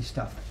legacy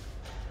stuff.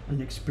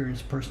 An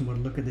experienced person would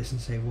look at this and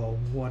say, well,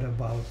 what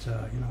about,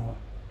 you know,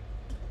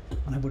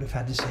 and I would have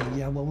had to say,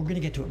 yeah, well, we're going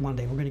to get to it one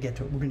day, we're going to get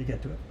to it, we're going to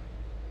get to it.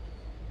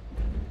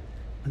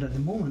 And at the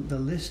moment, the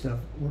list of,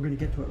 we're going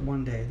to get to it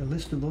one day, the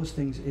list of those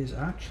things is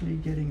actually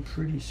getting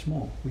pretty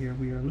small. We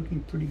are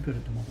looking pretty good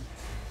at the moment.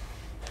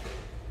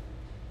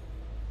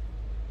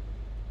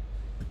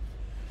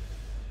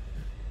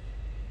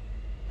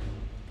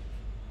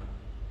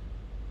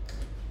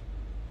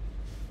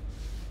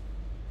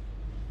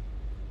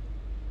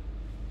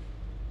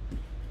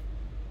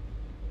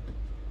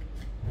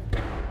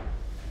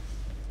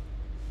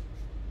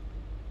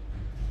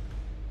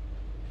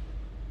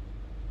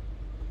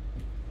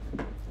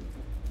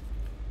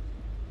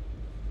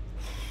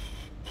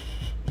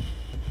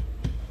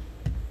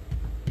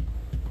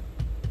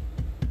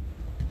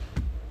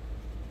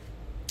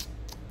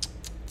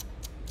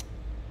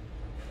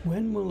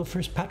 When will the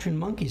first Patreon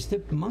monkeys?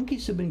 The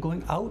monkeys have been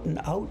going out and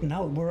out and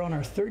out. We're on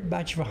our third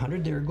batch of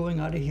 100. They're going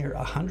out of here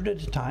 100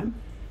 at a time.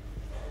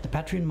 The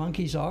Patreon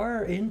monkeys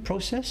are in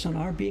process and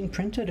are being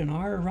printed and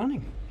are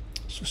running.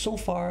 So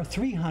far,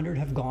 300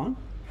 have gone.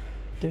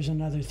 There's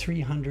another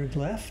 300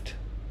 left,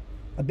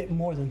 a bit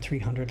more than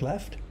 300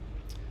 left.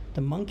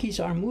 The monkeys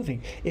are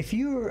moving. If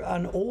you're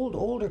an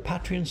older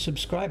Patreon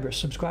subscriber,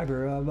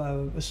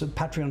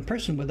 Patreon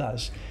person with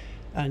us,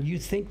 and you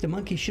think the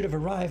monkey should have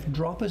arrived,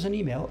 drop us an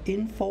email,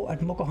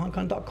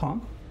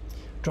 info@mokuhankan.com.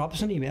 Drop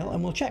us an email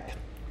and we'll check.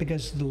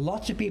 Because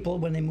lots of people,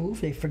 when they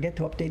move, they forget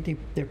to update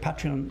their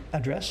Patreon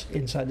address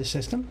inside the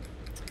system.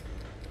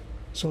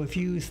 So if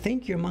you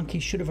think your monkey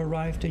should have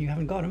arrived and you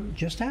haven't got him,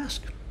 just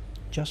ask.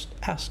 Just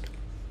ask.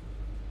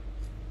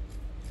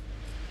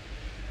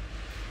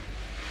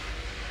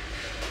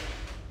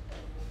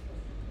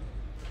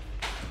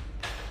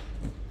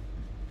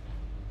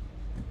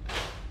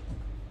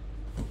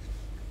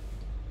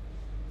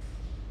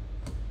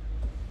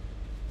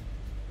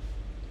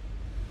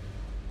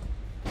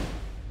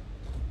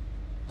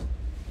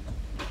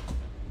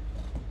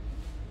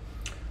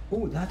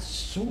 Oh, that's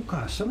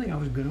something I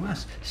was going to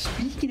ask.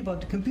 Speaking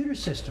about the computer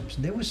systems,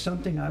 there was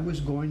something I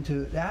was going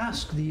to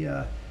ask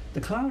the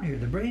cloud here,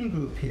 the brain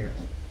group here.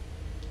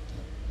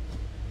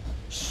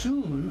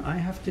 Soon I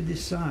have to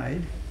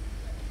decide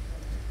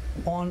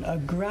on a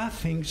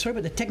graphing. Sorry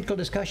about the technical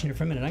discussion here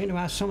for a minute. I'm going to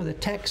ask some of the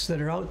techs that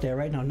are out there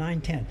right now,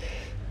 9, 10.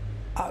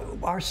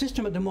 Our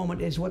system at the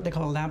moment is what they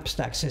call a lamp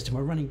stack system.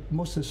 We're running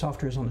most of the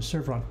software is on the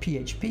server on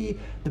PHP.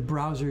 The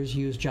browsers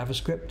use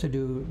JavaScript to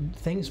do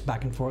things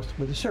back and forth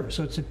with the server.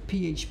 So it's a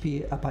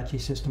PHP Apache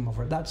system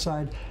over at that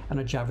side and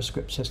a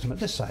JavaScript system at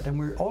this side.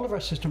 And all of our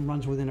system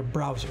runs within a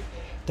browser.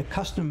 The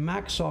custom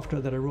Mac software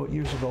that I wrote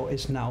years ago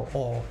is now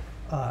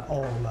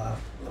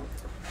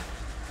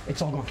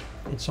it's all gone.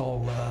 It's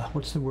all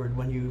what's the word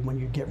when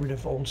you get rid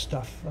of old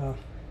stuff?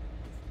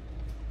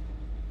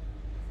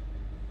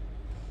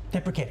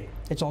 Deprecated.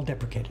 It's all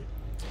deprecated.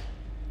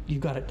 You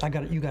got it. I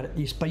got it. You got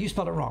it. But you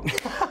spelled it wrong.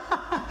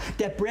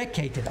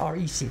 Deprecated.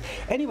 R-E-C.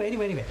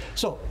 Anyway.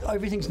 So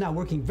everything's now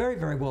working very,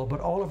 very well, but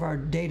all of our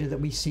data that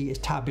we see is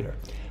tabular.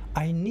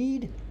 I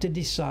need to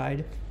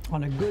decide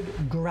on a good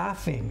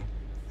graphing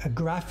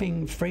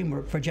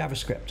framework for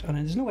JavaScript. And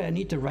there's no way I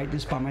need to write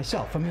this by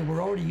myself. I mean,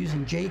 we're already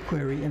using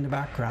jQuery in the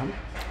background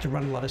to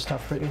run a lot of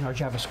stuff in our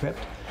JavaScript.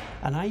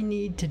 And I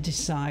need to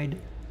decide,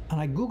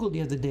 and I Googled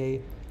the other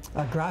day,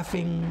 a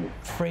graphing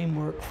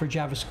framework for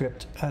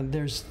JavaScript, and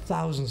there's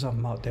thousands of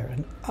them out there,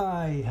 and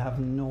I have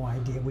no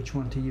idea which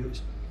one to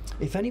use.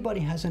 If anybody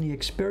has any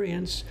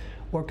experience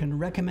or can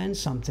recommend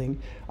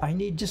something, I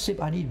need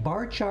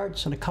bar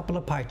charts and a couple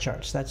of pie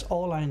charts. That's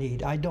all I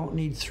need. I don't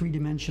need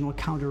three-dimensional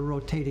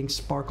counter-rotating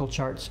sparkle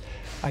charts.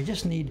 I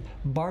just need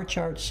bar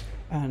charts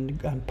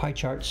and pie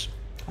charts,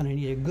 and I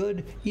need a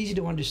good, easy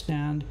to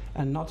understand,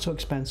 and not so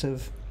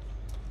expensive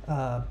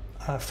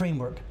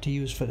framework to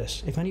use for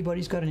this. If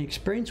anybody's got any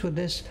experience with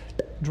this,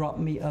 drop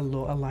me a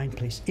line,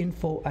 please.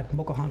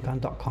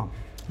 info@mokuhankan.com.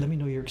 Let me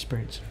know your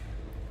experience.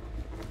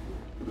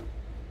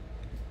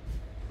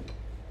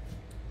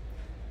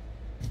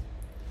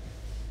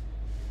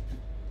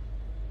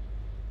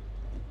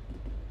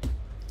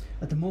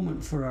 At the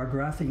moment, for our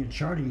graphing and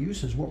charting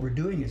uses, what we're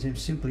doing is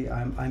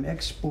I'm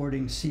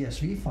exporting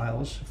CSV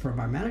files from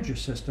our manager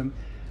system,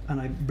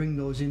 and I bring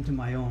those into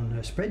my own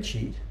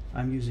spreadsheet.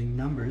 I'm using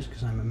numbers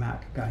because I'm a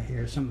Mac guy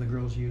here. Some of the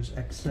girls use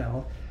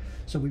Excel.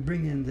 So we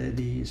bring in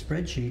the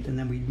spreadsheet, and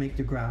then we make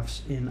the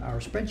graphs in our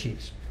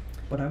spreadsheets.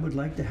 But I would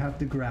like to have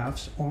the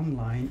graphs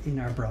online in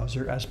our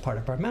browser as part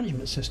of our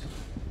management system.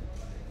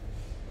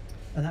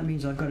 And that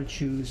means I've got to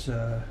choose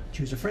a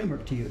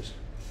framework to use.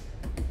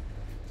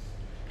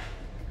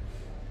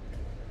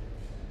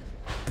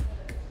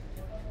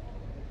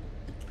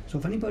 So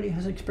if anybody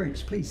has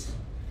experience, please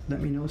let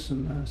me know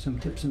some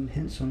tips and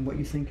hints on what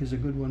you think is a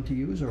good one to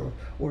use,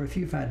 or if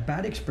you've had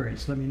bad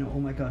experience, let me know. Oh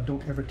my God,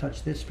 don't ever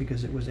touch this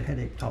because it was a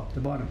headache top to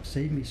bottom.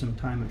 Save me some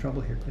time and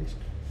trouble here, please.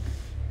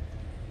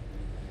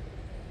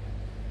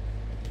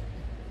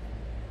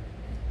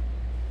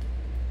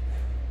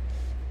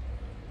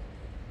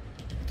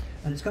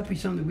 And it's got to be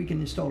something that we can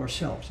install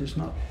ourselves. It's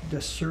not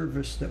the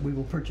service that we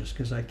will purchase,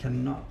 because I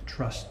cannot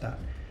trust that.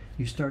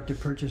 You start to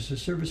purchase a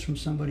service from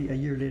somebody, a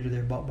year later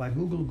they're bought by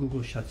Google,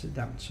 Google shuts it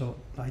down. So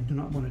I do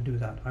not want to do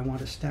that. I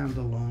want a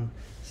standalone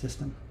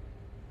system,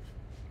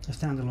 a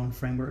standalone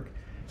framework,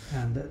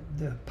 and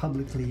the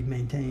publicly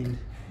maintained,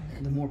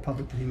 the more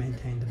publicly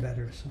maintained, the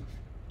better. So.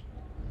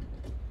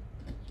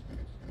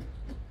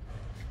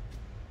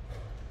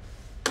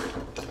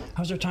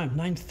 How's our time?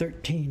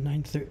 9:13,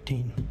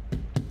 9:13.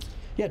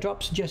 Yeah,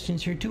 drop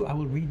suggestions here too. I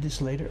will read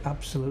this later,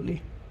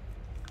 absolutely.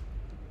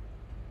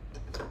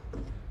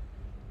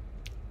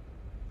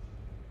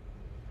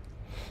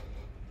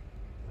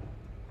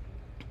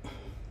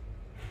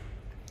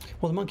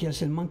 Well, the monkey, I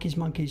said monkeys.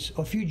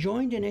 If you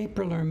joined in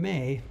April or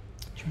May,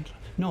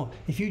 no,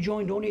 if you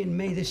joined only in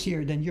May this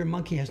year, then your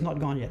monkey has not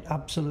gone yet.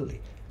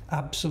 Absolutely.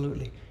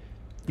 Absolutely.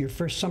 Your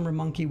first summer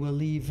monkey will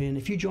leave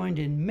if you joined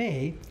in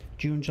May,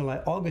 June,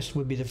 July, August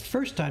would be the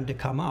first time to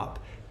come up,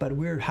 but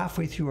we're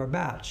halfway through our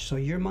batch. So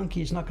your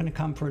monkey is not going to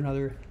come for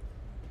another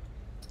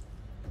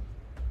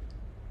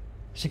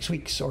 6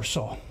 weeks or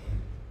so.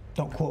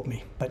 Don't quote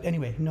me. But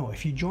anyway, no,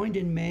 if you joined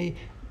in May,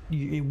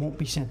 it won't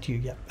be sent to you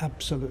yet.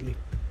 Absolutely.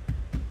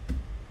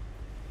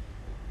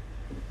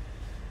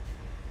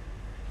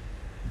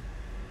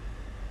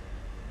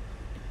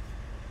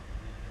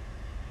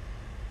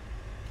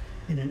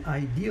 In an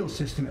ideal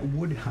system, it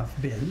would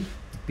have been,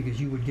 because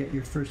you would get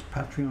your first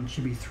Patreon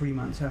chibi 3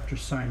 months after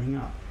signing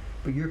up.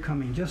 But you're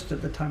coming just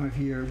at the time of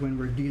year when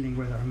we're dealing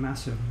with our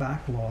massive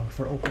backlog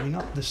for opening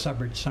up the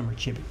summer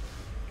chibi.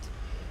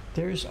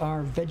 There's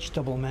our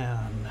vegetable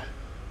man.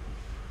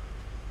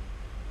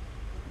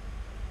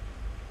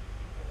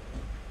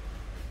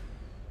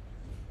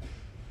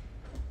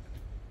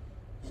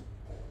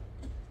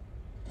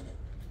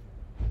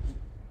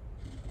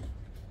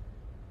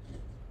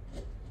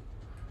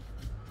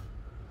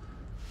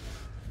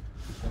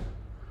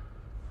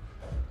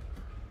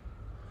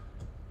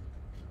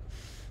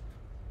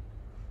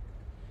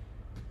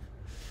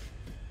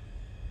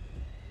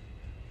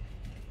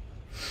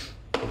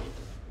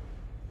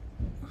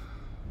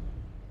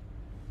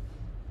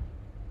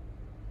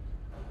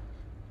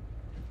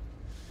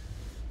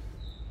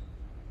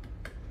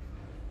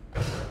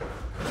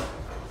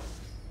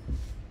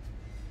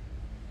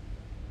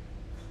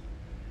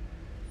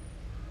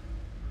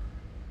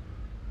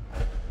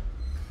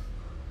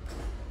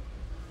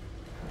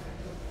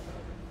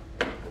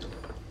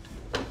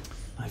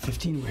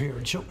 15 we're here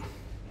at show.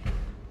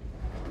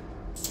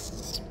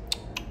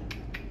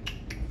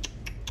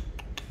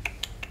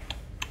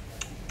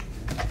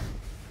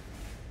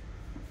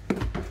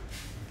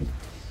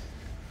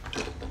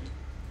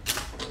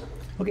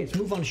 Okay, let's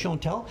move on to show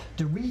and tell.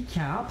 To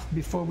recap,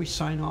 before we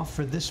sign off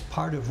for this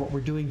part of what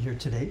we're doing here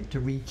today, to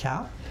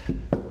recap,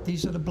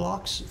 these are the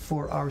blocks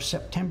for our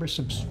September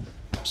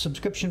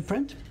subscription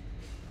print.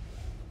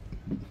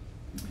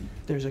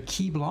 There's a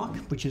key block,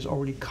 which is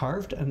already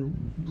carved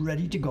and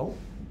ready to go.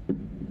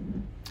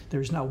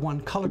 There's now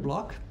one color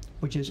block,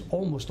 which is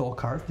almost all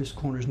carved. This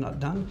corner's not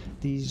done.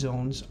 These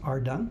zones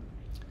are done.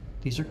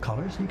 These are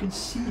colors. You can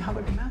see how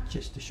it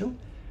matches to show.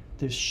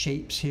 There's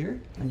shapes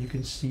here, and you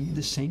can see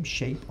the same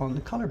shape on the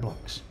color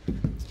blocks.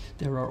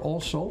 There are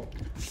also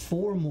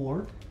 4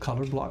 more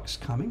color blocks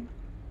coming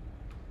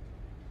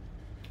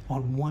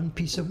on one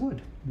piece of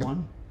wood.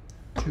 1,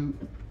 2,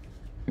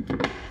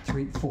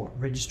 3, 4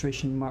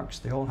 registration marks.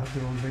 They all have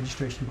their own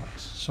registration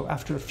marks. So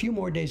after a few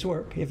more days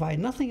work, if I had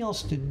nothing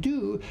else to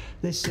do,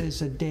 this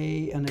is a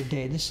day and a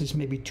day. This is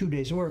maybe 2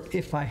 days work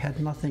if I had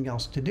nothing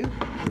else to do.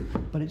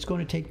 But it's going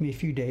to take me a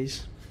few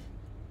days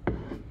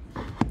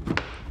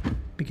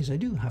because I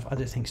do have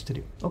other things to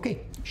do.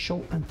 Okay,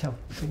 show and tell.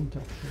 Show and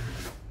tell.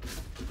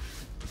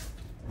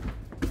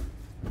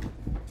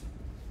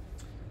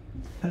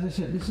 As I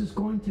said, this is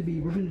going to be,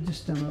 we're going to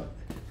just,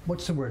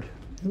 what's the word?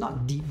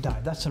 Not deep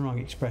dive, that's the wrong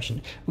expression.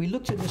 We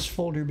looked at this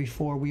folder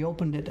before, we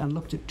opened it and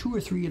looked at 2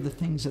 or 3 of the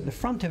things at the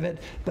front of it,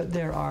 but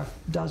there are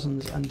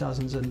dozens and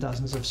dozens and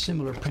dozens of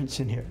similar prints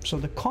in here. So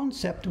the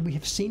concept we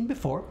have seen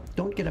before,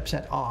 don't get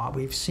upset,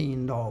 we've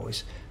seen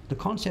those. The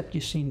concept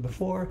you've seen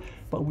before,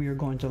 but we are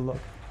going to look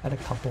at a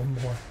couple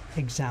more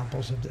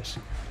examples of this.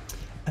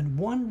 And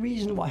one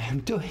reason why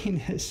I'm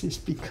doing this is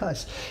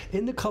because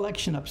in the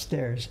collection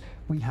upstairs,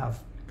 we have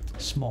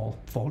small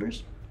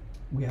folders.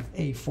 We have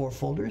A4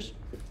 folders.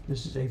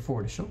 This is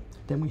A4 to show.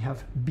 Then we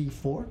have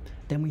B4.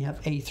 Then we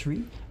have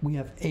A3. We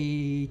have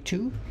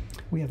A2.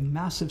 We have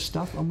massive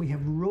stuff, and we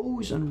have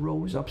rows and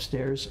rows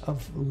upstairs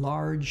of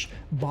large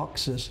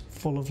boxes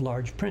full of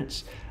large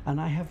prints.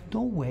 And I have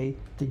no way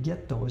to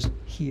get those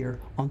here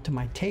onto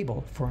my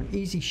table for an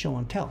easy show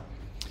and tell.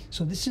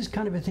 So this is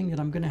kind of a thing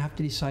that I'm going to have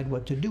to decide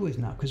what to do with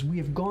now, because we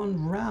have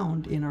gone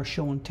round in our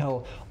show and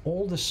tell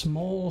all the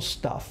small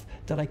stuff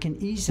that I can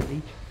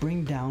easily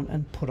bring down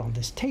and put on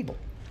this table.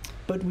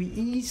 But we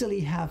easily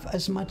have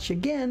as much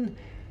again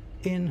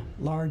in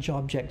large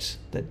objects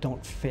that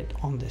don't fit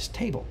on this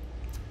table.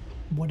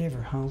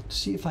 Whatever, I'll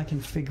see if I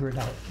can figure it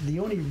out. The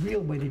only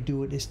real way to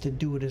do it is to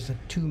do it as a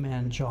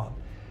 2-man job.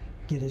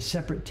 Get a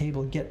separate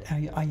table, get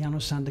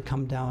Ayano-san to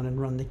come down and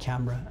run the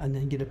camera, and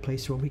then get a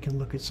place where we can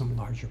look at some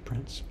larger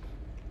prints.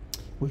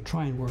 We'll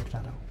try and work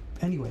that out.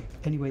 Anyway.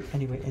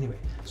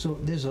 So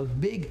there's a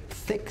big,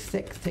 thick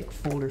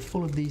folder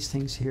full of these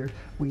things here.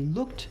 We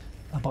looked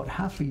about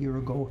half a year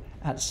ago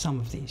at some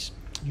of these.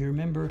 You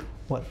remember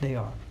what they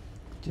are.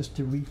 Just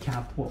to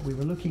recap what we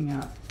were looking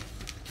at,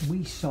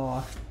 we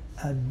saw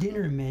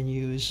dinner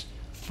menus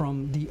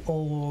from the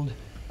old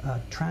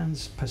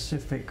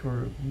trans-Pacific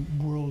or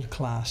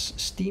world-class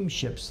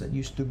steamships that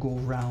used to go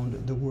around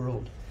the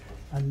world.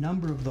 A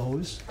number of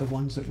those, the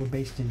ones that were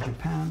based in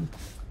Japan,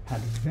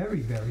 had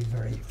very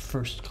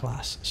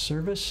first-class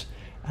service,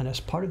 and as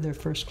part of their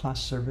first-class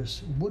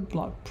service,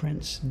 woodblock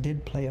prints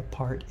did play a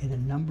part in a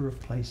number of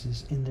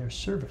places in their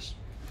service.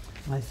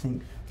 And I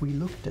think we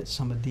looked at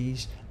some of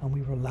these and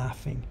we were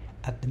laughing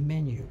at the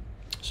menu.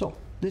 So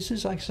this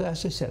is, as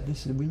I said,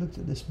 we looked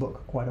at this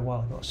book quite a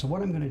while ago. So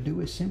what I'm going to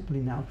do is simply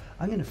now,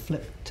 I'm going to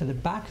flip to the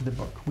back of the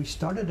book. We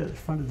started at the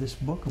front of this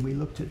book and we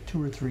looked at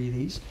 2 or 3 of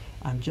these.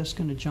 I'm just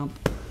going to jump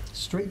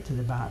straight to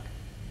the back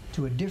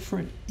to a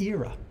different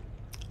era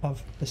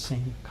of the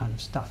same kind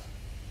of stuff.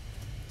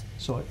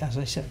 So as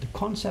I said, the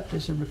concept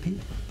is a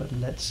repeat, but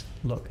let's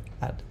look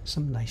at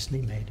some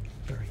nicely made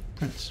fairy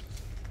prints.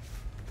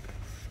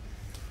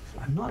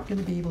 I'm not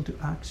going to be able to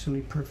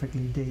actually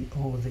perfectly date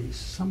all of these.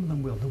 Some of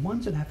them will. The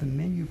ones that have a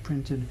menu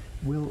printed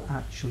will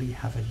actually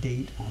have a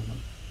date on them.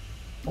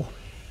 Oh,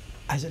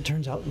 as it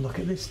turns out, look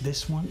at this.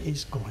 This one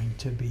is going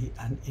to be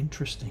an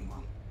interesting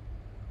one.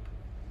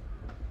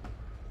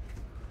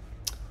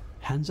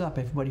 Hands up,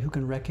 everybody who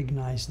can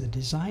recognize the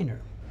designer.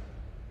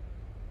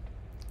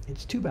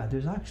 It's too bad.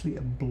 There's actually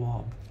a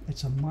blob.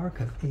 It's a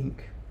mark of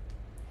ink.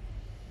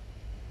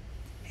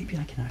 Maybe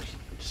I can actually,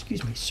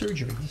 excuse me,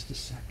 surgery, just a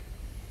sec.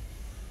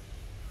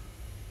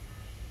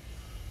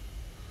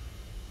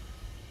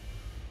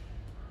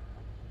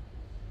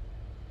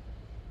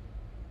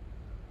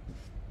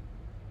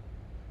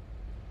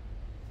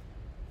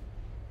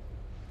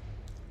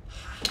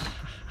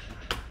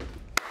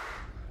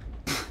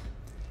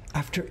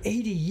 After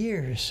 80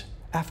 years,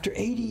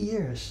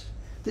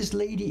 this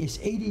lady is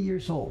 80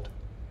 years old.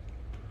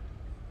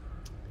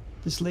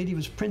 This lady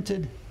was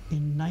printed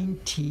in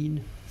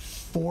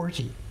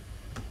 1940.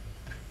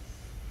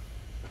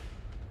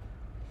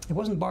 It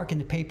wasn't bark in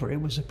the paper,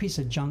 it was a piece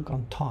of junk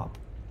on top.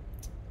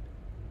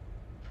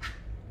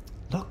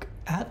 Look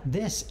at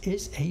this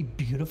is a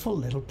beautiful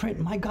little print.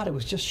 My God, it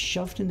was just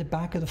shoved in the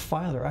back of the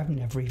filer. I've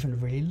never even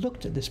really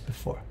looked at this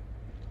before.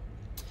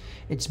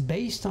 It's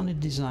based on a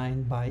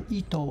design by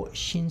Ito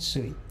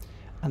Shinsui.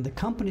 And the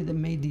company that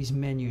made these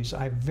menus,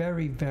 I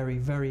very, very,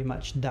 very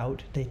much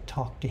doubt they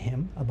talked to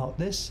him about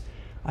this.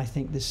 I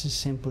think this is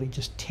simply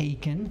just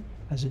taken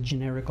as a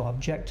generic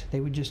object. They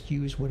would just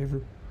use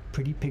whatever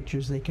pretty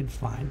pictures they could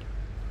find.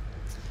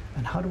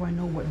 And how do I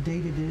know what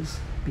date it is?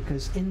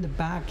 Because in the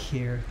back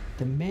here,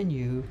 the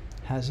menu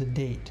has a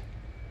date.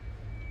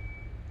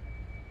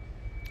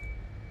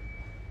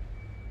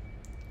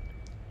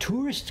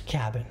 Tourist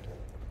cabin.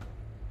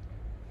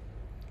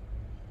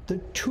 The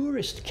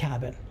tourist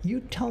cabin. You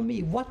tell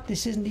me what?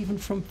 This isn't even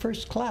from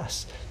first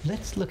class.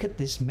 Let's look at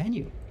this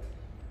menu.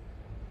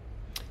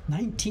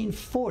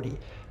 1940.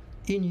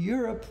 In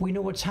Europe, we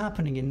know what's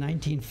happening in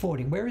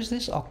 1940. Where is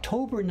this?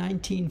 October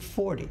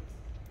 1940.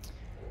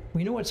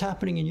 We know what's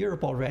happening in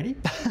Europe already.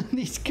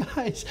 These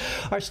guys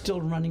are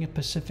still running a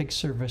Pacific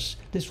service.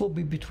 This will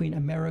be between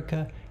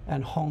America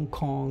and Hong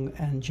Kong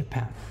and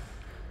Japan.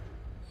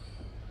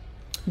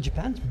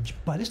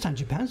 By this time,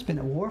 Japan's been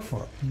at war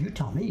for, you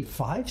tell me,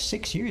 5,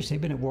 6 years.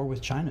 They've been at war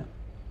with China.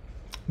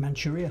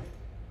 Manchuria.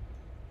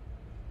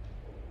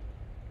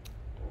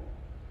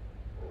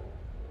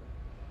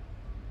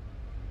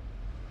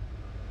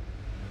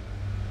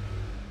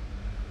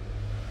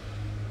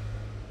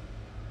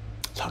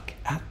 Look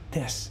at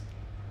this.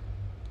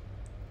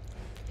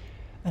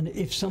 And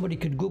if somebody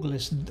could Google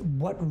this,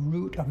 what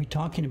route are we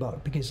talking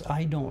about? Because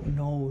I don't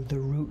know the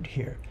route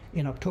here.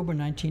 In October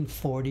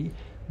 1940,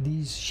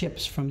 these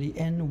ships from the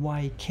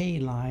NYK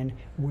line,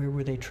 where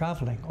were they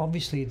traveling?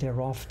 Obviously,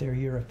 they're off their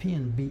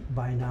European beat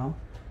by now.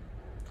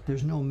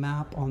 There's no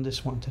map on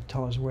this one to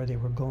tell us where they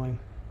were going.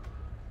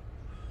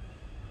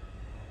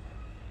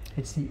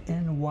 It's the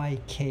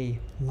NYK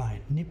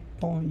line,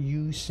 Nippon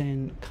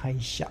Yusen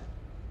Kaisha,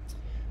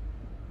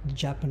 the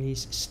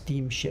Japanese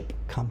steamship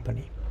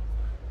company.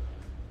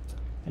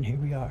 And here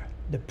we are.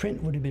 The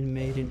print would have been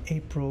made in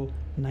April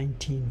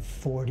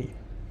 1940.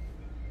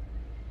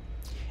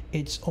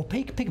 It's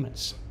opaque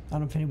pigments. I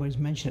don't know if anybody's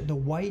mentioned it. The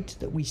white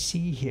that we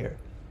see here,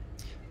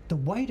 the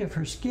white of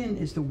her skin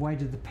is the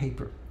white of the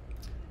paper.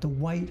 The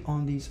white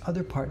on these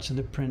other parts of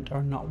the print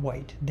are not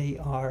white. They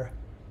are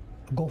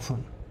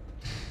gofen.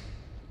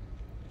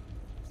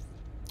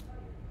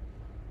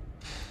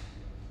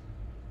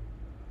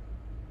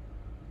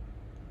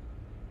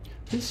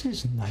 This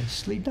is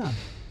nicely done.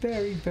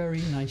 Very,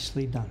 very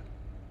nicely done.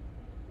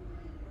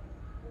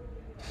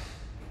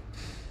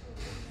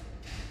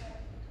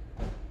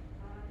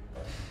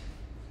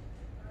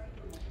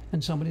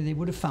 And somebody, they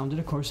would have found it,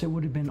 of course, it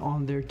would have been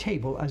on their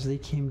table as they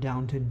came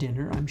down to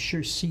dinner. I'm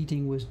sure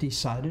seating was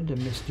decided, and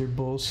Mr.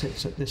 Bull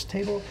sits at this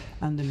table,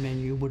 and the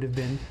menu would have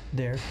been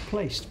there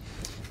placed.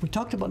 We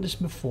talked about this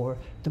before.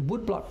 The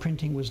woodblock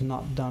printing was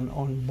not done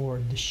on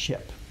board the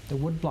ship. The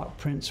woodblock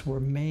prints were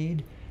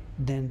made,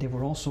 then they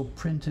were also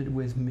printed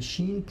with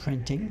machine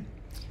printing,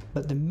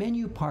 but the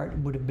menu part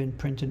would have been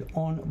printed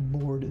on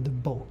board the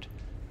boat.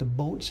 The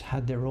boats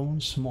had their own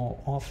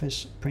small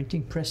office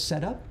printing press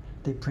set up.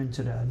 They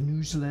printed a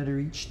newsletter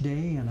each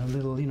day and a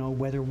little,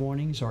 weather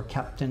warnings or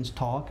captain's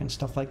talk and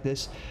stuff like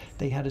this.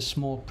 They had a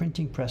small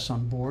printing press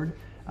on board,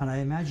 and I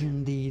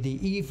imagine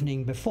the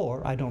evening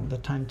before, the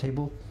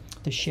timetable,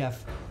 the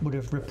chef would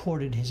have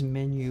reported his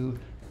menu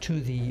to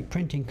the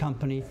printing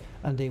company,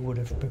 and they would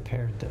have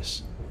prepared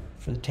this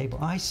for the table.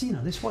 I see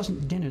now, this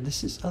wasn't dinner,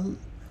 this is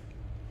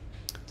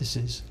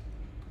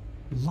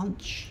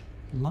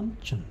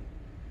luncheon.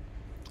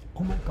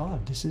 Oh my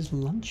God, this is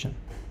luncheon.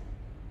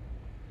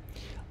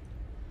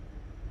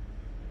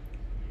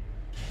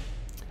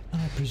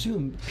 And I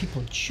presume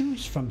people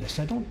choose from this.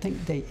 I don't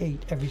think they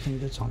ate everything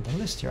that's on the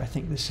list here. I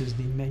think this is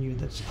the menu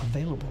that's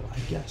available, I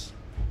guess.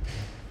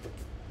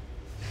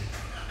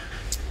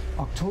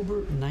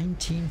 October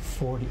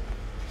 1940.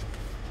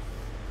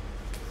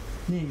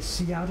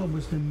 Seattle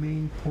was the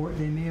main port.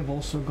 They may have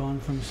also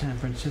gone from San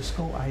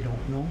Francisco. I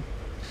don't know.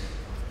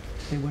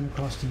 They went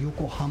across to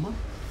Yokohama.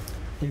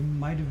 They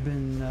might have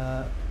been,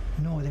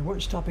 no, they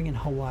weren't stopping in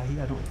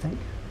Hawaii, I don't think.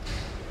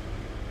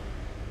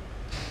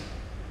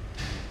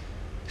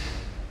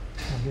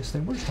 I guess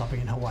they were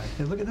stopping in Hawaii.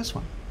 Hey, look at this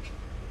one.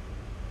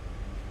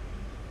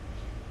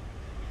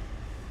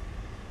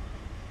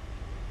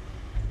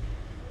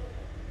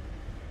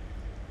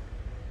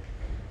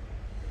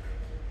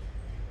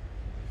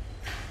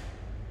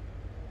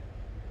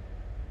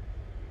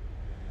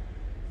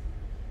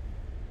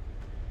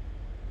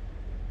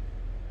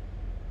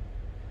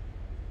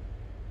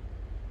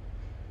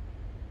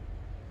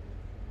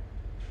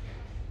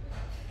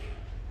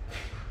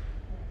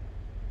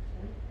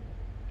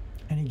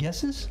 Any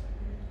guesses?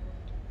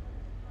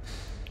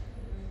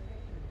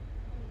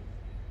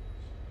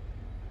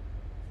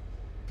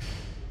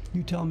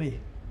 You tell me.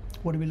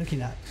 What are we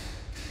looking at?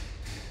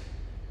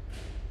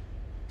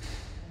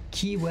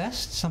 Key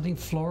West? Something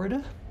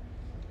Florida?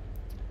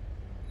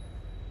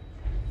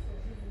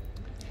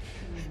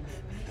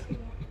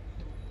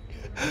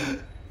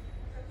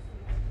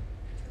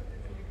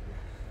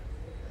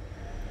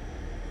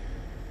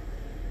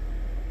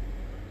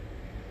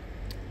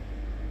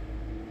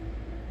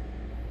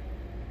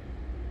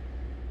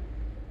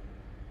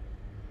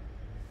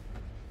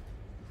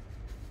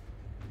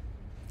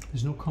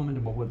 There's no comment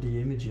about what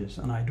the image is,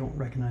 and I don't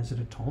recognize it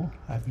at all.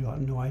 I've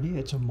got no idea.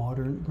 It's a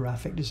modern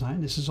graphic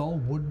design. This is all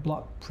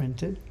woodblock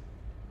printed.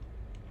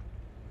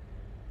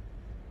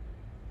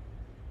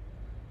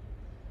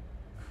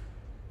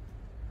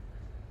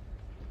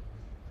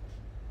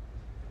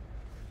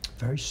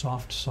 Very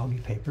soft, soggy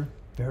paper.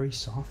 Very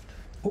soft.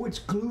 Oh, it's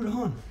glued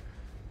on.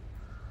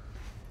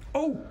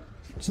 Oh,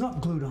 it's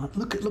not glued on.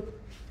 Look.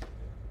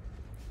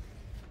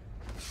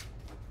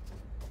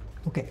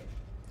 Okay,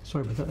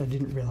 sorry about that. I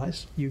didn't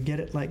realize. You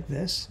get it like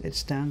this. It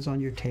stands on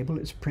your table.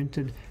 It's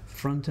printed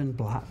front and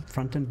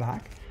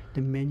back.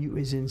 The menu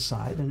is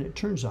inside, and it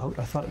turns out,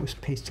 I thought it was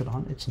pasted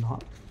on. It's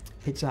not.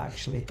 It's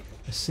actually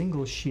a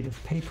single sheet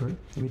of paper.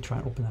 Let me try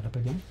and open that up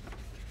again.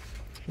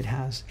 It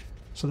has,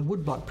 so the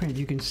woodblock print,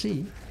 you can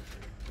see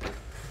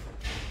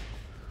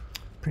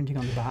printing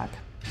on the back,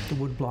 the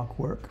woodblock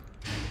work.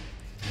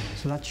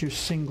 So that's your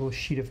single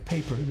sheet of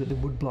paper that the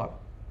woodblock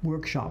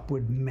workshop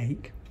would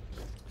make.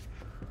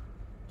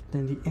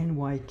 Then the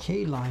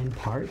NYK line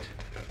part,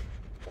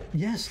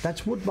 yes,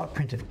 that's woodblock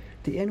printed.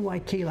 The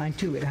NYK line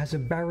too, it has a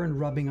baron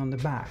rubbing on the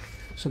back.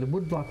 So the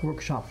woodblock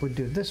workshop would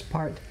do this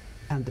part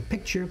and the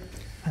picture,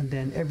 and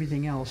then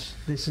everything else.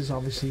 This is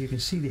obviously, you can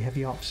see the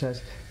heavy op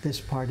says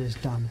this part is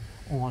done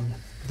on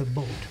the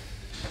boat,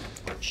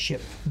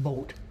 ship,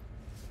 boat.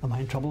 Am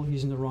I in trouble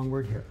using the wrong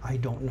word here? I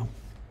don't know.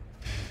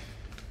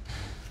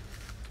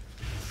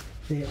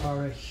 They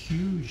are a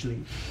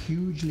hugely,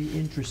 hugely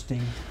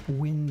interesting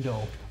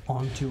window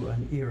onto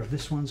an era.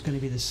 This one's going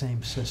to be the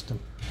same system.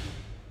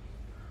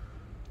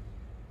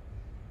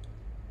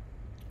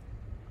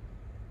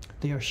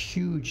 They are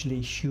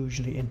hugely,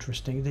 hugely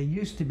interesting. They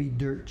used to be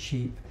dirt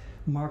cheap.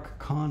 Mark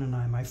Kahn and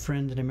I, my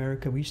friend in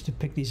America, we used to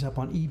pick these up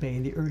on eBay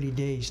in the early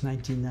days,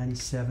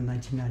 1997,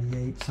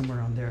 1998, somewhere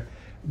around there.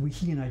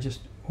 He and I just,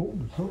 oh,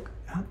 look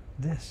at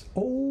this.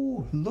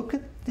 Oh, look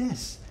at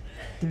this.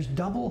 There's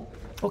double.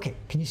 Okay,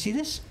 can you see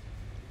this?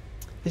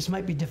 This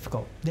might be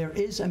difficult. There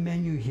is a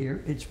menu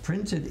here. It's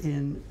printed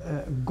in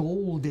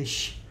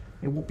goldish.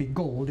 It won't be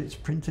gold. It's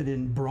printed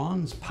in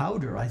bronze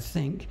powder, I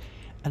think,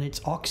 and it's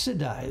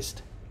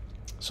oxidized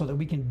so that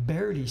we can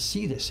barely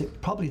see this.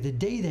 Probably the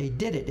day they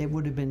did it, it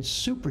would have been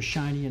super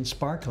shiny and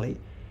sparkly.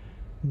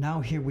 Now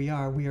here we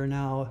are. We are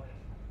now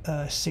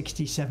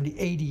 60, 70,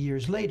 80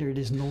 years later. It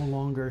is no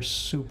longer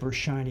super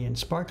shiny and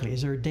sparkly.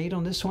 Is there a date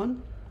on this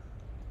one?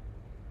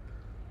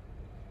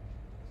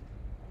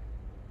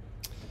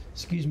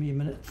 Excuse me a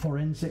minute,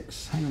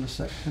 forensics. Hang on a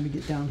sec, let me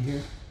get down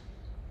here.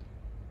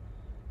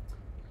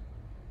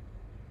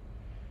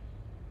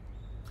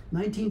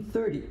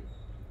 1930,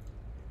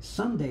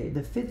 Sunday,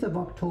 the 5th of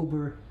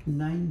October,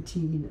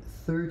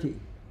 1930.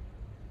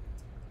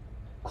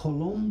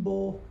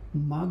 Colombo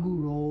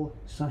Maguro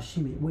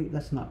Sashimi. Wait,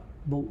 that's not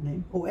boat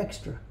name. Oh,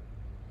 extra.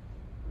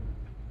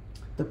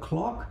 The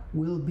clock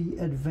will be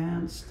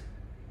advanced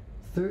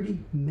 30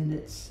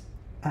 minutes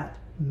at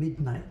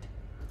midnight.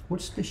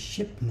 What's the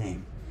ship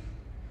name?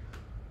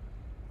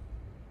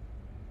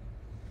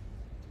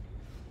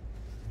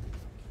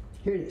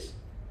 Here it is.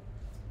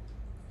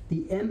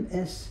 The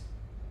MS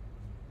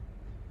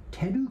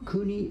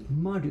Terukuni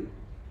Maru,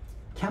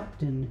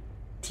 Captain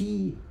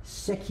T.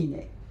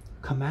 Sekine,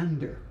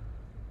 Commander.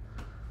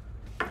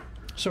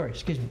 Sorry,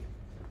 excuse me.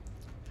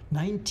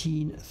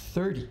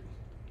 1930.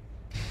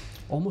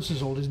 Almost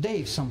as old as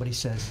Dave, somebody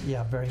says.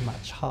 Yeah, very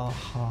much. Ha,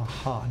 ha,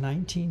 ha.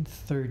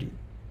 1930.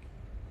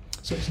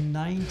 So it's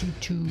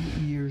 92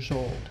 years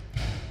old.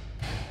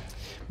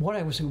 What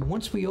I was saying,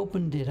 once we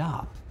opened it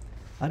up,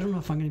 I don't know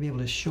if I'm going to be able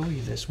to show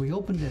you this. We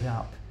opened it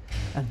up,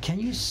 and can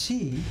you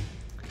see,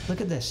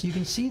 look at this. You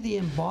can see the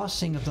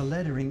embossing of the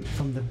lettering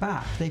from the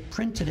back. They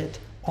printed it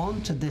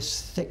onto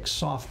this thick,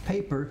 soft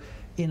paper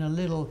in a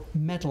little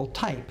metal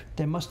type.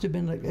 There must have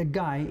been a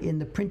guy in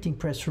the printing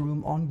press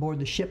room on board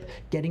the ship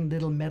getting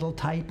little metal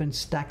type and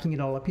stacking it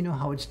all up. You know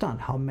how it's done,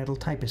 how metal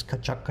type is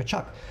kachuk,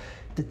 kachuk.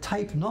 The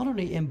type not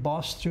only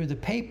embossed through the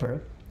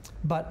paper,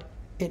 but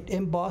it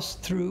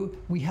embossed through,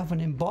 we have an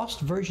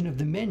embossed version of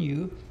the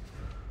menu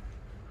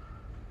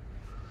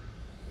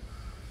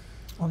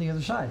on the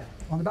other side,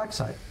 on the back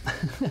side.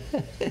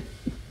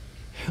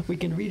 We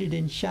can read it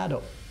in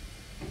shadow.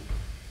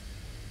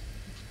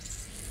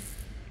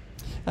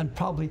 And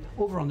probably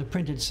over on the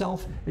print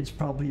itself, it's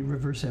probably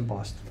reverse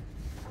embossed.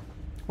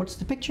 What's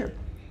the picture?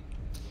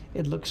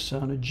 It looks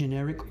on a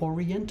generic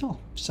Oriental,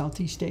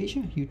 Southeast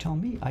Asia. You tell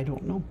me, I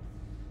don't know.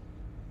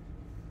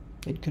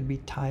 It could be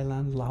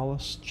Thailand,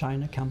 Laos,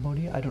 China,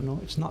 Cambodia, I don't know.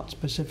 It's not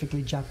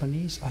specifically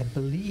Japanese, I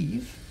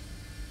believe.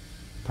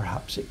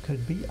 Perhaps it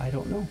could be, I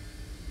don't know.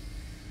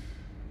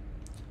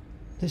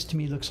 This to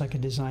me looks like a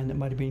design that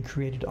might have been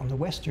created on the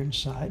western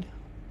side.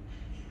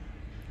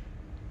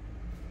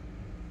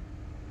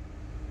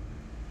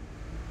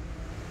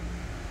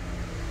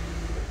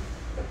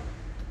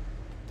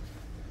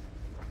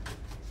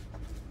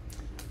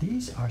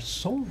 These are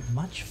so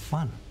much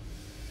fun.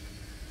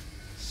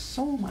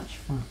 So much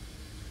fun.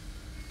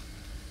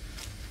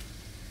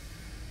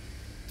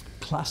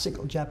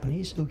 Classical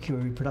Japanese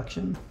ukiyo-e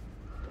reproduction.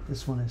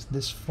 This one is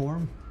this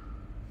form.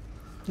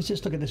 Let's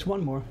just look at this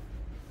one more.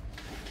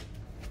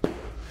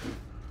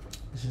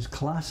 This is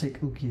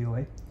classic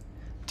ukiyo-e.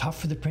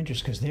 Tough for the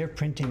printers because they're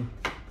printing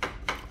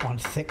on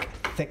thick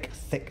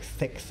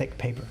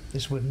paper.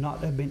 This would not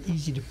have been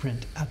easy to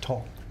print at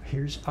all.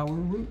 Here's our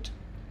route.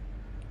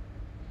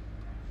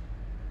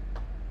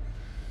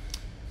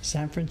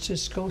 San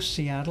Francisco,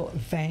 Seattle,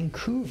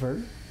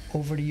 Vancouver,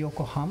 over to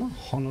Yokohama,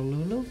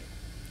 Honolulu,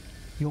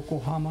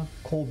 Yokohama,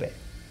 Kobe.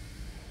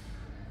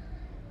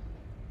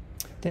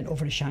 Then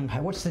over to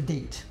Shanghai. What's the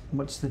date?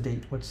 What's the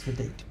date? What's the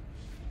date?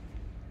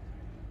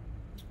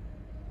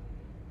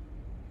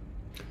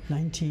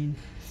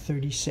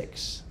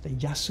 1936, the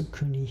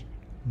Yasukuni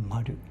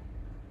Maru.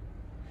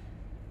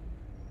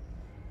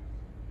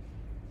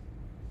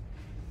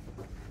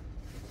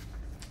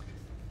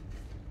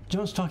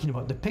 John's talking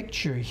about the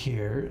picture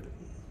here.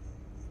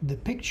 The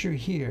picture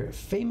here,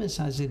 famous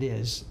as it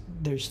is,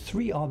 there's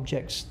three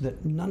objects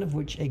that none of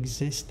which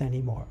exist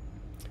anymore.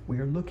 We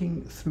are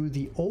looking through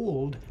the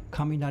old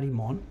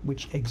Kaminarimon,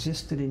 which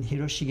existed in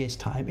Hiroshige's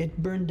time.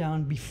 It burned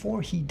down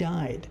before he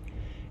died.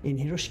 In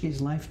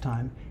Hiroshige's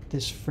lifetime,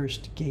 this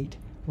first gate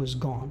was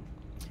gone.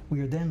 We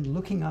are then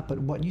looking up at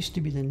what used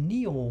to be the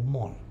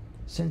Neo-mon.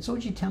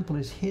 Sensoji Temple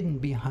is hidden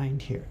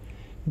behind here.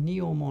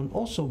 Neo-mon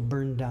also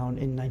burned down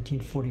in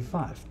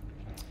 1945.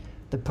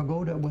 The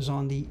pagoda was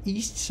on the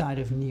east side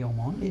of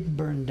Neo-mon. It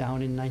burned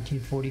down in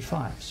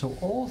 1945. So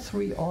all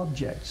three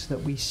objects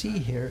that we see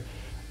here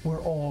were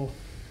all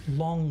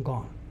long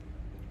gone,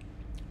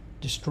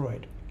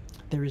 destroyed.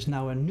 There is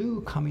now a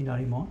new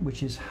Kaminarimon,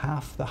 which is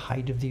half the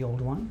height of the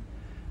old one.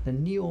 The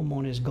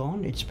Neo-mon is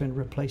gone. It's been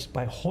replaced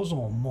by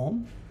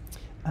Hozon-mon,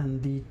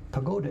 and the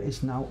pagoda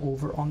is now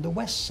over on the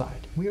west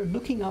side. We are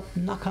looking up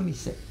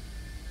Nakamise.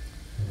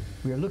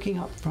 We are looking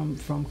up from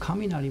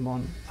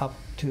Kaminarimon up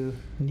to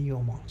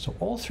Neo-mon. So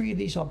all three of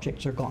these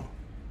objects are gone.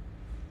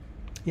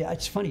 Yeah,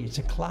 it's funny. It's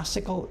a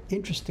classical,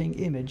 interesting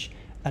image,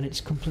 and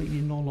it's completely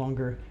no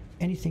longer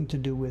anything to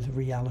do with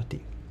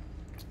reality.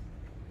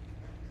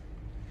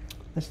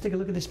 Let's take a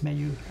look at this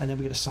menu, and then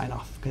we're going to sign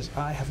off, because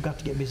I have got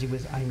to get busy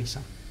with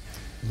Aimi-san.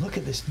 Look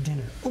at this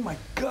dinner. Oh my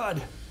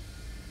God!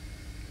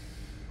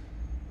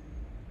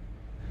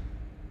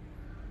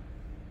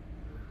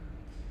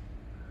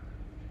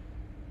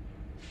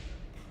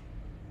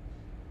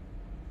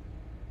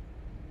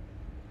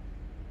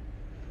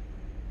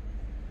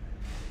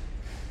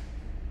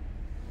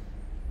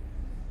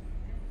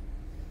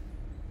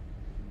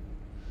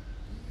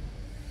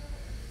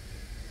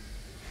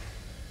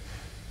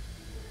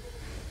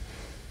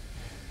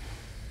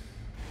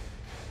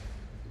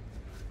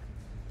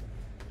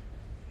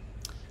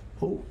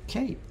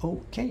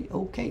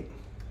 Okay.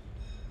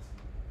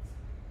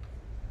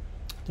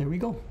 There we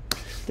go.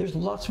 There's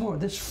lots more.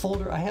 This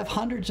folder, I have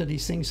hundreds of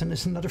these things, and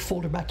there's another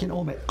folder back in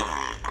Ome.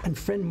 And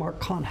friend Mark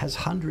Kahn has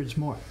hundreds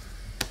more.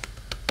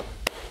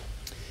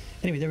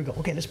 Anyway, there we go.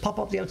 Okay, let's pop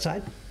up the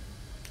outside.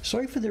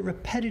 Sorry for the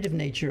repetitive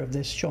nature of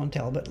this show and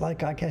tell, but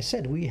like I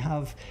said, we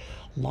have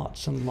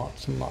lots and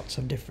lots and lots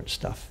of different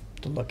stuff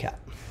to look at.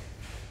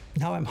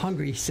 Now I'm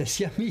hungry, he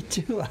says. Yeah, me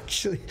too,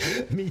 actually.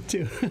 Me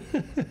too.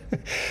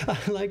 I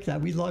like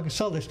that. We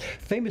saw this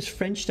famous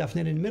French stuff, and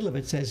then in the middle of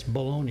it says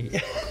bologna.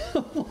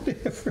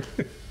 Whatever.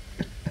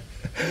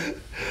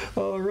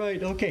 All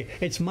right, okay.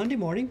 It's Monday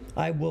morning.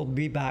 I will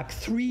be back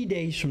 3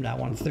 days from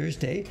now on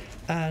Thursday,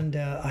 and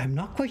I'm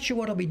not quite sure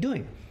what I'll be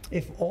doing.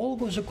 If all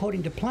goes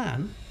according to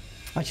plan,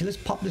 actually, let's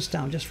pop this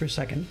down just for a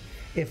second.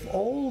 If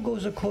all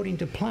goes according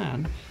to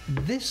plan,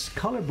 this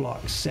color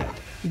block set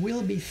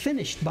will be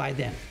finished by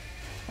then.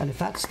 And if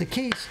that's the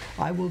case,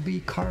 I will be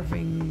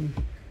carving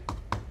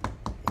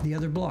the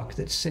other block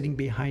that's sitting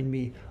behind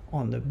me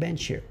on the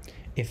bench here.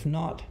 If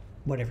not,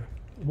 whatever.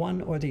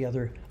 One or the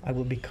other, I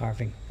will be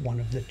carving one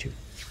of the two.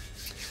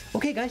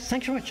 Okay, guys,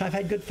 thanks so much. I've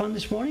had good fun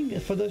this morning.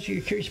 For those of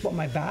you curious about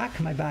my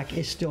back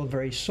is still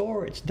very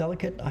sore. It's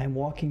delicate. I'm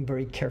walking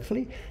very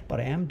carefully, but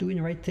I am doing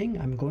the right thing.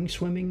 I'm going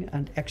swimming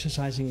and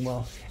exercising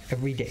well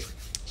every day.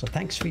 So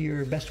thanks for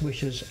your best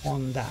wishes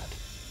on that.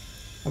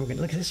 And we're going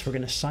to look at this. We're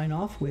going to sign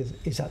off with,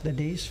 is that the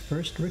day's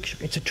first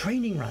rickshaw? It's a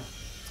training run.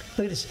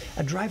 Look at this.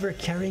 A driver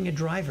carrying a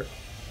driver.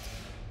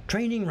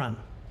 Training run.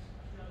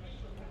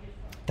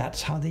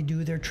 That's how they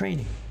do their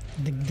training.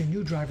 The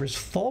new drivers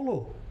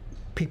follow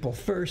people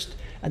first,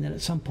 and then at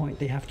some point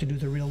they have to do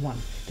the real one.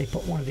 They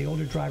put one of the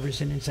older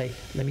drivers in and say,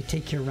 let me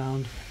take you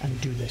around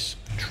and do this.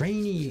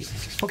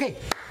 Trainees. Okay,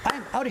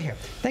 I'm out of here.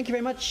 Thank you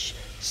very much.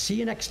 See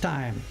you next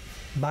time.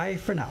 Bye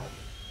for now.